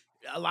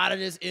a lot of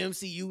this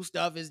MCU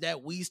stuff is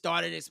that we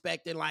started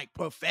expecting like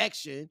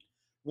perfection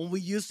when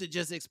we used to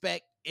just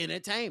expect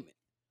entertainment.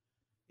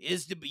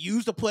 Used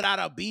to put out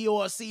a B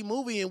or a C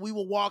movie and we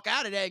would walk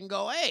out of that and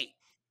go, hey,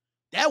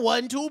 that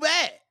wasn't too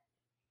bad.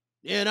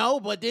 You know,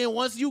 but then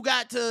once you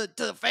got to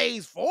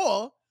phase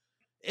 4,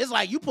 it's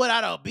like you put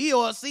out a B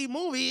or a C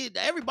movie,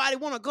 everybody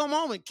want to come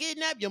home and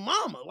kidnap your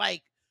mama.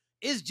 Like,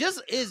 it's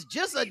just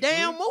a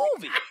damn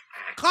movie.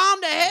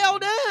 Calm the hell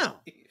down.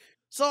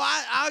 So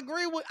I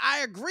agree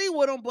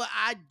with him, but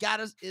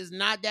it's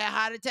not that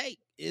high to take.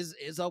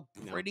 It's a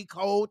pretty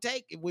cold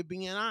take if we're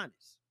being honest.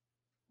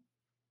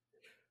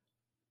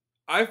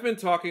 I've been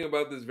talking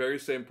about this very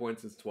same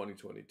point since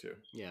 2022.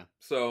 Yeah.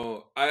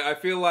 So I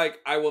feel like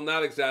I will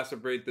not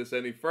exacerbate this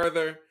any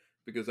further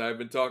because I've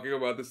been talking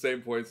about the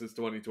same point since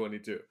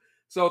 2022.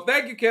 So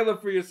thank you,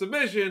 Caleb, for your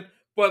submission,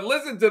 but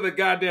listen to the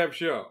goddamn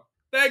show.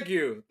 Thank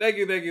you.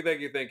 And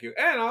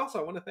also,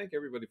 I want to thank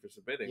everybody for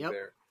submitting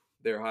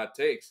their hot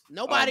takes.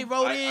 Nobody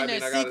wrote in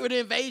that Secret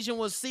Invasion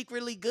was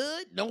secretly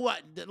good. No,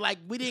 what? Like,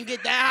 we didn't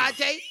get that hot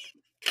take?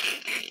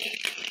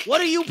 What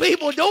are you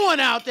people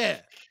doing out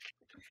there?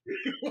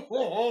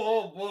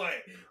 Oh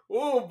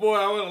boy,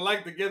 I would have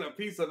liked to get a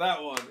piece of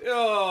that one.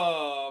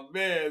 Oh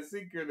man,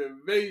 Secret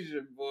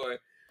Invasion, boy.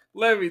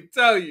 Let me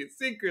tell you,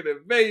 Secret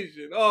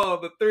Invasion. Oh,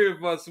 the three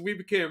of us, we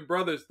became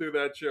brothers through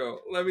that show.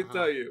 Let me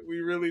tell you, we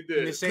really did.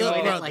 In the same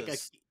way that, like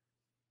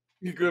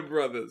good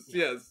brothers,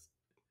 yes.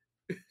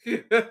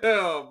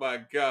 Oh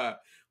my god.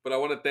 But I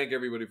want to thank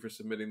everybody for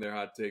submitting their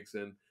hot takes,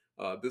 and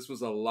this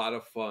was a lot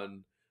of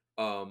fun.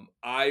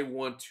 I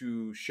want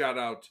to shout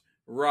out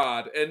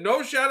Rod, and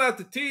no shout out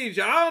to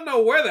Tej. I don't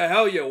know where the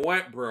hell you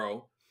went,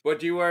 bro.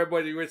 But you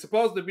were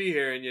supposed to be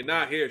here, and you're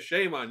not here.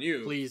 Shame on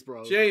you. Please,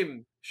 bro.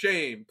 Shame.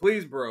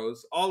 Please,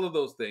 bros. All of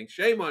those things.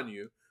 Shame on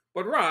you.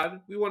 But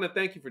Rod, we want to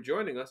thank you for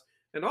joining us,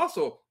 and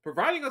also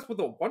providing us with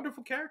a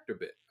wonderful character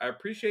bit. I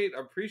appreciate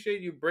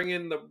you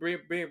bringing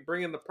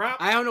the prop.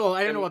 I don't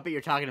know what bit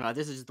you're talking about.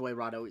 This is just the way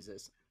Rod always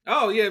is.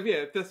 Oh yeah,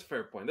 that's a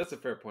fair point.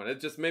 It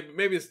just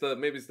maybe it's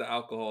the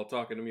alcohol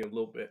talking to me a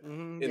little bit.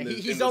 Mm-hmm.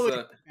 He's always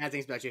bad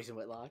things about Jason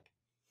Whitlock.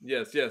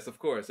 Yes, of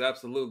course,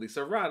 absolutely.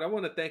 So Rod, I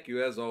want to thank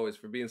you as always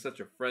for being such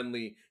a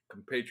friendly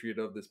compatriot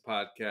of this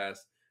podcast.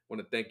 I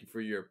want to thank you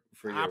for your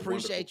I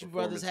appreciate you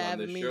brothers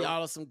having me. Show.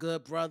 Y'all are some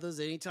good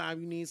brothers.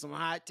 Anytime you need some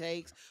hot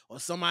takes or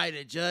somebody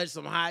to judge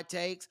some hot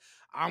takes,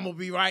 I'm going to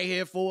be right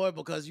here for it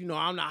because, you know,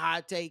 I'm the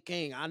hot take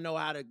king. I know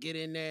how to get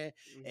in there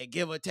and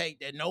give a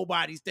take that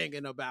nobody's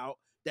thinking about,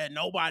 that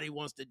nobody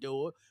wants to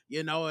do it,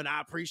 you know, and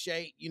I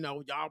appreciate, you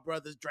know, y'all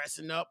brothers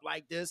dressing up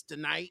like this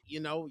tonight. You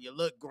know, you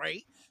look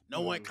great. No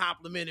one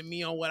complimented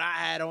me on what I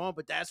had on,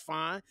 but that's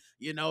fine.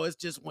 You know, it's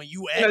just when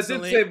you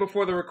excellent. I did say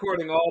before the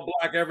recording, all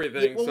black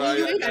everything.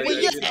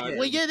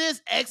 When you're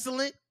this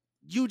excellent,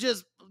 you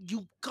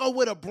go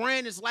with a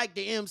brand that's like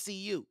the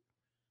MCU.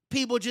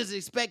 People just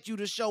expect you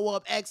to show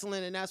up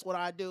excellent, and that's what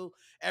I do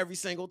every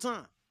single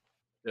time.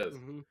 Yes.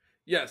 Mm-hmm.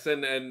 Yes,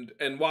 and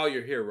while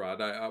you're here,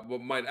 Rod, I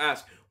might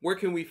ask, where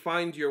can we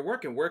find your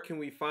work and where can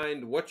we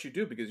find what you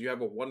do? Because you have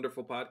a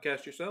wonderful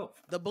podcast yourself.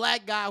 The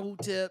Black Guy Who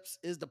Tips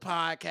is the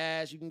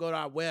podcast. You can go to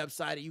our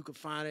website and you can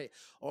find it,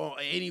 or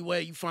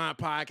anywhere you find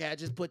podcast.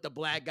 Just put The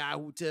Black Guy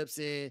Who Tips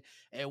in,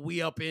 and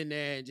we up in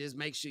there, and just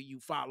make sure you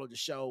follow the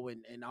show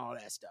and all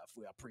that stuff.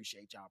 We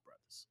appreciate y'all,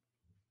 brothers.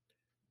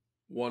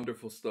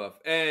 Wonderful stuff.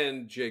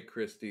 And Jake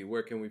Christie,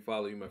 where can we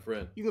follow you, my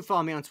friend? You can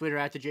follow me on Twitter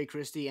at the Jake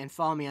Christie and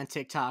follow me on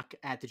TikTok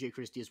at the Jake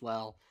Christie as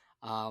well.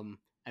 I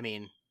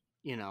mean,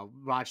 you know,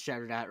 Rod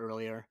shouted out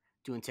earlier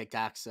doing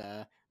TikToks.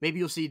 Maybe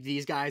you'll see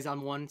these guys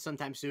on one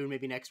sometime soon,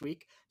 maybe next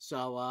week.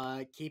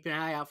 So keep an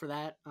eye out for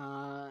that.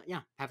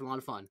 Having a lot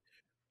of fun.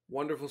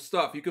 Wonderful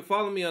stuff. You can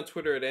follow me on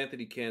Twitter at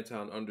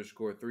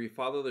AnthonyCanton_3.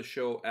 Follow the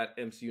show at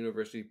MC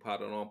University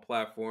Pod on all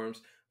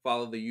platforms.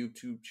 Follow the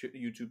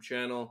YouTube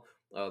channel.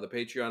 The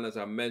Patreon, as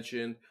I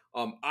mentioned.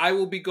 I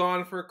will be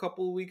gone for a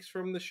couple of weeks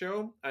from the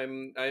show.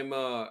 I'm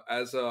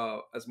as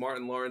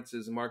Martin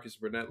Lawrence's Marcus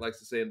Burnett likes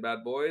to say in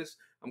Bad Boys,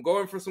 I'm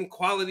going for some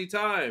quality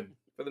time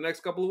for the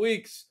next couple of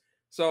weeks.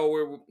 So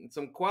we're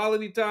some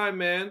quality time,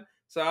 man.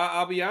 So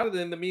I'll be out of it.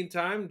 In the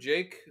meantime,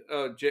 Jake,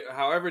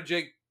 however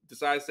Jake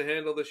decides to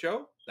handle the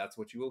show, that's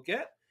what you will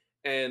get.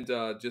 And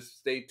just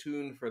stay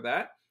tuned for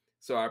that.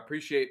 So I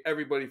appreciate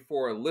everybody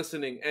for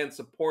listening and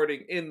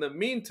supporting. In the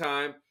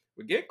meantime,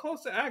 we get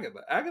close to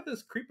Agatha.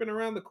 Agatha's creeping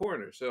around the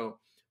corner. So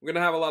we're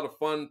going to have a lot of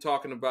fun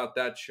talking about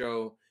that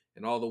show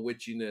and all the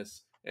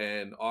witchiness.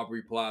 And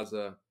Aubrey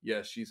Plaza,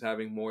 yes, she's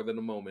having more than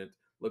a moment.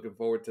 Looking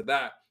forward to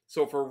that.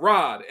 So for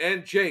Rod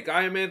and Jake,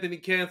 I am Anthony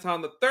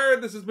Canton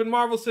III. This has been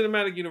Marvel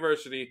Cinematic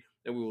University,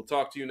 and we will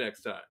talk to you next time.